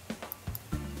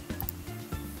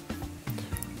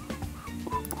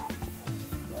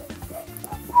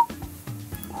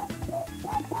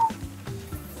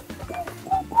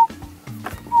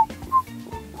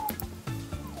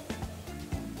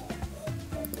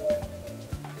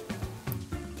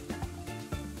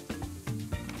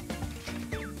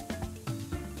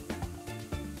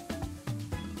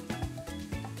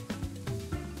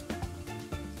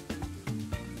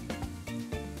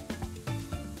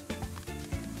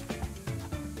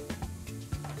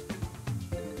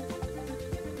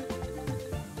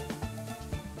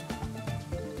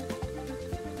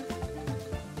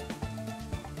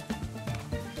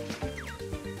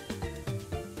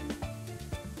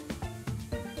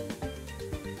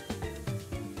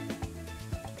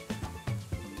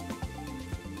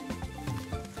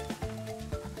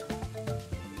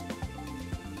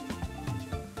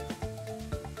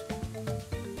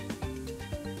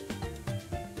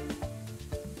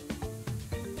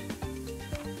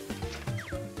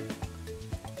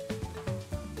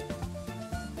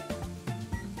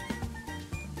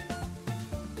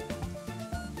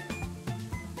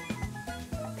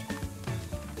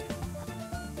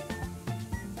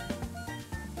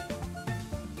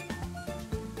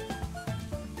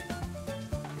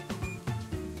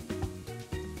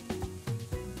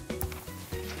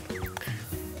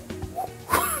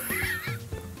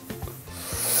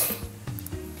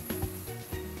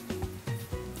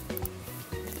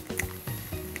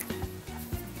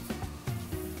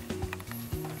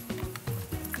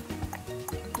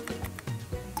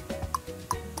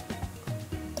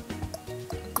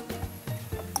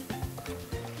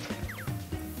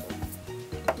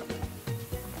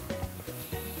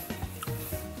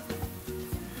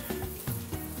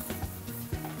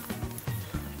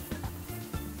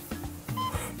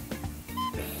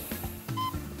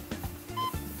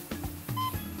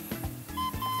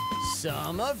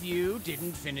 Some of you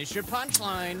didn't finish your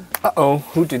punchline. Uh-oh,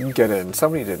 who didn't get in?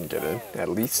 Somebody didn't get in, at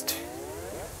least.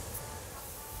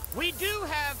 We do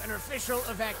have an official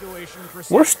evacuation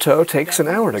procedure. Worst toe takes an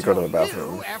hour to go to the Tell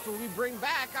bathroom. you after we bring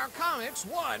back our comics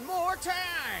one more time.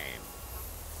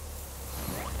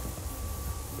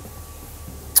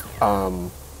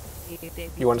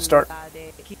 You want to start?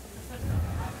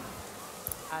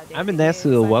 I'm a nice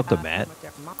little welcome mat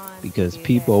because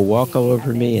people walk all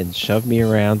over me and shove me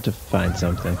around to find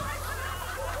something.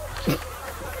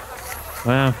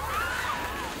 Wow.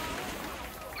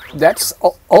 That's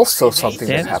also something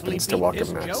that happens to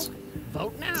welcome mats.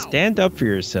 Stand up for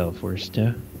yourself, Worst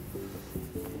toe.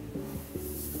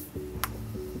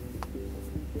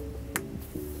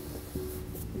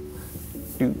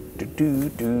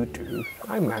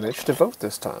 I managed to vote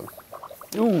this time.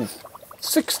 Ooh,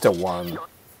 6-1.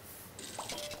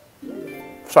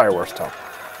 Sorry, Worst toe.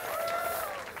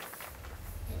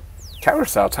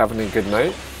 Carousel's having a good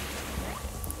night.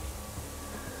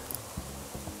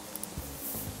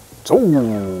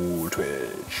 Oh,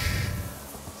 Twitch.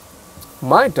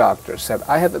 My doctor said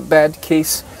I have a bad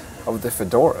case of the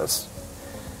fedoras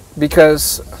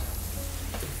because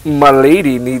my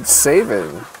lady needs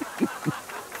saving.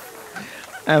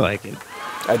 I like it.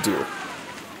 I do.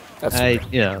 That's I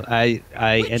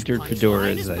entered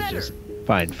fedoras. I just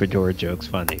find fedora jokes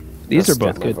funny. These are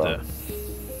both good though.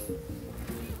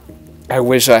 I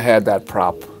wish I had that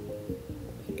prop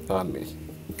on me.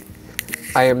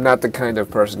 I am not the kind of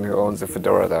person who owns a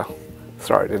fedora, though.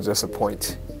 Sorry to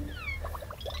disappoint.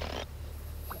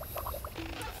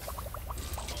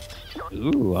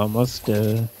 Ooh, almost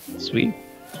sweet.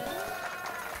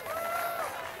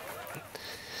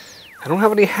 I don't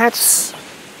have any hats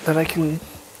that I can...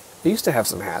 I used to have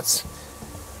some hats.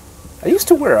 I used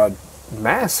to wear a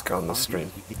mask on the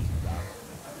stream.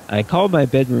 I call my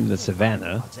bedroom the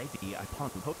Savannah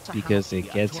because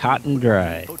it gets hot and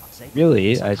dry.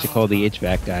 Really, I should call the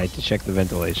HVAC guy to check the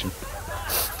ventilation.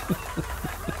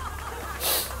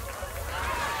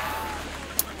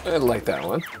 I like that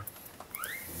one.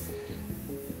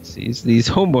 See, these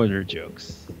homeowner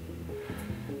jokes.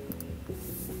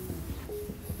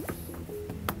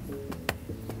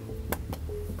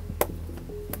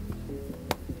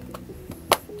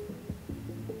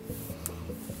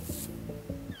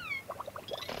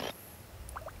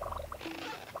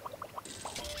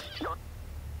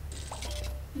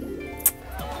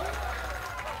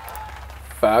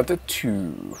 Five to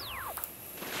 2.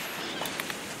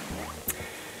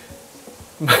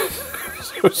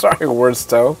 Sorry, Worst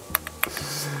toe.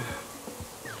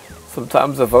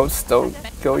 Sometimes the votes don't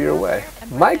go your way.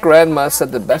 My grandma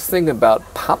said the best thing about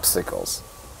popsicles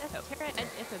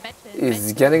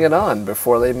is getting it on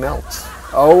before they melt.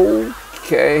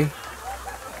 Okay.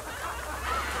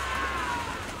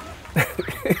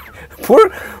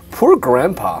 Poor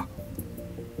grandpa.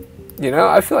 You know,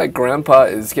 I feel like Grandpa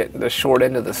is getting the short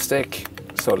end of the stick,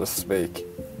 so to speak,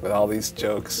 with all these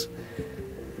jokes.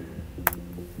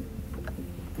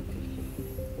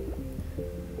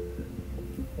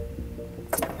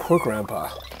 Poor Grandpa.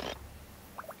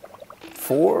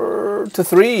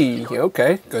 4-3.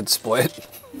 Okay, good split.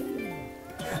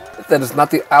 That is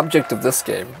not the object of this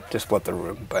game, just split the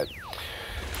room, but...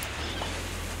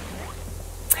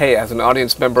 Hey, as an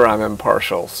audience member, I'm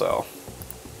impartial, so...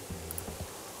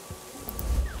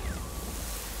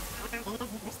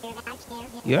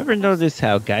 You ever notice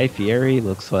how Guy Fieri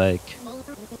looks like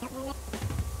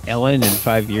Ellen in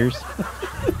 5 years?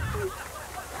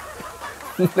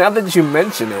 Now that you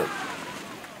mention it.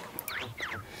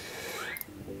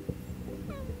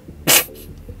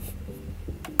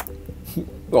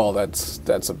 Well, that's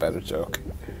a better joke.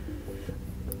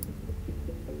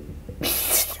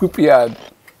 Stupid.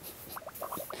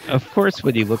 Of course,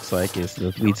 what he looks like is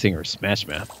the lead singer of Smash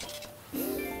Mouth.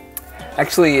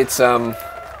 Actually, it's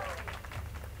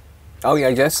oh yeah,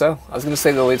 I guess so. I was gonna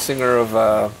say the lead singer of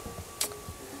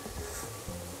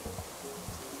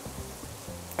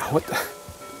what the...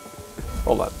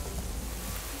 Hold on.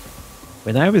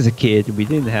 When I was a kid, we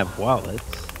didn't have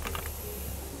wallets.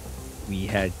 We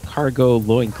had cargo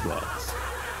loincloths.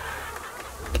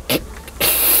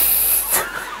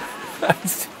 I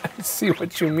see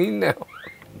what you mean now.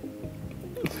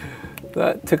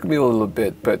 That took me a little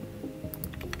bit, but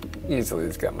easily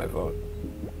it's got my vote.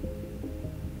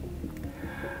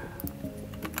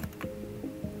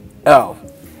 Oh.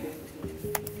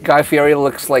 Guy Fieri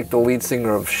looks like the lead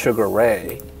singer of Sugar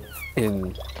Ray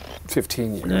in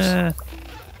 15 years. Nah.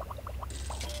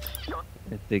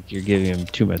 I think you're giving him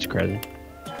too much credit.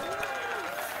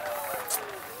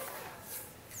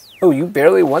 Oh, you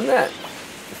barely won that.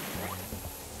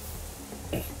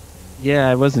 Yeah,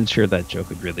 I wasn't sure that joke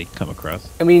would really come across.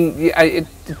 I mean, yeah, it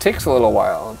takes a little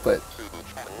while, but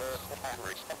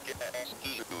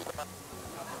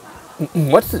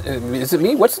is it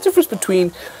me? What's the difference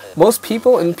between most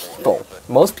people and people?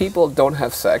 Most people don't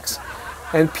have sex,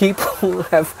 and people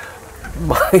have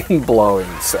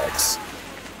mind-blowing sex.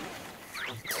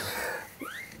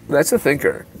 That's a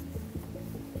thinker.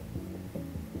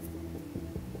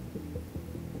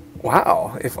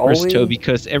 Wow, if First, only... Toe,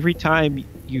 because every time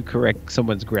you correct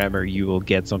someone's grammar, you will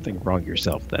get something wrong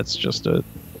yourself. That's just a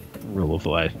rule of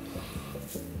life.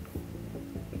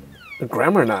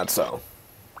 Grammar not so.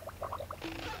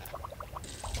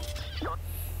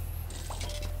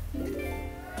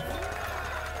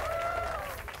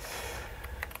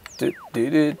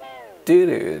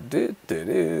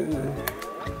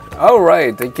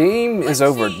 Alright, the game is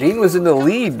over. Dean was in the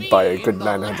lead by a good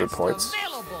 900 points.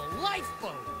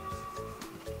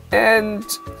 And,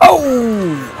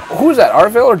 oh! Who's that,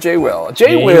 Arville or J-Will?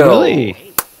 J-Will!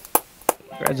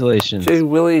 Congratulations.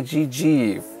 J-Willie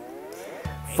GG.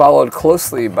 Followed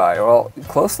closely by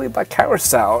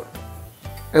Carousel.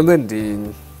 And then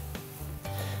Dean.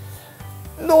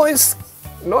 Nice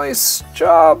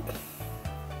job.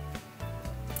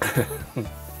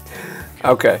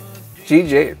 Okay,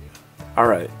 GG. All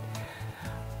right.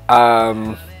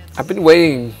 I've been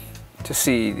waiting to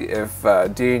see if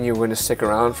Dean, you're going to stick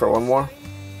around for one more,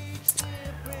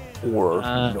 or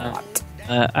not.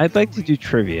 I'd like to do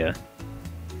trivia.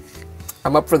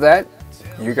 I'm up for that.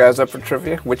 You guys up for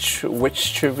trivia?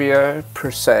 Which trivia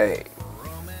per se?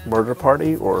 Murder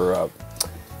Party or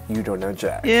You Don't Know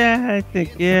Jack? I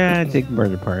think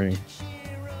Murder Party.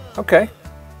 Okay.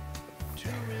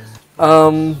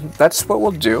 That's what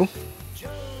we'll do.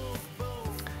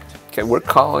 Okay, we're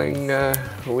calling, oh,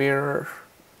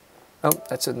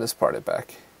 that's in this party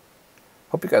back.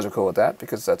 Hope you guys are cool with that,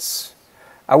 because that's...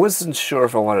 I wasn't sure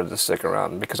if I wanted to stick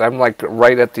around, because I'm like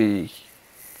right at the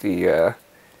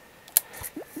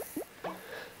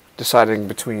deciding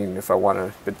between if I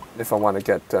want to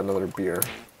get another beer.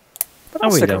 But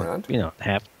I'll stick around. We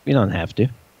don't have to.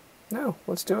 No,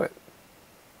 let's do it.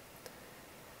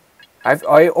 I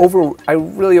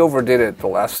really overdid it the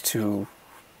last 2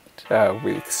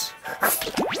 weeks.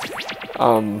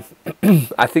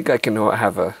 I think I can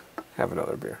have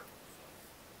another beer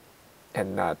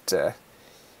and not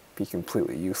be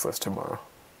completely useless tomorrow.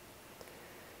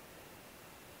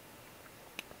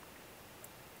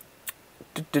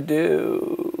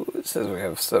 It says we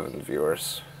have 7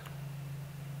 viewers.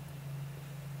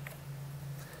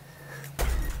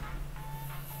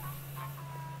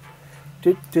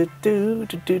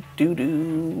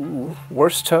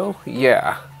 Worst toe?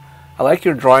 Yeah. I like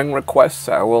your drawing requests.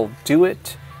 I will do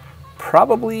it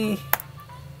probably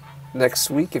next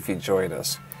week if you join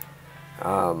us.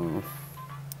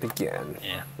 Again.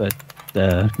 Yeah, but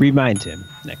remind him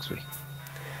next week.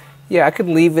 Yeah, I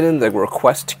can leave it in the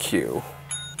request queue.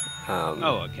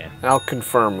 Oh, okay. And I'll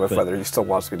confirm whether he still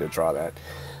wants me to draw that.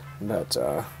 But,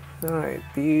 alright,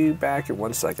 be back in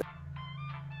 1 second.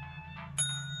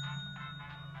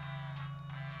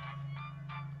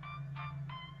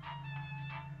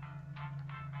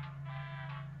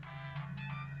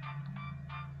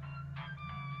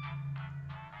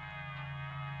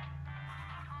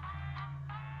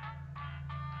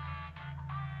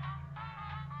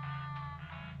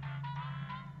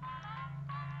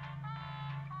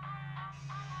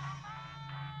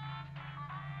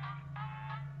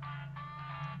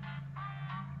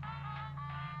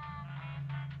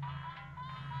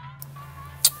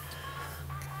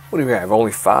 What do we have?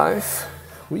 Only 5?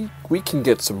 We can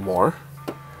get some more.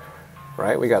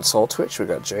 Right? We got Soul Twitch, we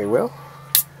got J-Will.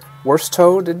 Worst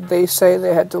toe, did they say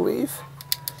they had to leave?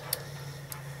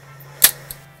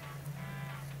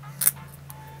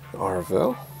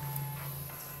 Arville.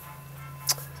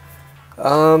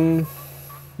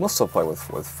 We'll still play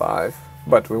with 5,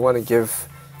 but we want to give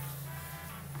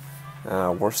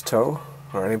Worst toe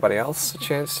or anybody else a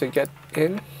chance to get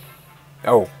in.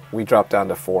 Oh, we dropped down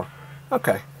to 4.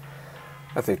 Okay.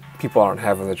 I think people aren't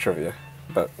having the trivia,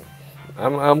 but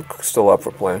I'm still up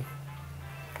for playing.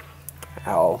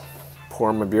 I'll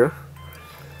pour my beer,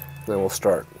 then we'll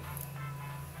start.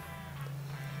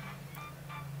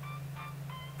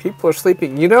 People are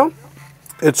sleeping. You know,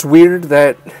 it's weird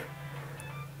that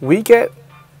we get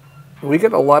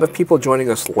a lot of people joining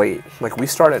us late. Like, we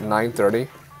start at 9:30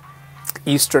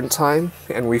 Eastern time,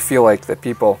 and we feel like that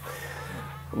people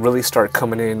really start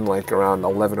coming in like around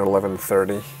 11 or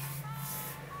 11:30.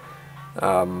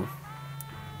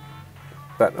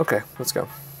 But okay, let's go.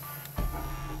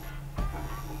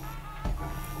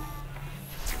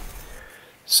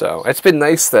 So it's been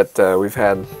nice that we've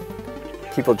had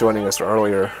people joining us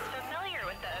earlier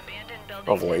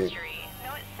of late.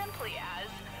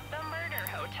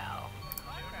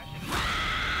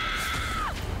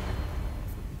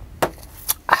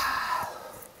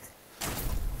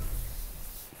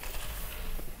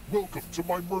 Welcome to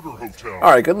my murder hotel.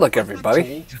 Alright, good luck, I've been everybody.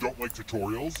 told you don't like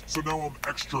tutorials, so now I'm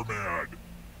extra mad.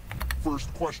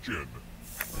 First question.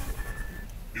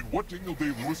 In what Daniel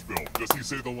Day-Lewis film does he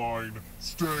say the line,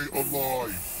 "Stay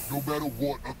alive, no matter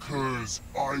what occurs,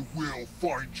 I will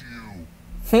find you"?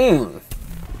 Use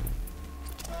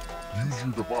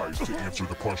your device to answer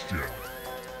the question.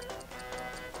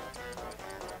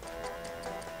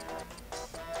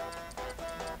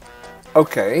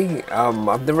 Okay,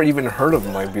 I've never even heard of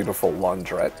My Beautiful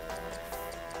Laundrette.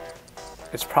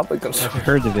 It's probably gonna... I've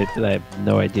heard of it, but I have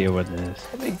no idea what it is.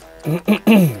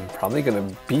 Probably gonna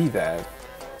be that.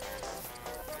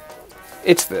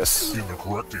 It's this. And the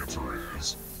correct answer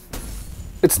is...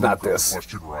 It's not got the this.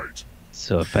 question right.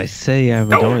 So if I say I'm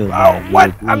the only one,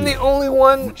 What? I'm the only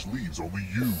one? Which leaves only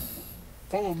you.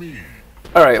 Follow me.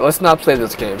 Alright, let's not play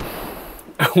this game.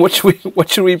 What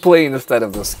should we play instead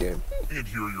of this game? And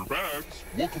here are your bags.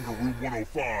 Welcome to room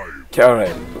 105. Okay,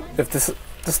 alright. If this...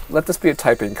 let this be a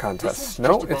typing contest.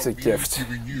 No, it's a gift.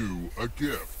 Giving you a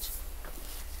gift.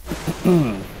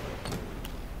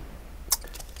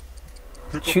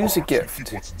 Choose a gift.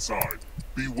 Keep what's inside.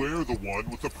 Beware the one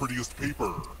with the prettiest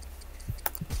paper.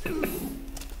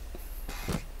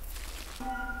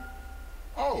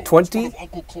 Oh, 20? it's one of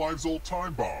Uncle Clive's old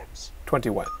time bombs.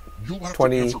 21. You'll have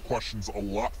 20. to answer questions a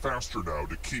lot faster now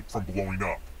to keep from blowing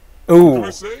up. Ooh. What can I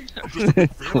say? I'm just a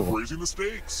big fan of raising the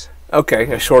stakes.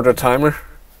 Okay, a shorter timer.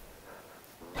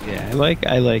 Yeah, I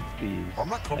like these. I'm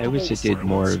not I wish it did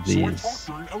more of so I these. talk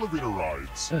during elevator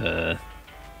rides.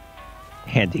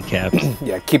 Handicaps.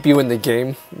 Yeah, keep you in the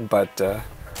game, but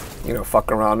you know,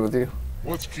 fuck around with you.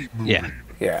 Let's keep moving. Yeah.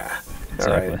 Yeah.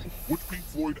 Exactly. All right. Which Pink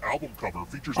Floyd album cover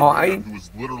features Oh, a man who is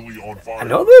literally on fire? I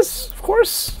know this. Of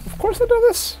course I know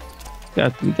this.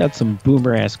 We got some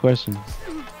boomer ass questions.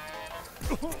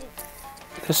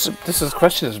 This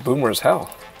question is boomer as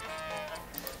hell.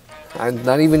 I'm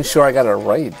not even sure I got it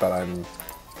right, but I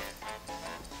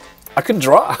can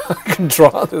draw. I can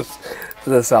draw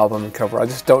this album cover. I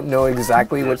just don't know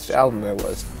exactly which album it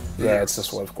was. Yeah, it's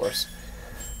this one, of course.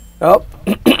 Oh,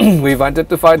 we've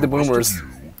identified the boomers.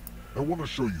 I want to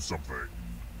show you something.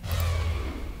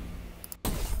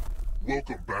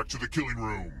 Welcome back to the killing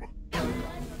room.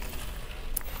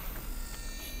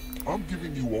 I'm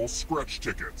giving you all scratch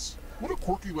tickets. What a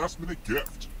quirky last-minute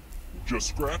gift. Just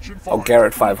scratch and find. Oh,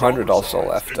 Garrett 500 also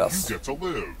left and us. You get to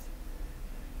live.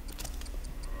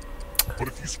 But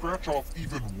if you scratch off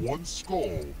even one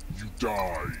skull, you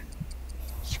die.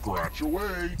 Scratch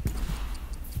away.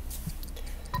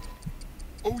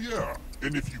 Oh yeah,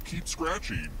 and if you keep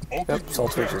scratching, I'll give you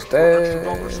Saltridge cash is for extra dead.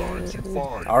 dollar signs you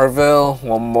find. Arville,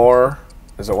 one more.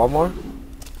 Is it one more?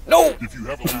 No! If you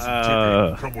have a losing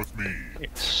ticket, come with me.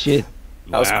 Shit.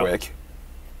 That was quick.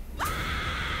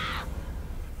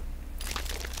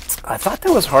 I thought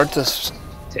that was hard to. That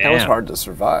was Damn. hard to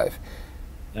survive.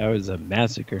 That was a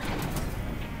massacre.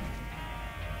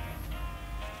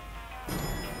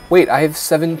 Wait, I have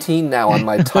 17 now on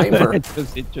my timer.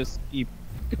 Does it just keep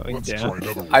going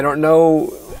down? I don't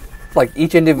know. Like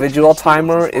each individual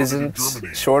timer isn't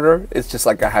shorter. It's just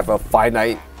like I have a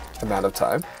finite amount of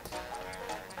time.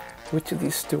 Which of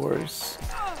these stores?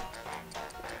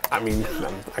 I mean,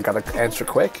 I gotta answer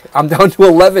quick. I'm down to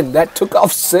 11. That took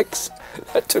off 6.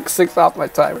 That took 6 off my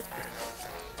timer.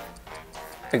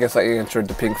 I guess I answered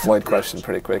the Pink Floyd question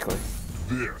pretty quickly.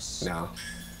 This. No.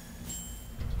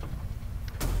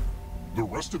 The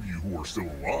rest of you who are still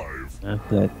alive. I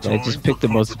just picked the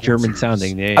most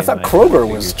German-sounding name. I thought Kroger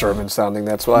was German sounding.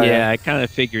 That's why. Yeah, I kind of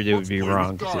figured it would be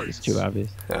wrong because it was too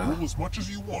obvious. Roll as much as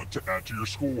you want to add to your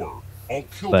score. I'll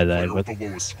kill But the I player with the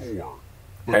lowest score.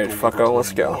 But Hey, go fucko, over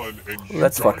let's go. 21 and you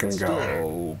Let's die fucking instead.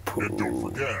 go. And don't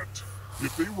forget,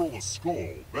 if they roll a skull,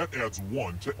 that adds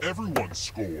 1 to everyone's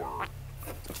score.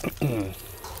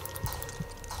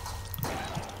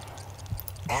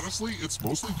 Honestly, it's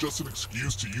mostly just an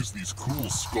excuse to use these cool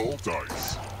skull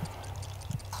dice.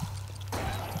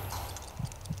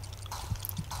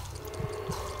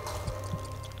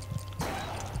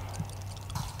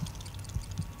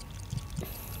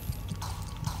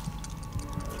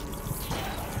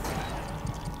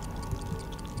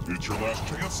 It's your last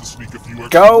chance to sneak a few extra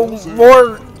Go! rolls in.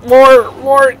 More!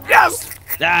 Yes!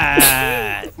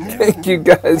 Ah! Thank you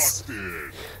guys.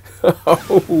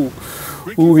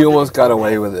 Ooh, he almost got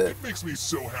away with it. It makes me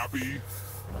so happy.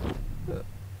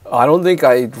 I don't think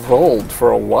I rolled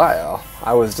for a while.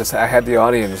 I had the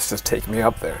audience just take me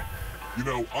up there. You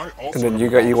know, I also And then have you a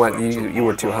got you mouse went app, so you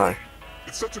went my too high.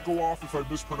 It's set to go off if I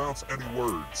mispronounce any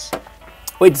words.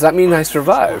 Wait, does that mean I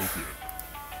survive?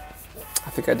 I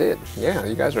think I did. Yeah,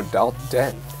 you guys are all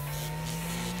dead.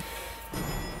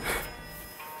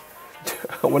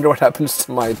 I wonder what happens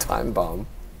to my time bomb.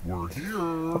 We're here.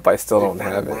 Hope I still don't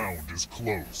have it. Round is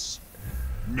close.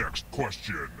 Next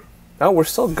question. No, we're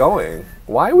still going.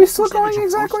 Why are we still going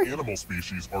Percentage of exactly? Earth's animal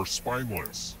species are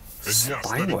spineless. And yes, that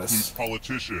Spineless? includes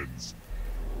politicians.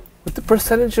 What the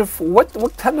percentage of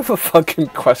what kind of a fucking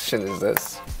question is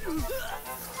this?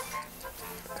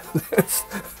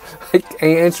 I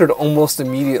answered almost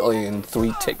immediately and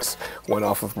 3 ticks went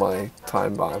off of my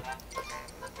time bomb.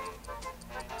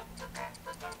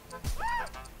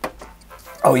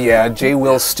 Oh yeah, J.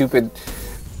 Will's stupid.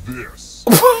 This.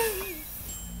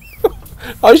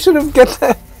 I should have get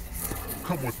that.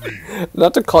 Come with me.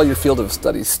 Not to call your field of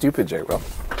study stupid, J. Will.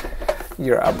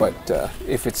 You're but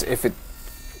if it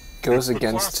goes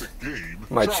against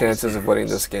my chances of winning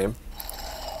this game,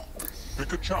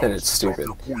 then it's stupid.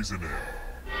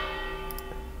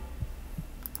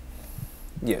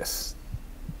 Yes.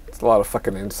 It's a lot of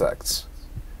fucking insects.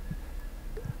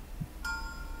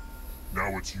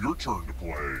 Now it's your turn to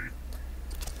play.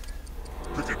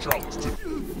 Pick a chalice to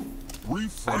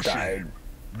refreshing.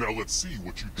 Now let's see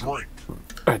what you drink.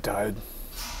 I died.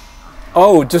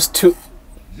 Oh, just 2.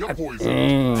 You're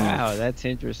poisoned. Wow, that's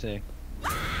interesting.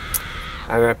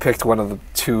 And I picked one of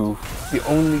the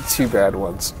only 2 bad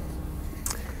ones.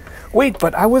 Wait,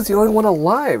 but I was the only one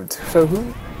alive. So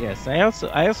who? Yes, I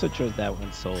also chose that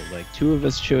one sold. Like 2 of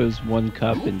us chose 1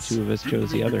 cup and 2 of us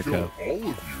chose the other cup.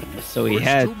 So he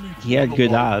had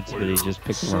good odds, but he just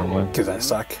picked the wrong one. Because I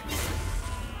suck.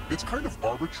 It's kind of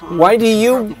arbitrary. Why do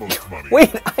you? Wait,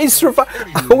 I survived.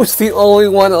 I was the only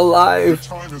one alive.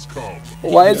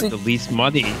 Why is it the least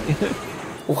money?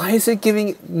 Why is it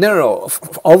giving no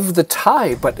of the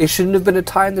tie? But it shouldn't have been a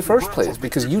tie in the first place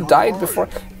because you died before.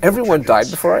 Everyone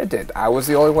died before I did. I was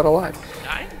the only one alive.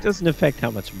 It doesn't affect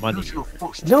how much money.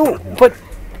 No, but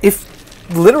if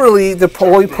literally the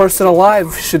only person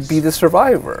alive should be the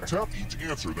survivor. Tap each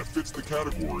answer that fits the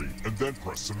category and then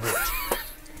press submit.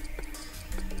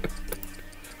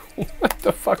 What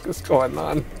the fuck is going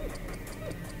on?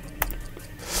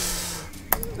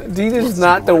 Dean is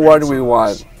not the one we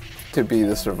want to be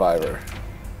the survivor.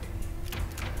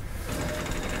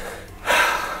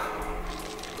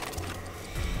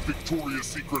 Victoria's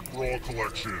Secret Brawl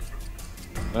Collection.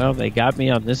 Well, they got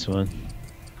me on this one.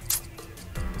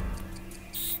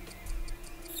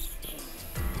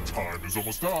 Time is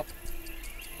almost up.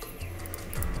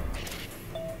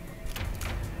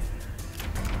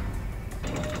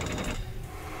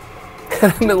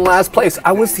 I'm in last place.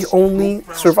 I was the only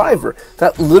survivor.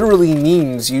 That literally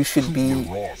means you should be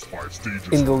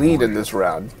in the lead in this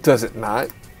round. Does it not?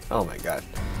 Oh my god.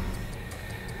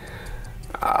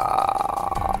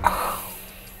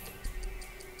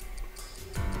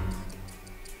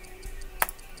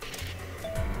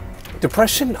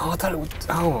 Depression? Oh, I thought it was.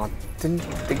 Oh, I didn't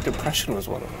think depression was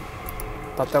one of them.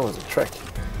 I thought that was a trick.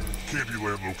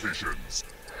 Candyland locations.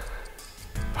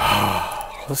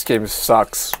 This game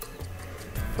sucks.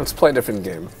 Let's play a different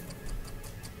game.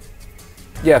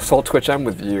 Yeah, Soul Twitch, I'm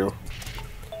with you.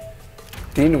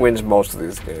 Dean wins most of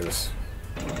these games.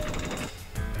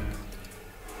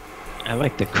 I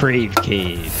like the Crave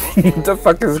Cave. What the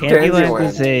fuck is Candyland? Candyland?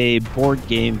 Is a board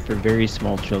game for very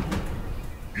small children.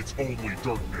 It's only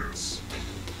darkness.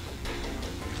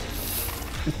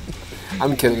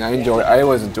 I'm kidding. I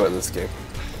always enjoy this game.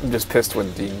 I'm just pissed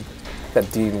when Dean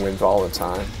wins all the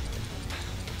time.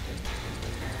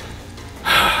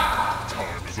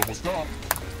 Time is almost up.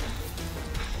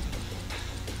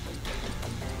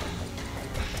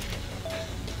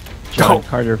 John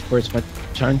Carter, of course, went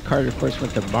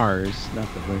to Mars, not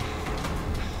the Moon.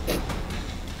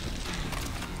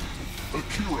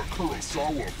 Akira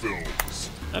Kurosawa films.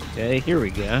 Okay, here we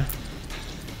go.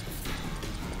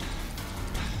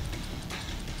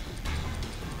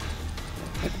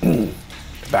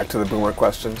 Back to the boomer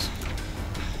questions.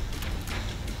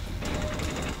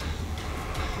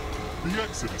 The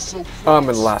exit is so close. I'm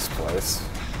in last place.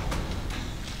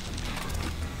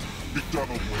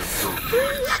 McDonald wins.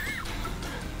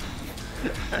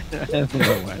 I don't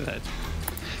know why that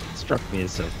struck me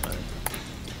as so funny.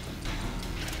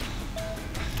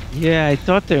 Yeah, I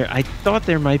thought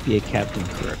there might be a Captain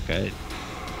Crook. I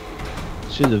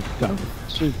should have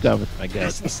gone with my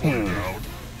gut.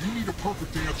 You need a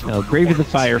perfect answer. No, Grave of the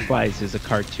Fireflies is a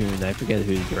cartoon. I forget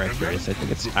who the director is. I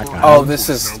think it's Taka. Oh, this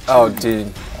is. Oh,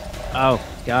 Dean. Oh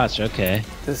gosh. Okay.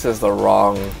 This is the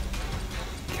wrong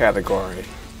category.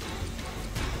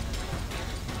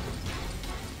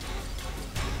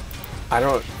 I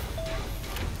don't.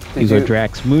 Hugo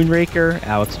Drax Moonraker.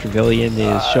 Alex Trevelyan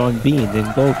is Sean Bean in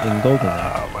GoldenEye.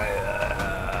 Oh my,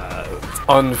 it's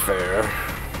unfair.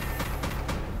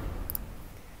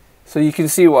 So you can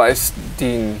see why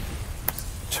Dean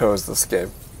chose this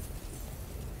game.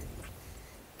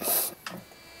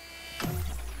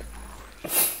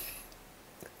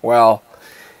 Well,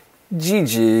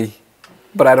 GG,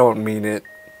 but I don't mean it,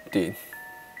 Dean.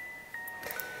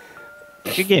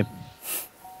 Good game.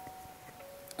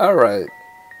 All right.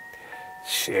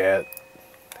 Shit.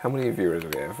 How many viewers do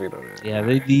we have? We don't know. Yeah,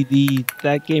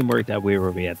 that game worked out where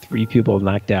we had 3 people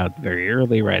knocked out very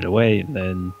early right away, and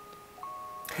then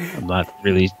I'm not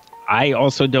really. I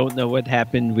also don't know what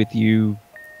happened with you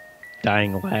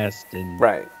dying last and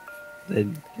right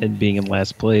and being in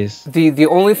last place. The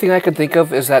only thing I could think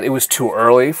of is that it was too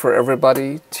early for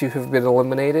everybody to have been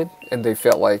eliminated, and they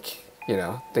felt like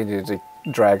they needed to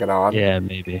drag it on. Yeah,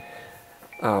 maybe.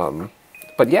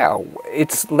 But yeah,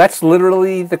 that's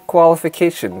literally the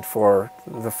qualification for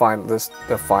the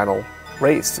final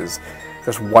race is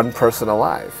there's one person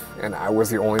alive, and I was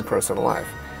the only person alive.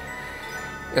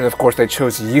 And of course, they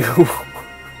chose you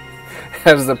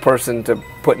as the person to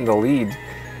put in the lead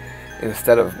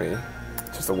instead of me.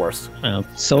 It's just the worst.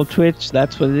 Soul Twitch,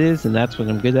 that's what it is, and that's what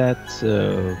I'm good at,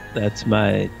 so that's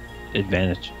my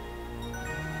advantage.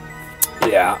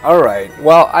 Yeah, alright.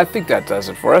 Well, I think that does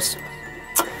it for us.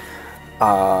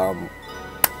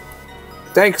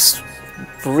 Thanks,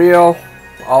 for real,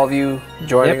 all of you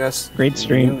joining us. Great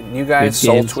stream. New guys, Good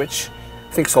Soul games. Twitch.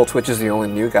 I think Soul Twitch is the only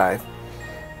new guy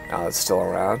that's still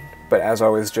around. But as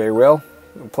always, Jay Will,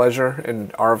 a pleasure in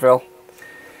Arville.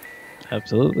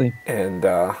 Absolutely. And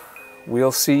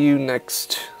we'll see you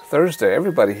next Thursday.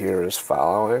 Everybody here is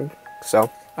following,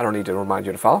 so I don't need to remind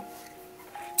you to follow.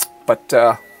 But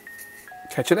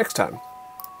catch you next time.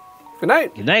 Good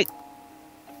night. Good night.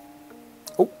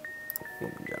 Oh,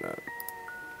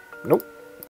 nope.